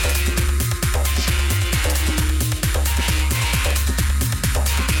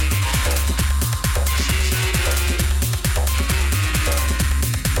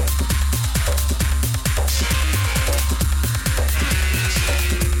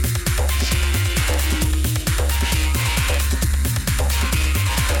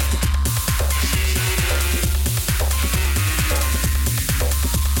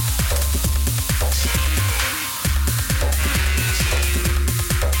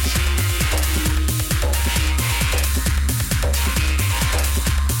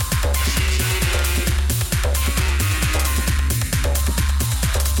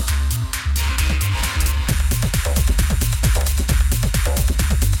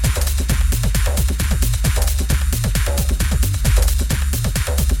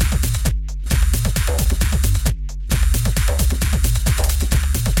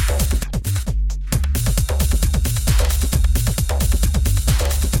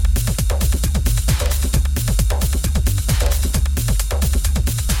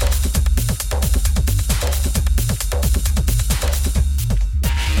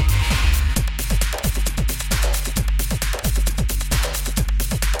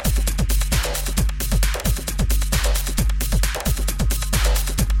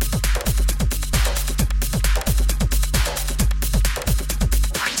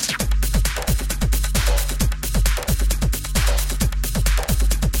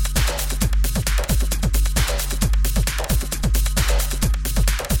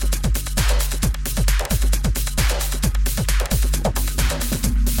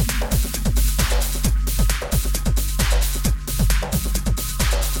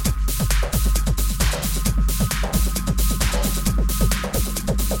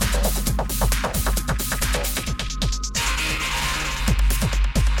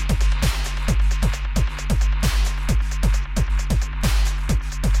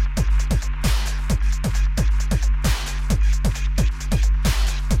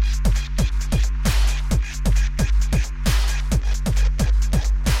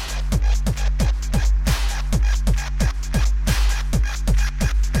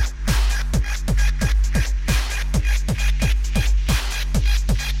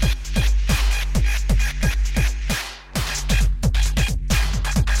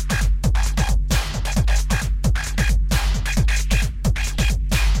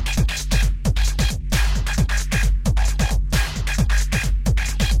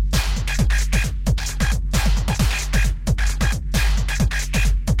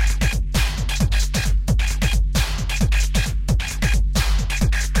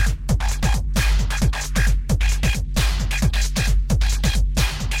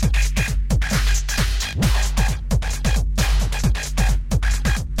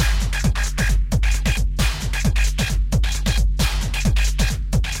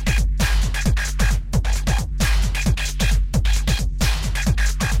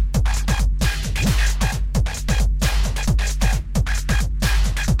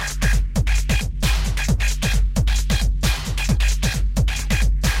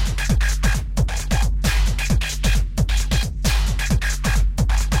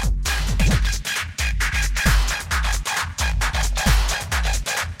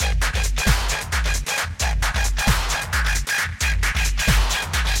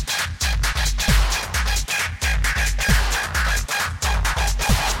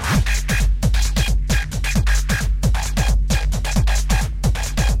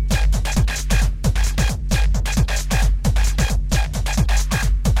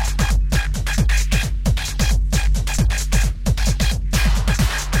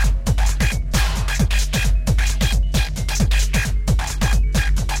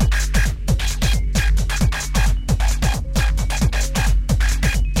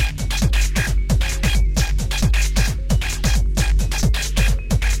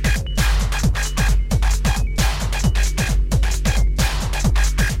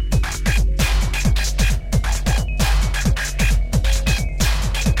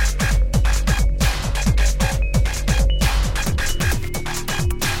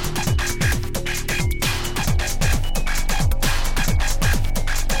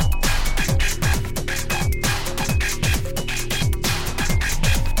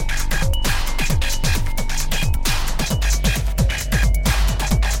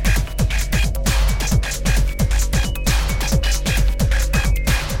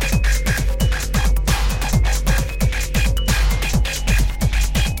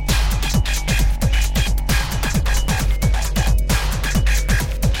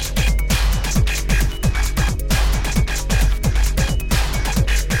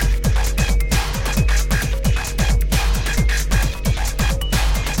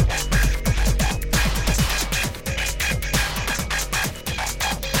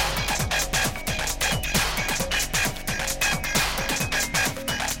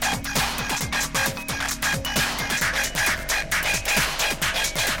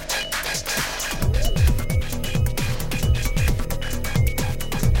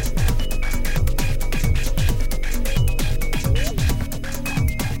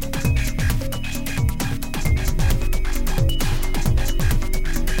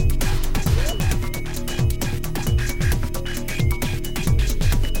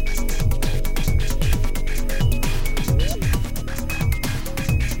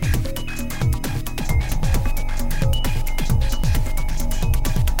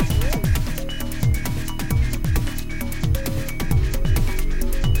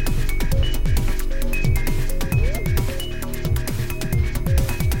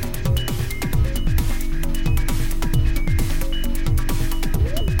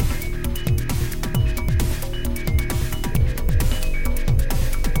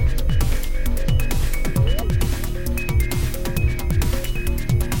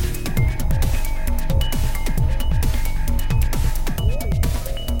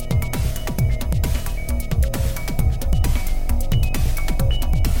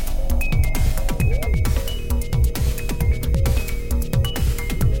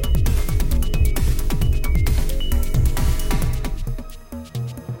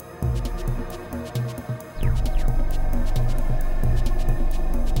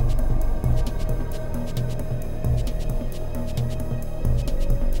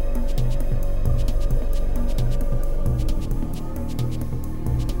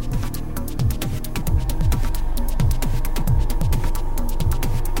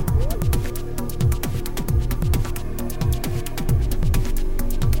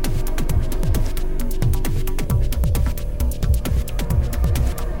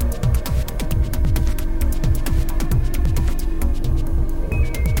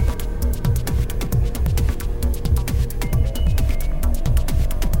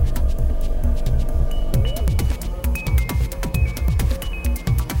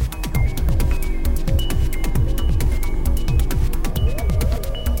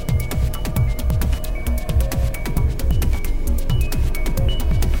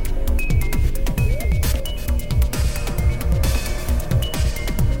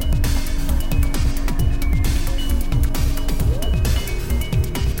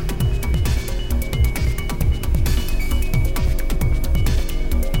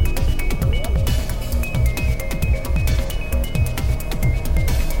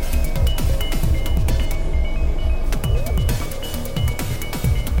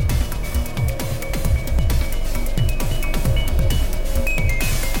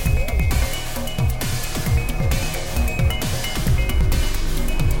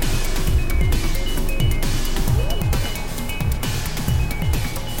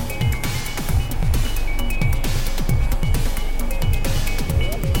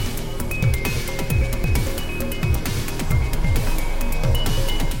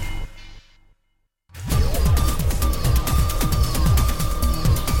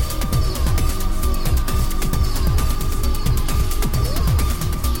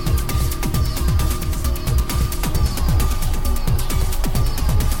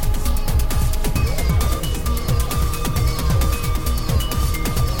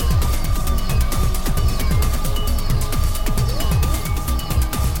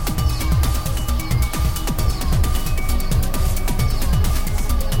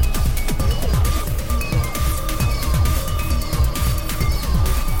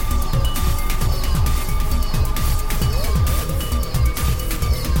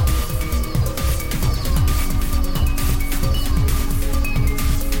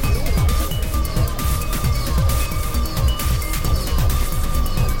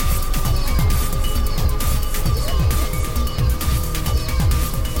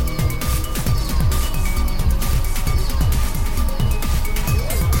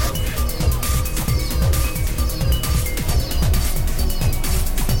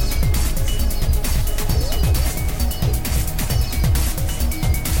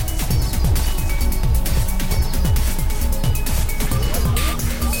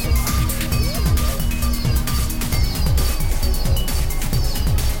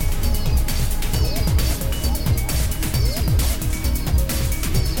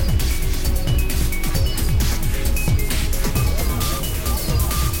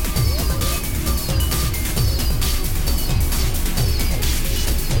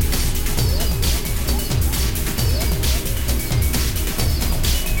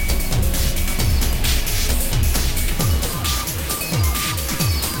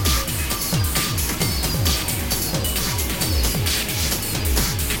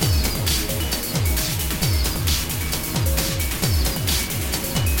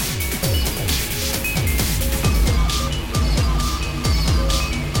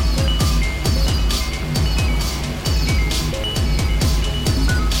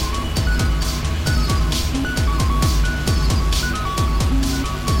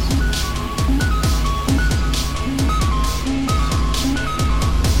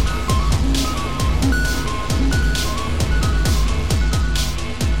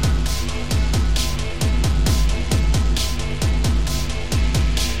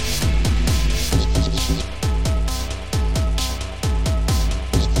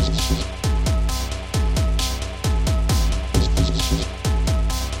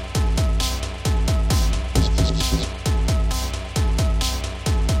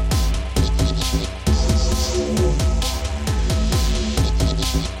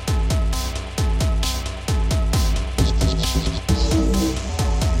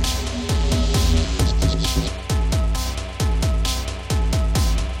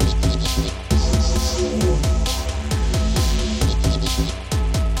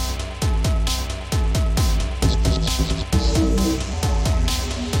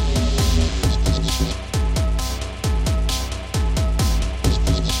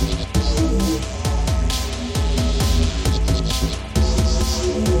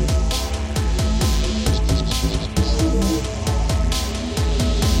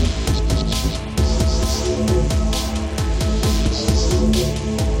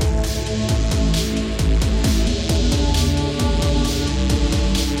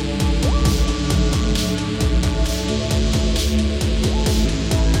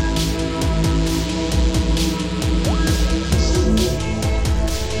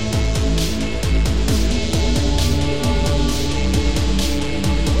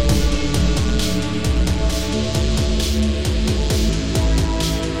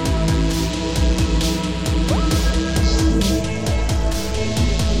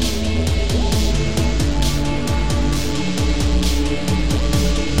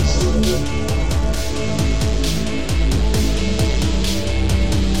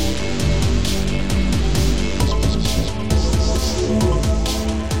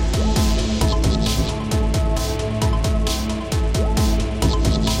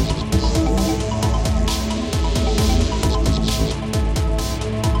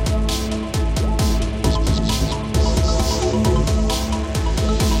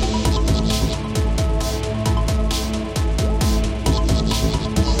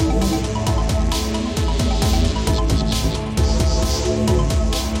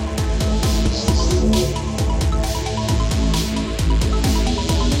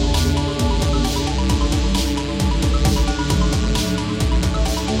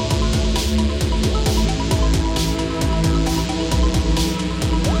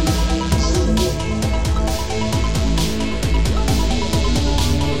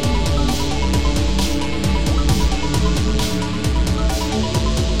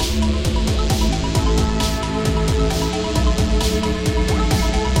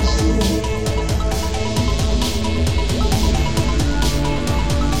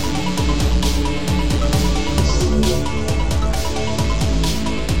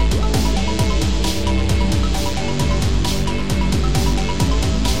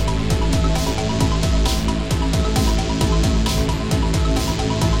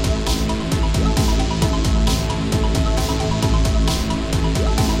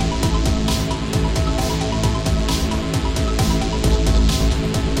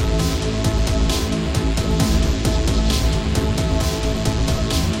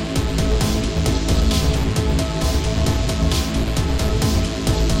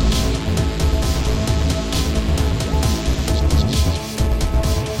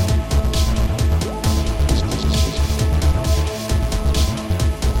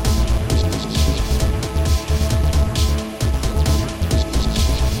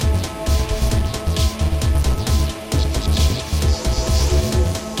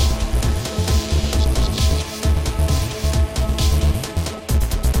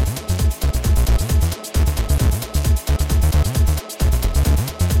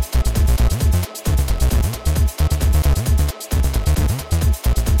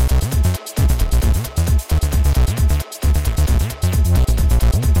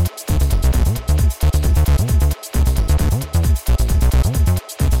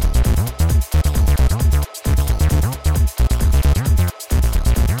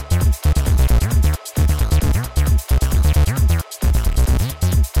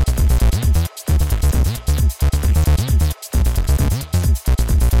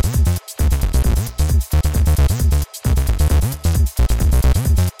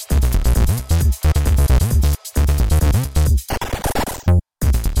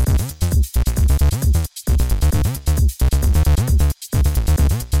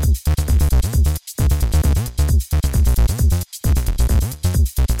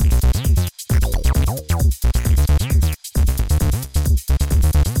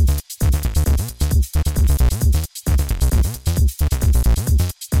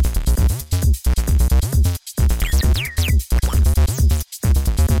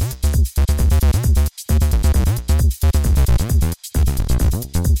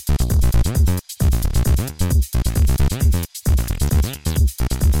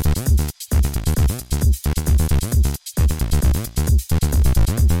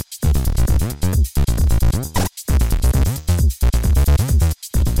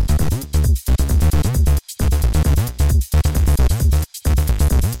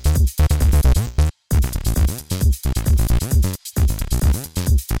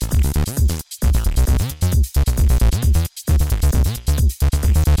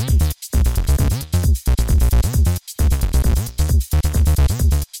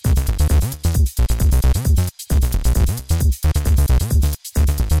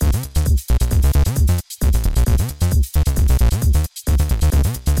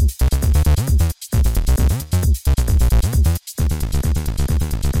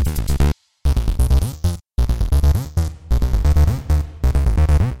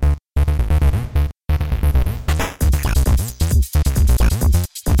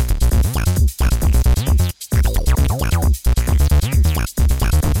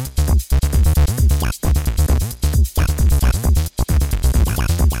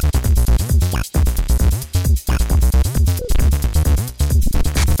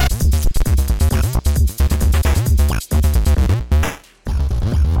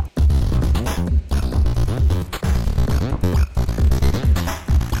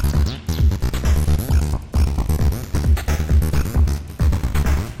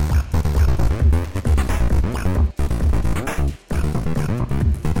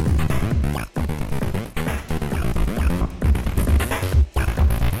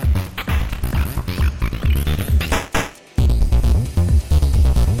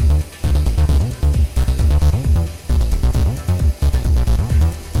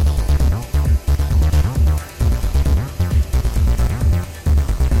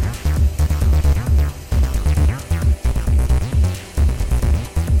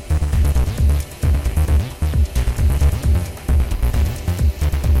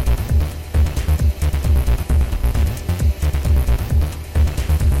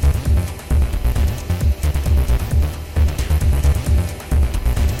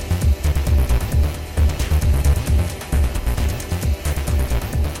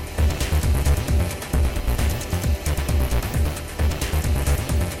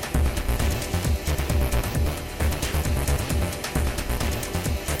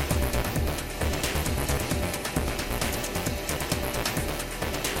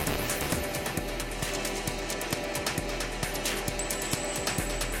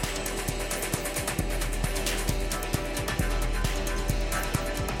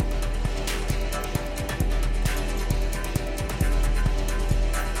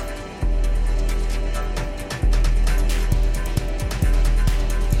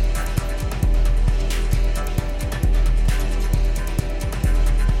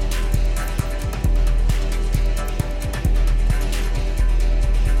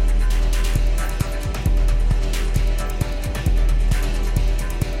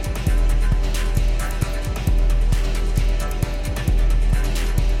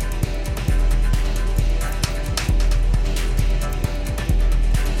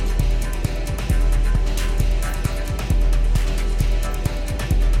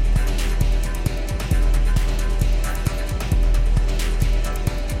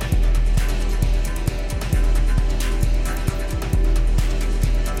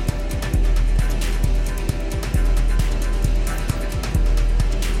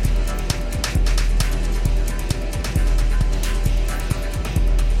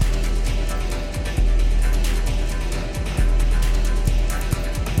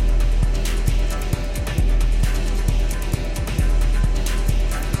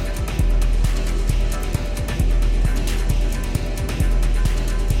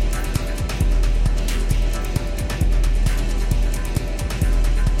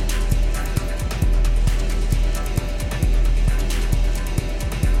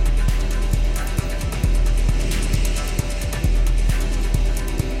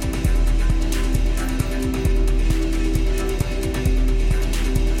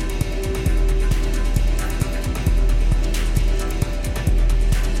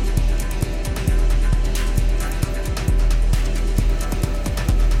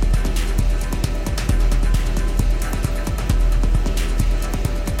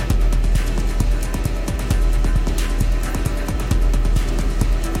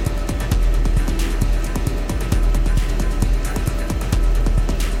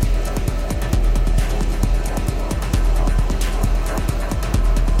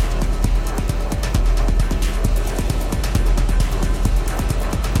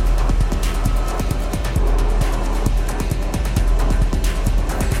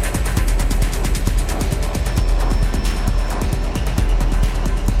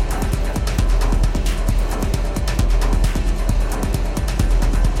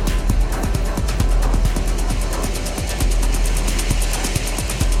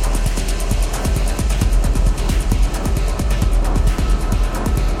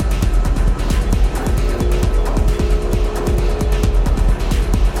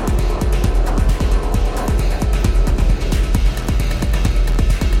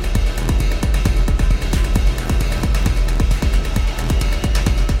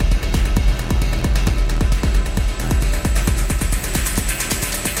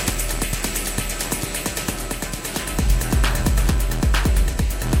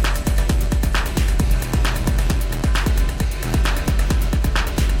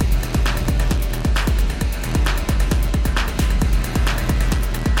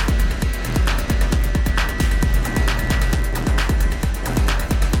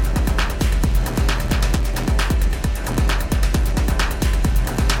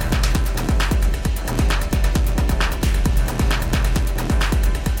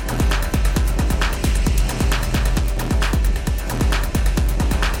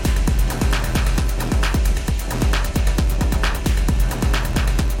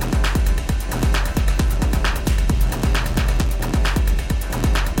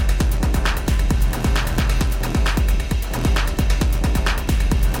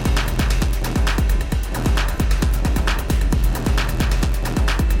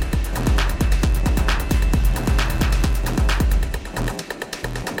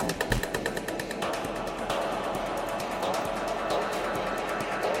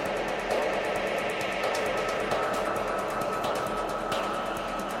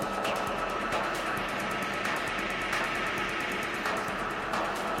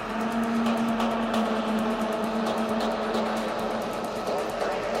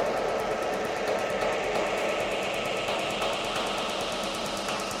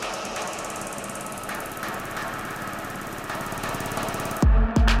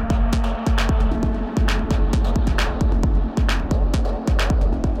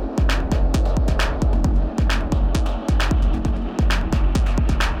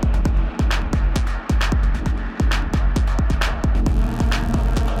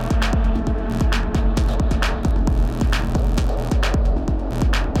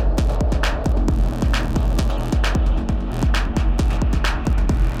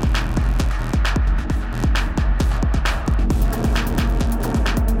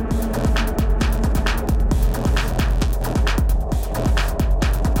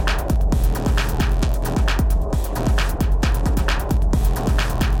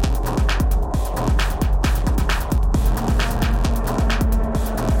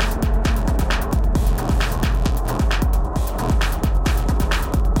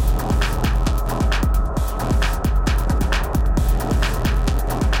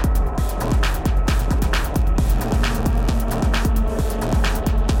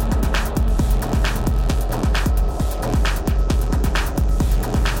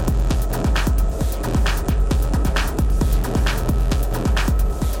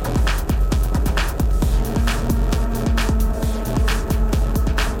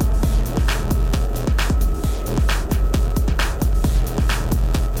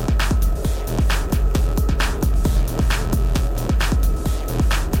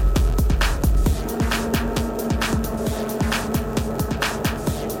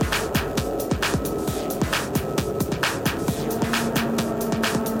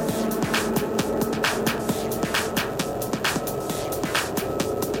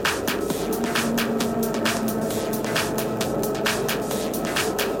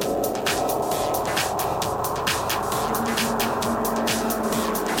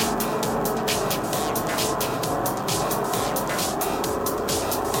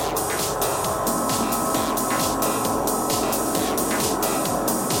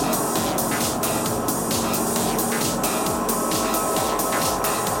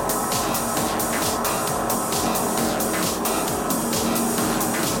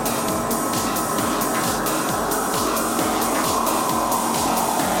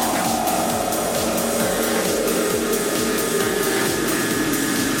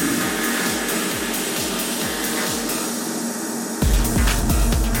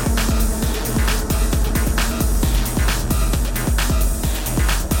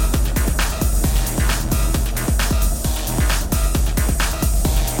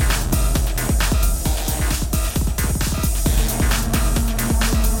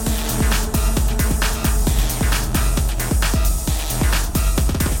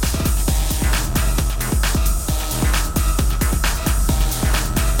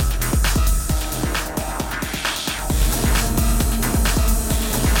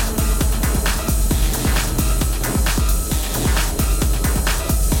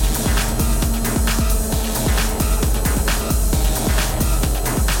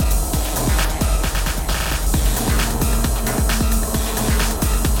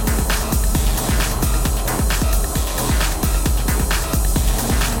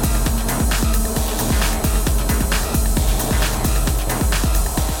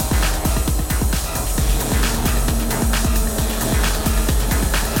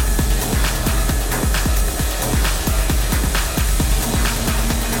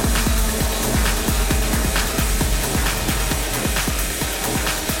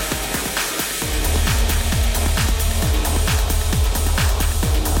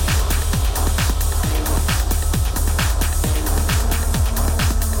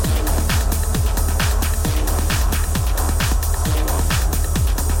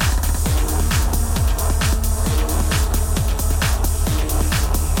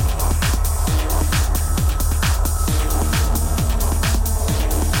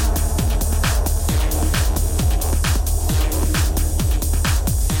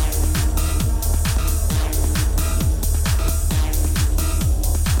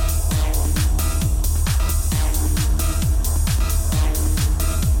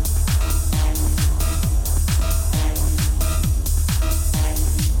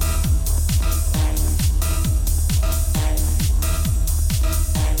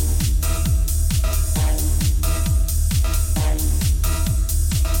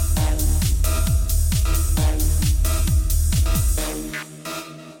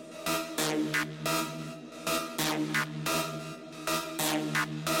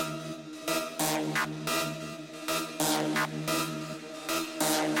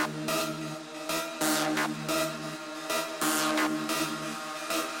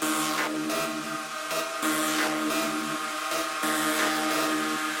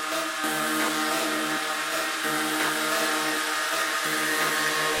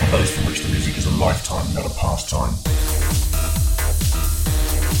 those for which the music is a lifetime, not a pastime.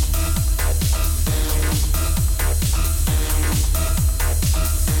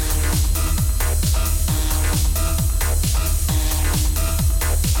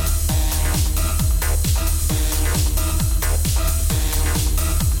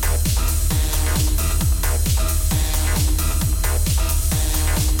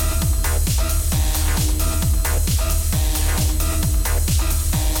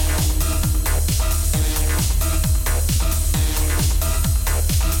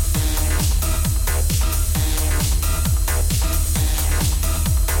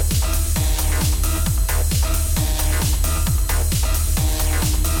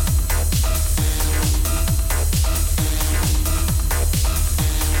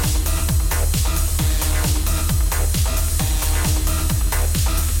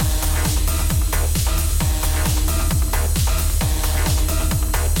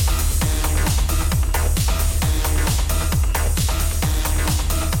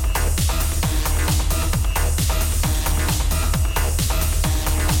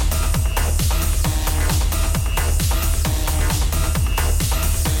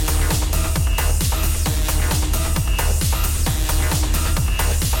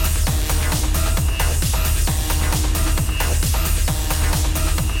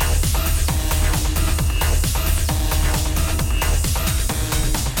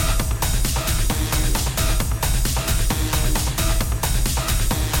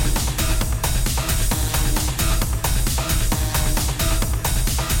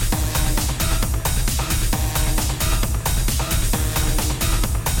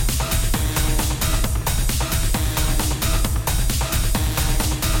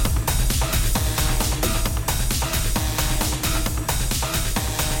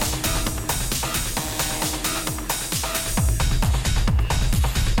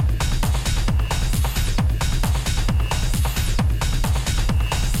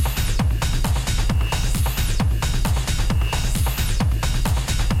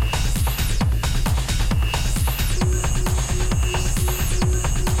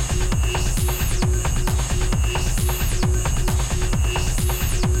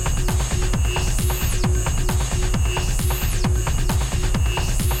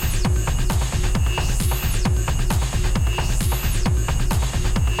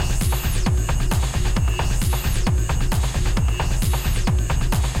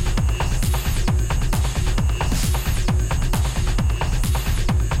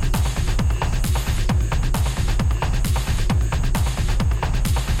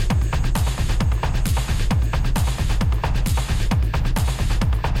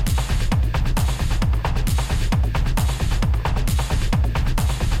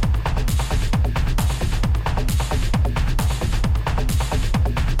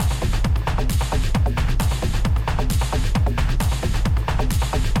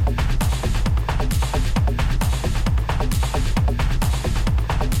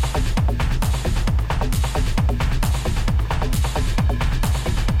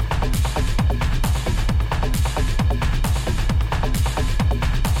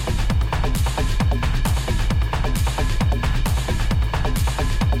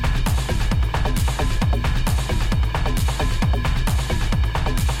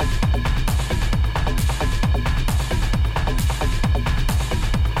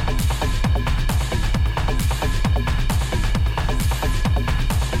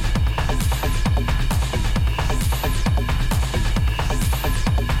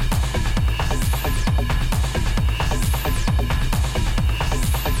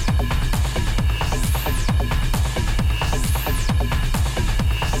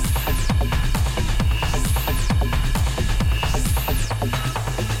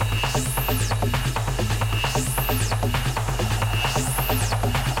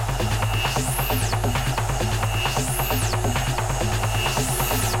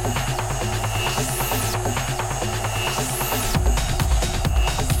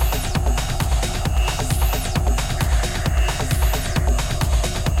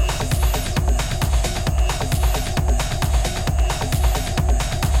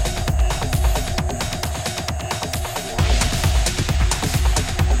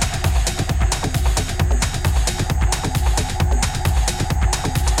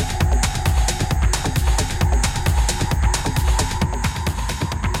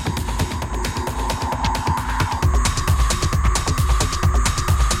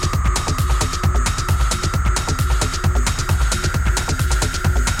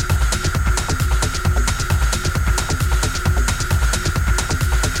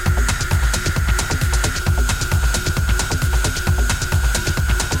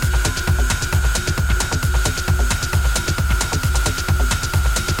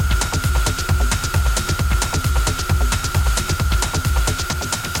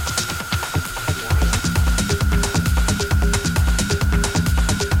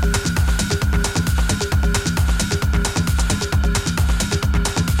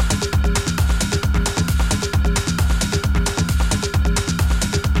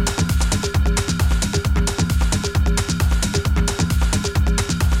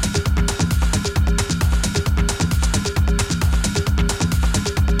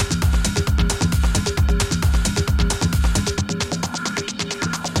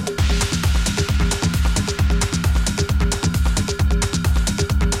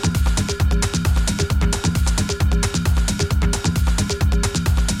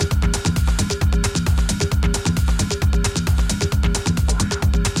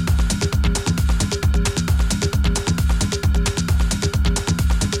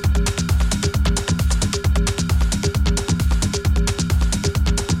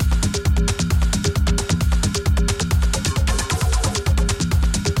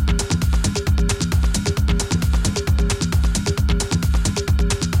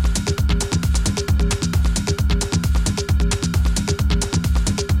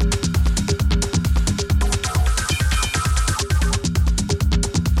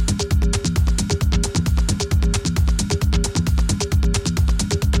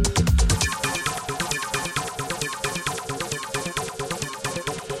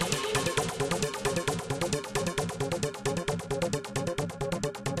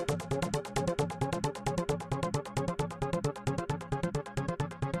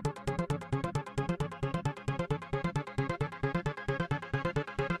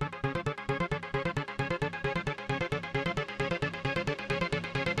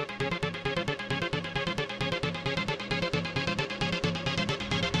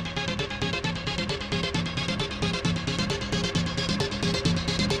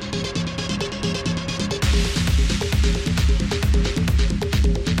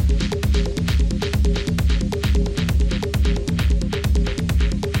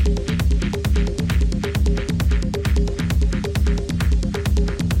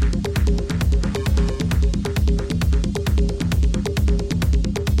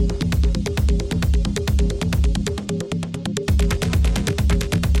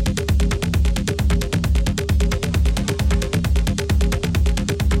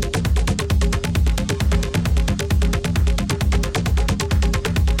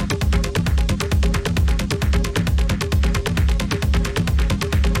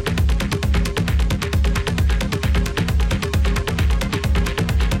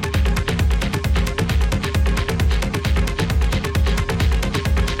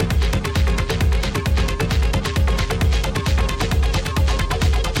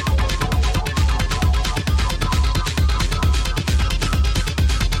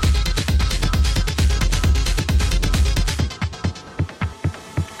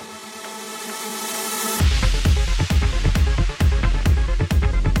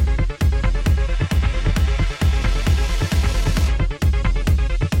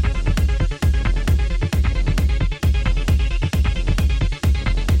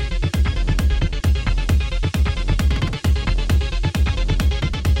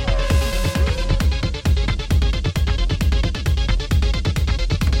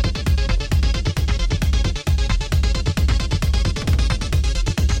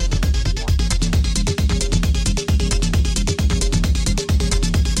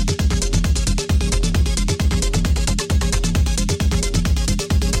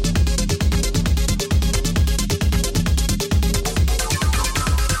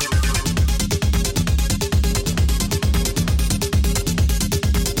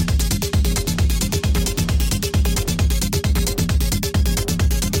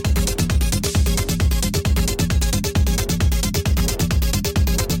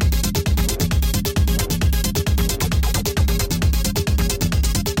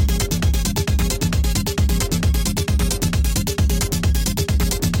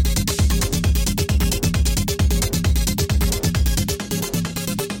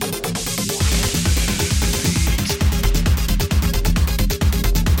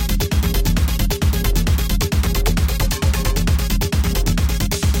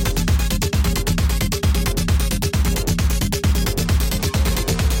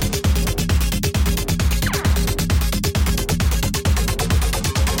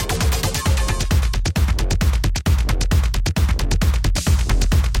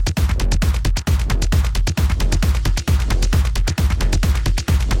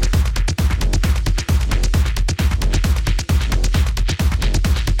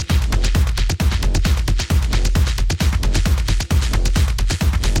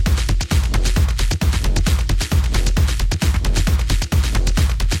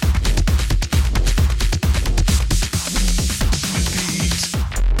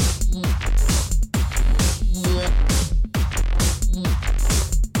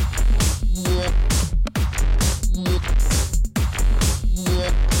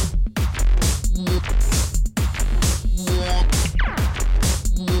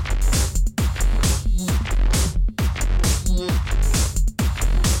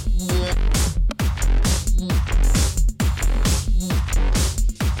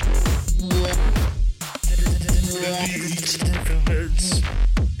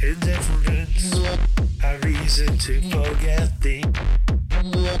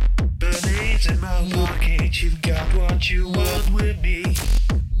 what you want with me.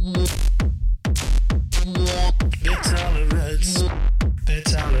 The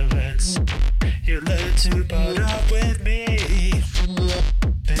tolerance. You learn to put up with me.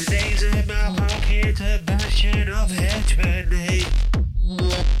 The days in my pocket, a bastion of hegemony.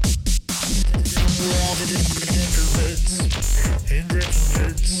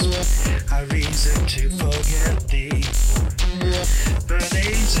 Indifference, a reason to forget thee. My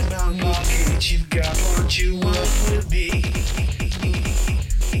days in my pocket, you've got what you want with me.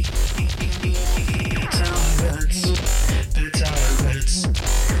 Tolerance, the tolerance.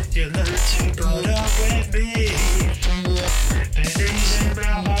 You learn to put up with me. The days in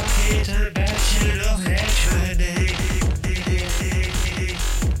my pocket, a bastion of hegemony.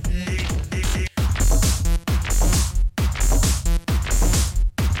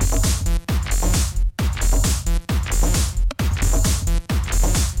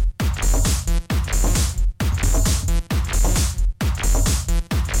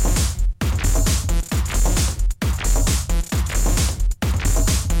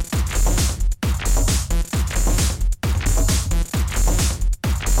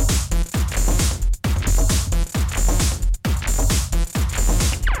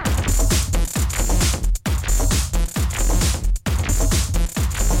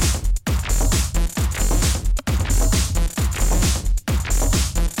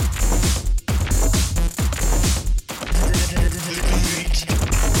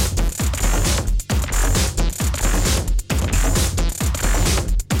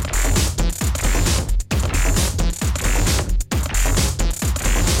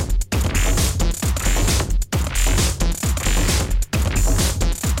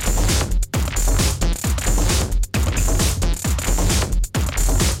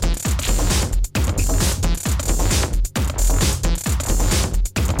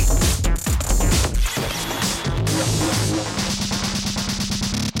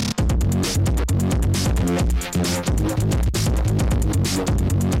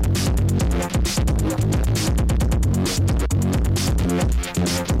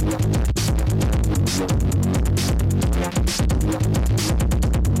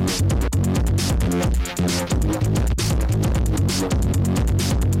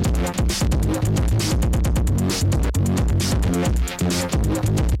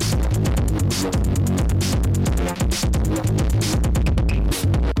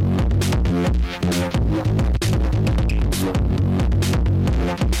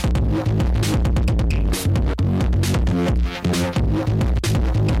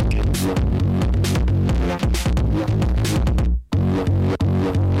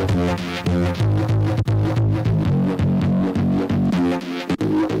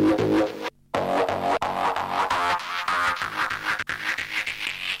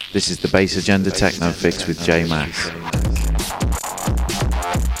 This is the Bass Agenda Techno Fix with J Mass.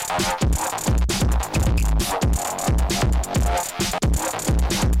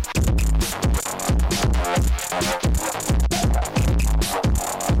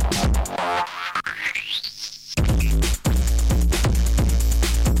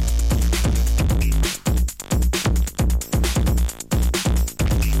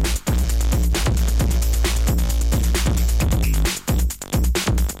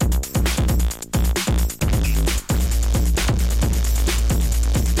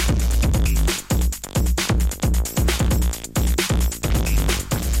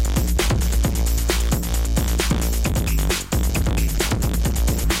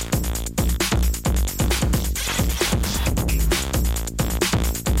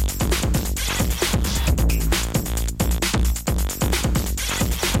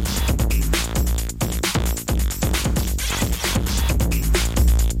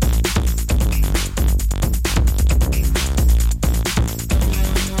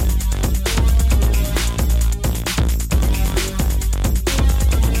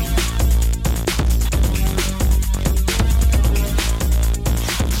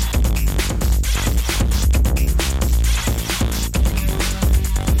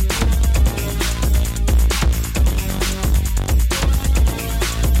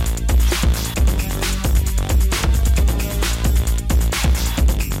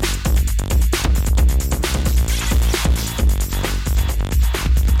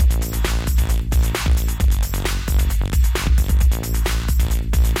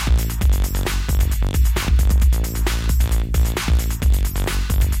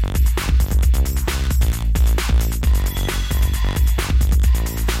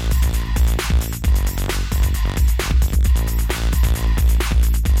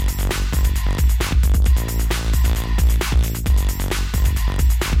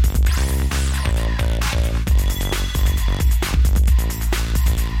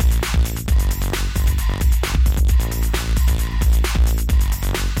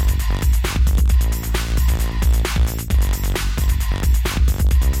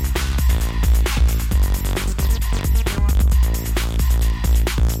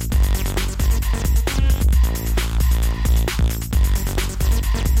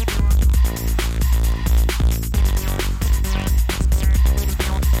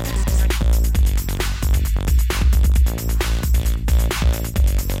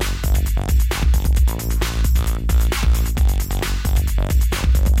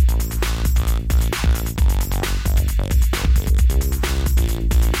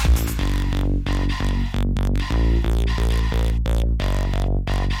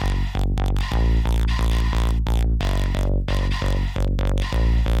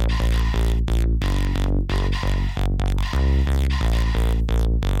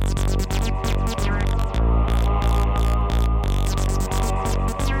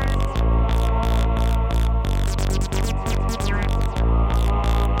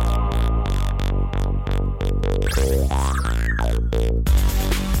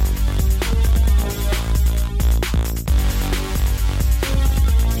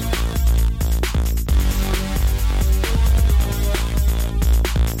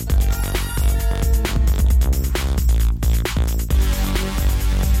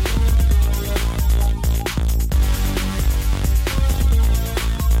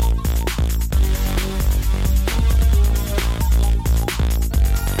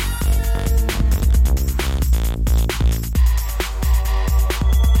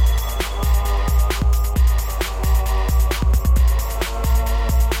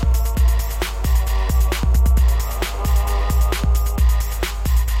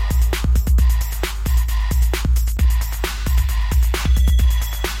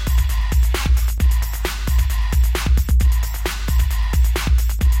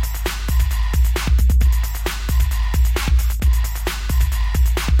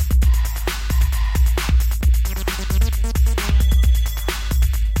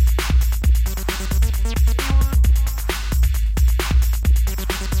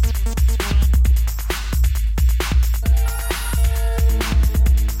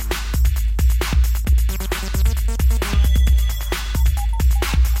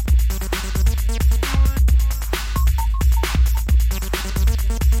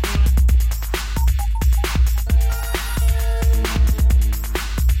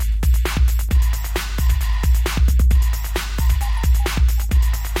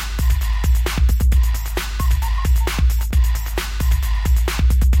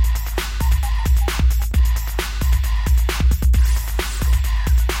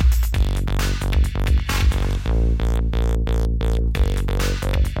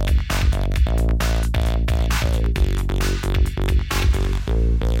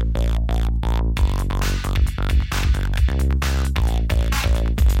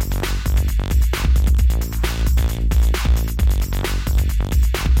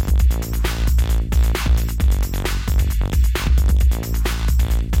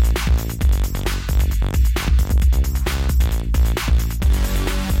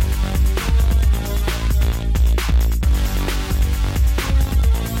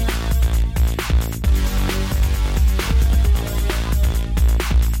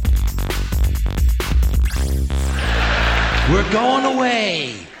 We're going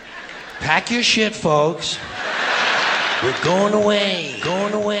away. Pack your shit, folks. We're going away.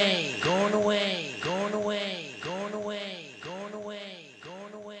 Going away.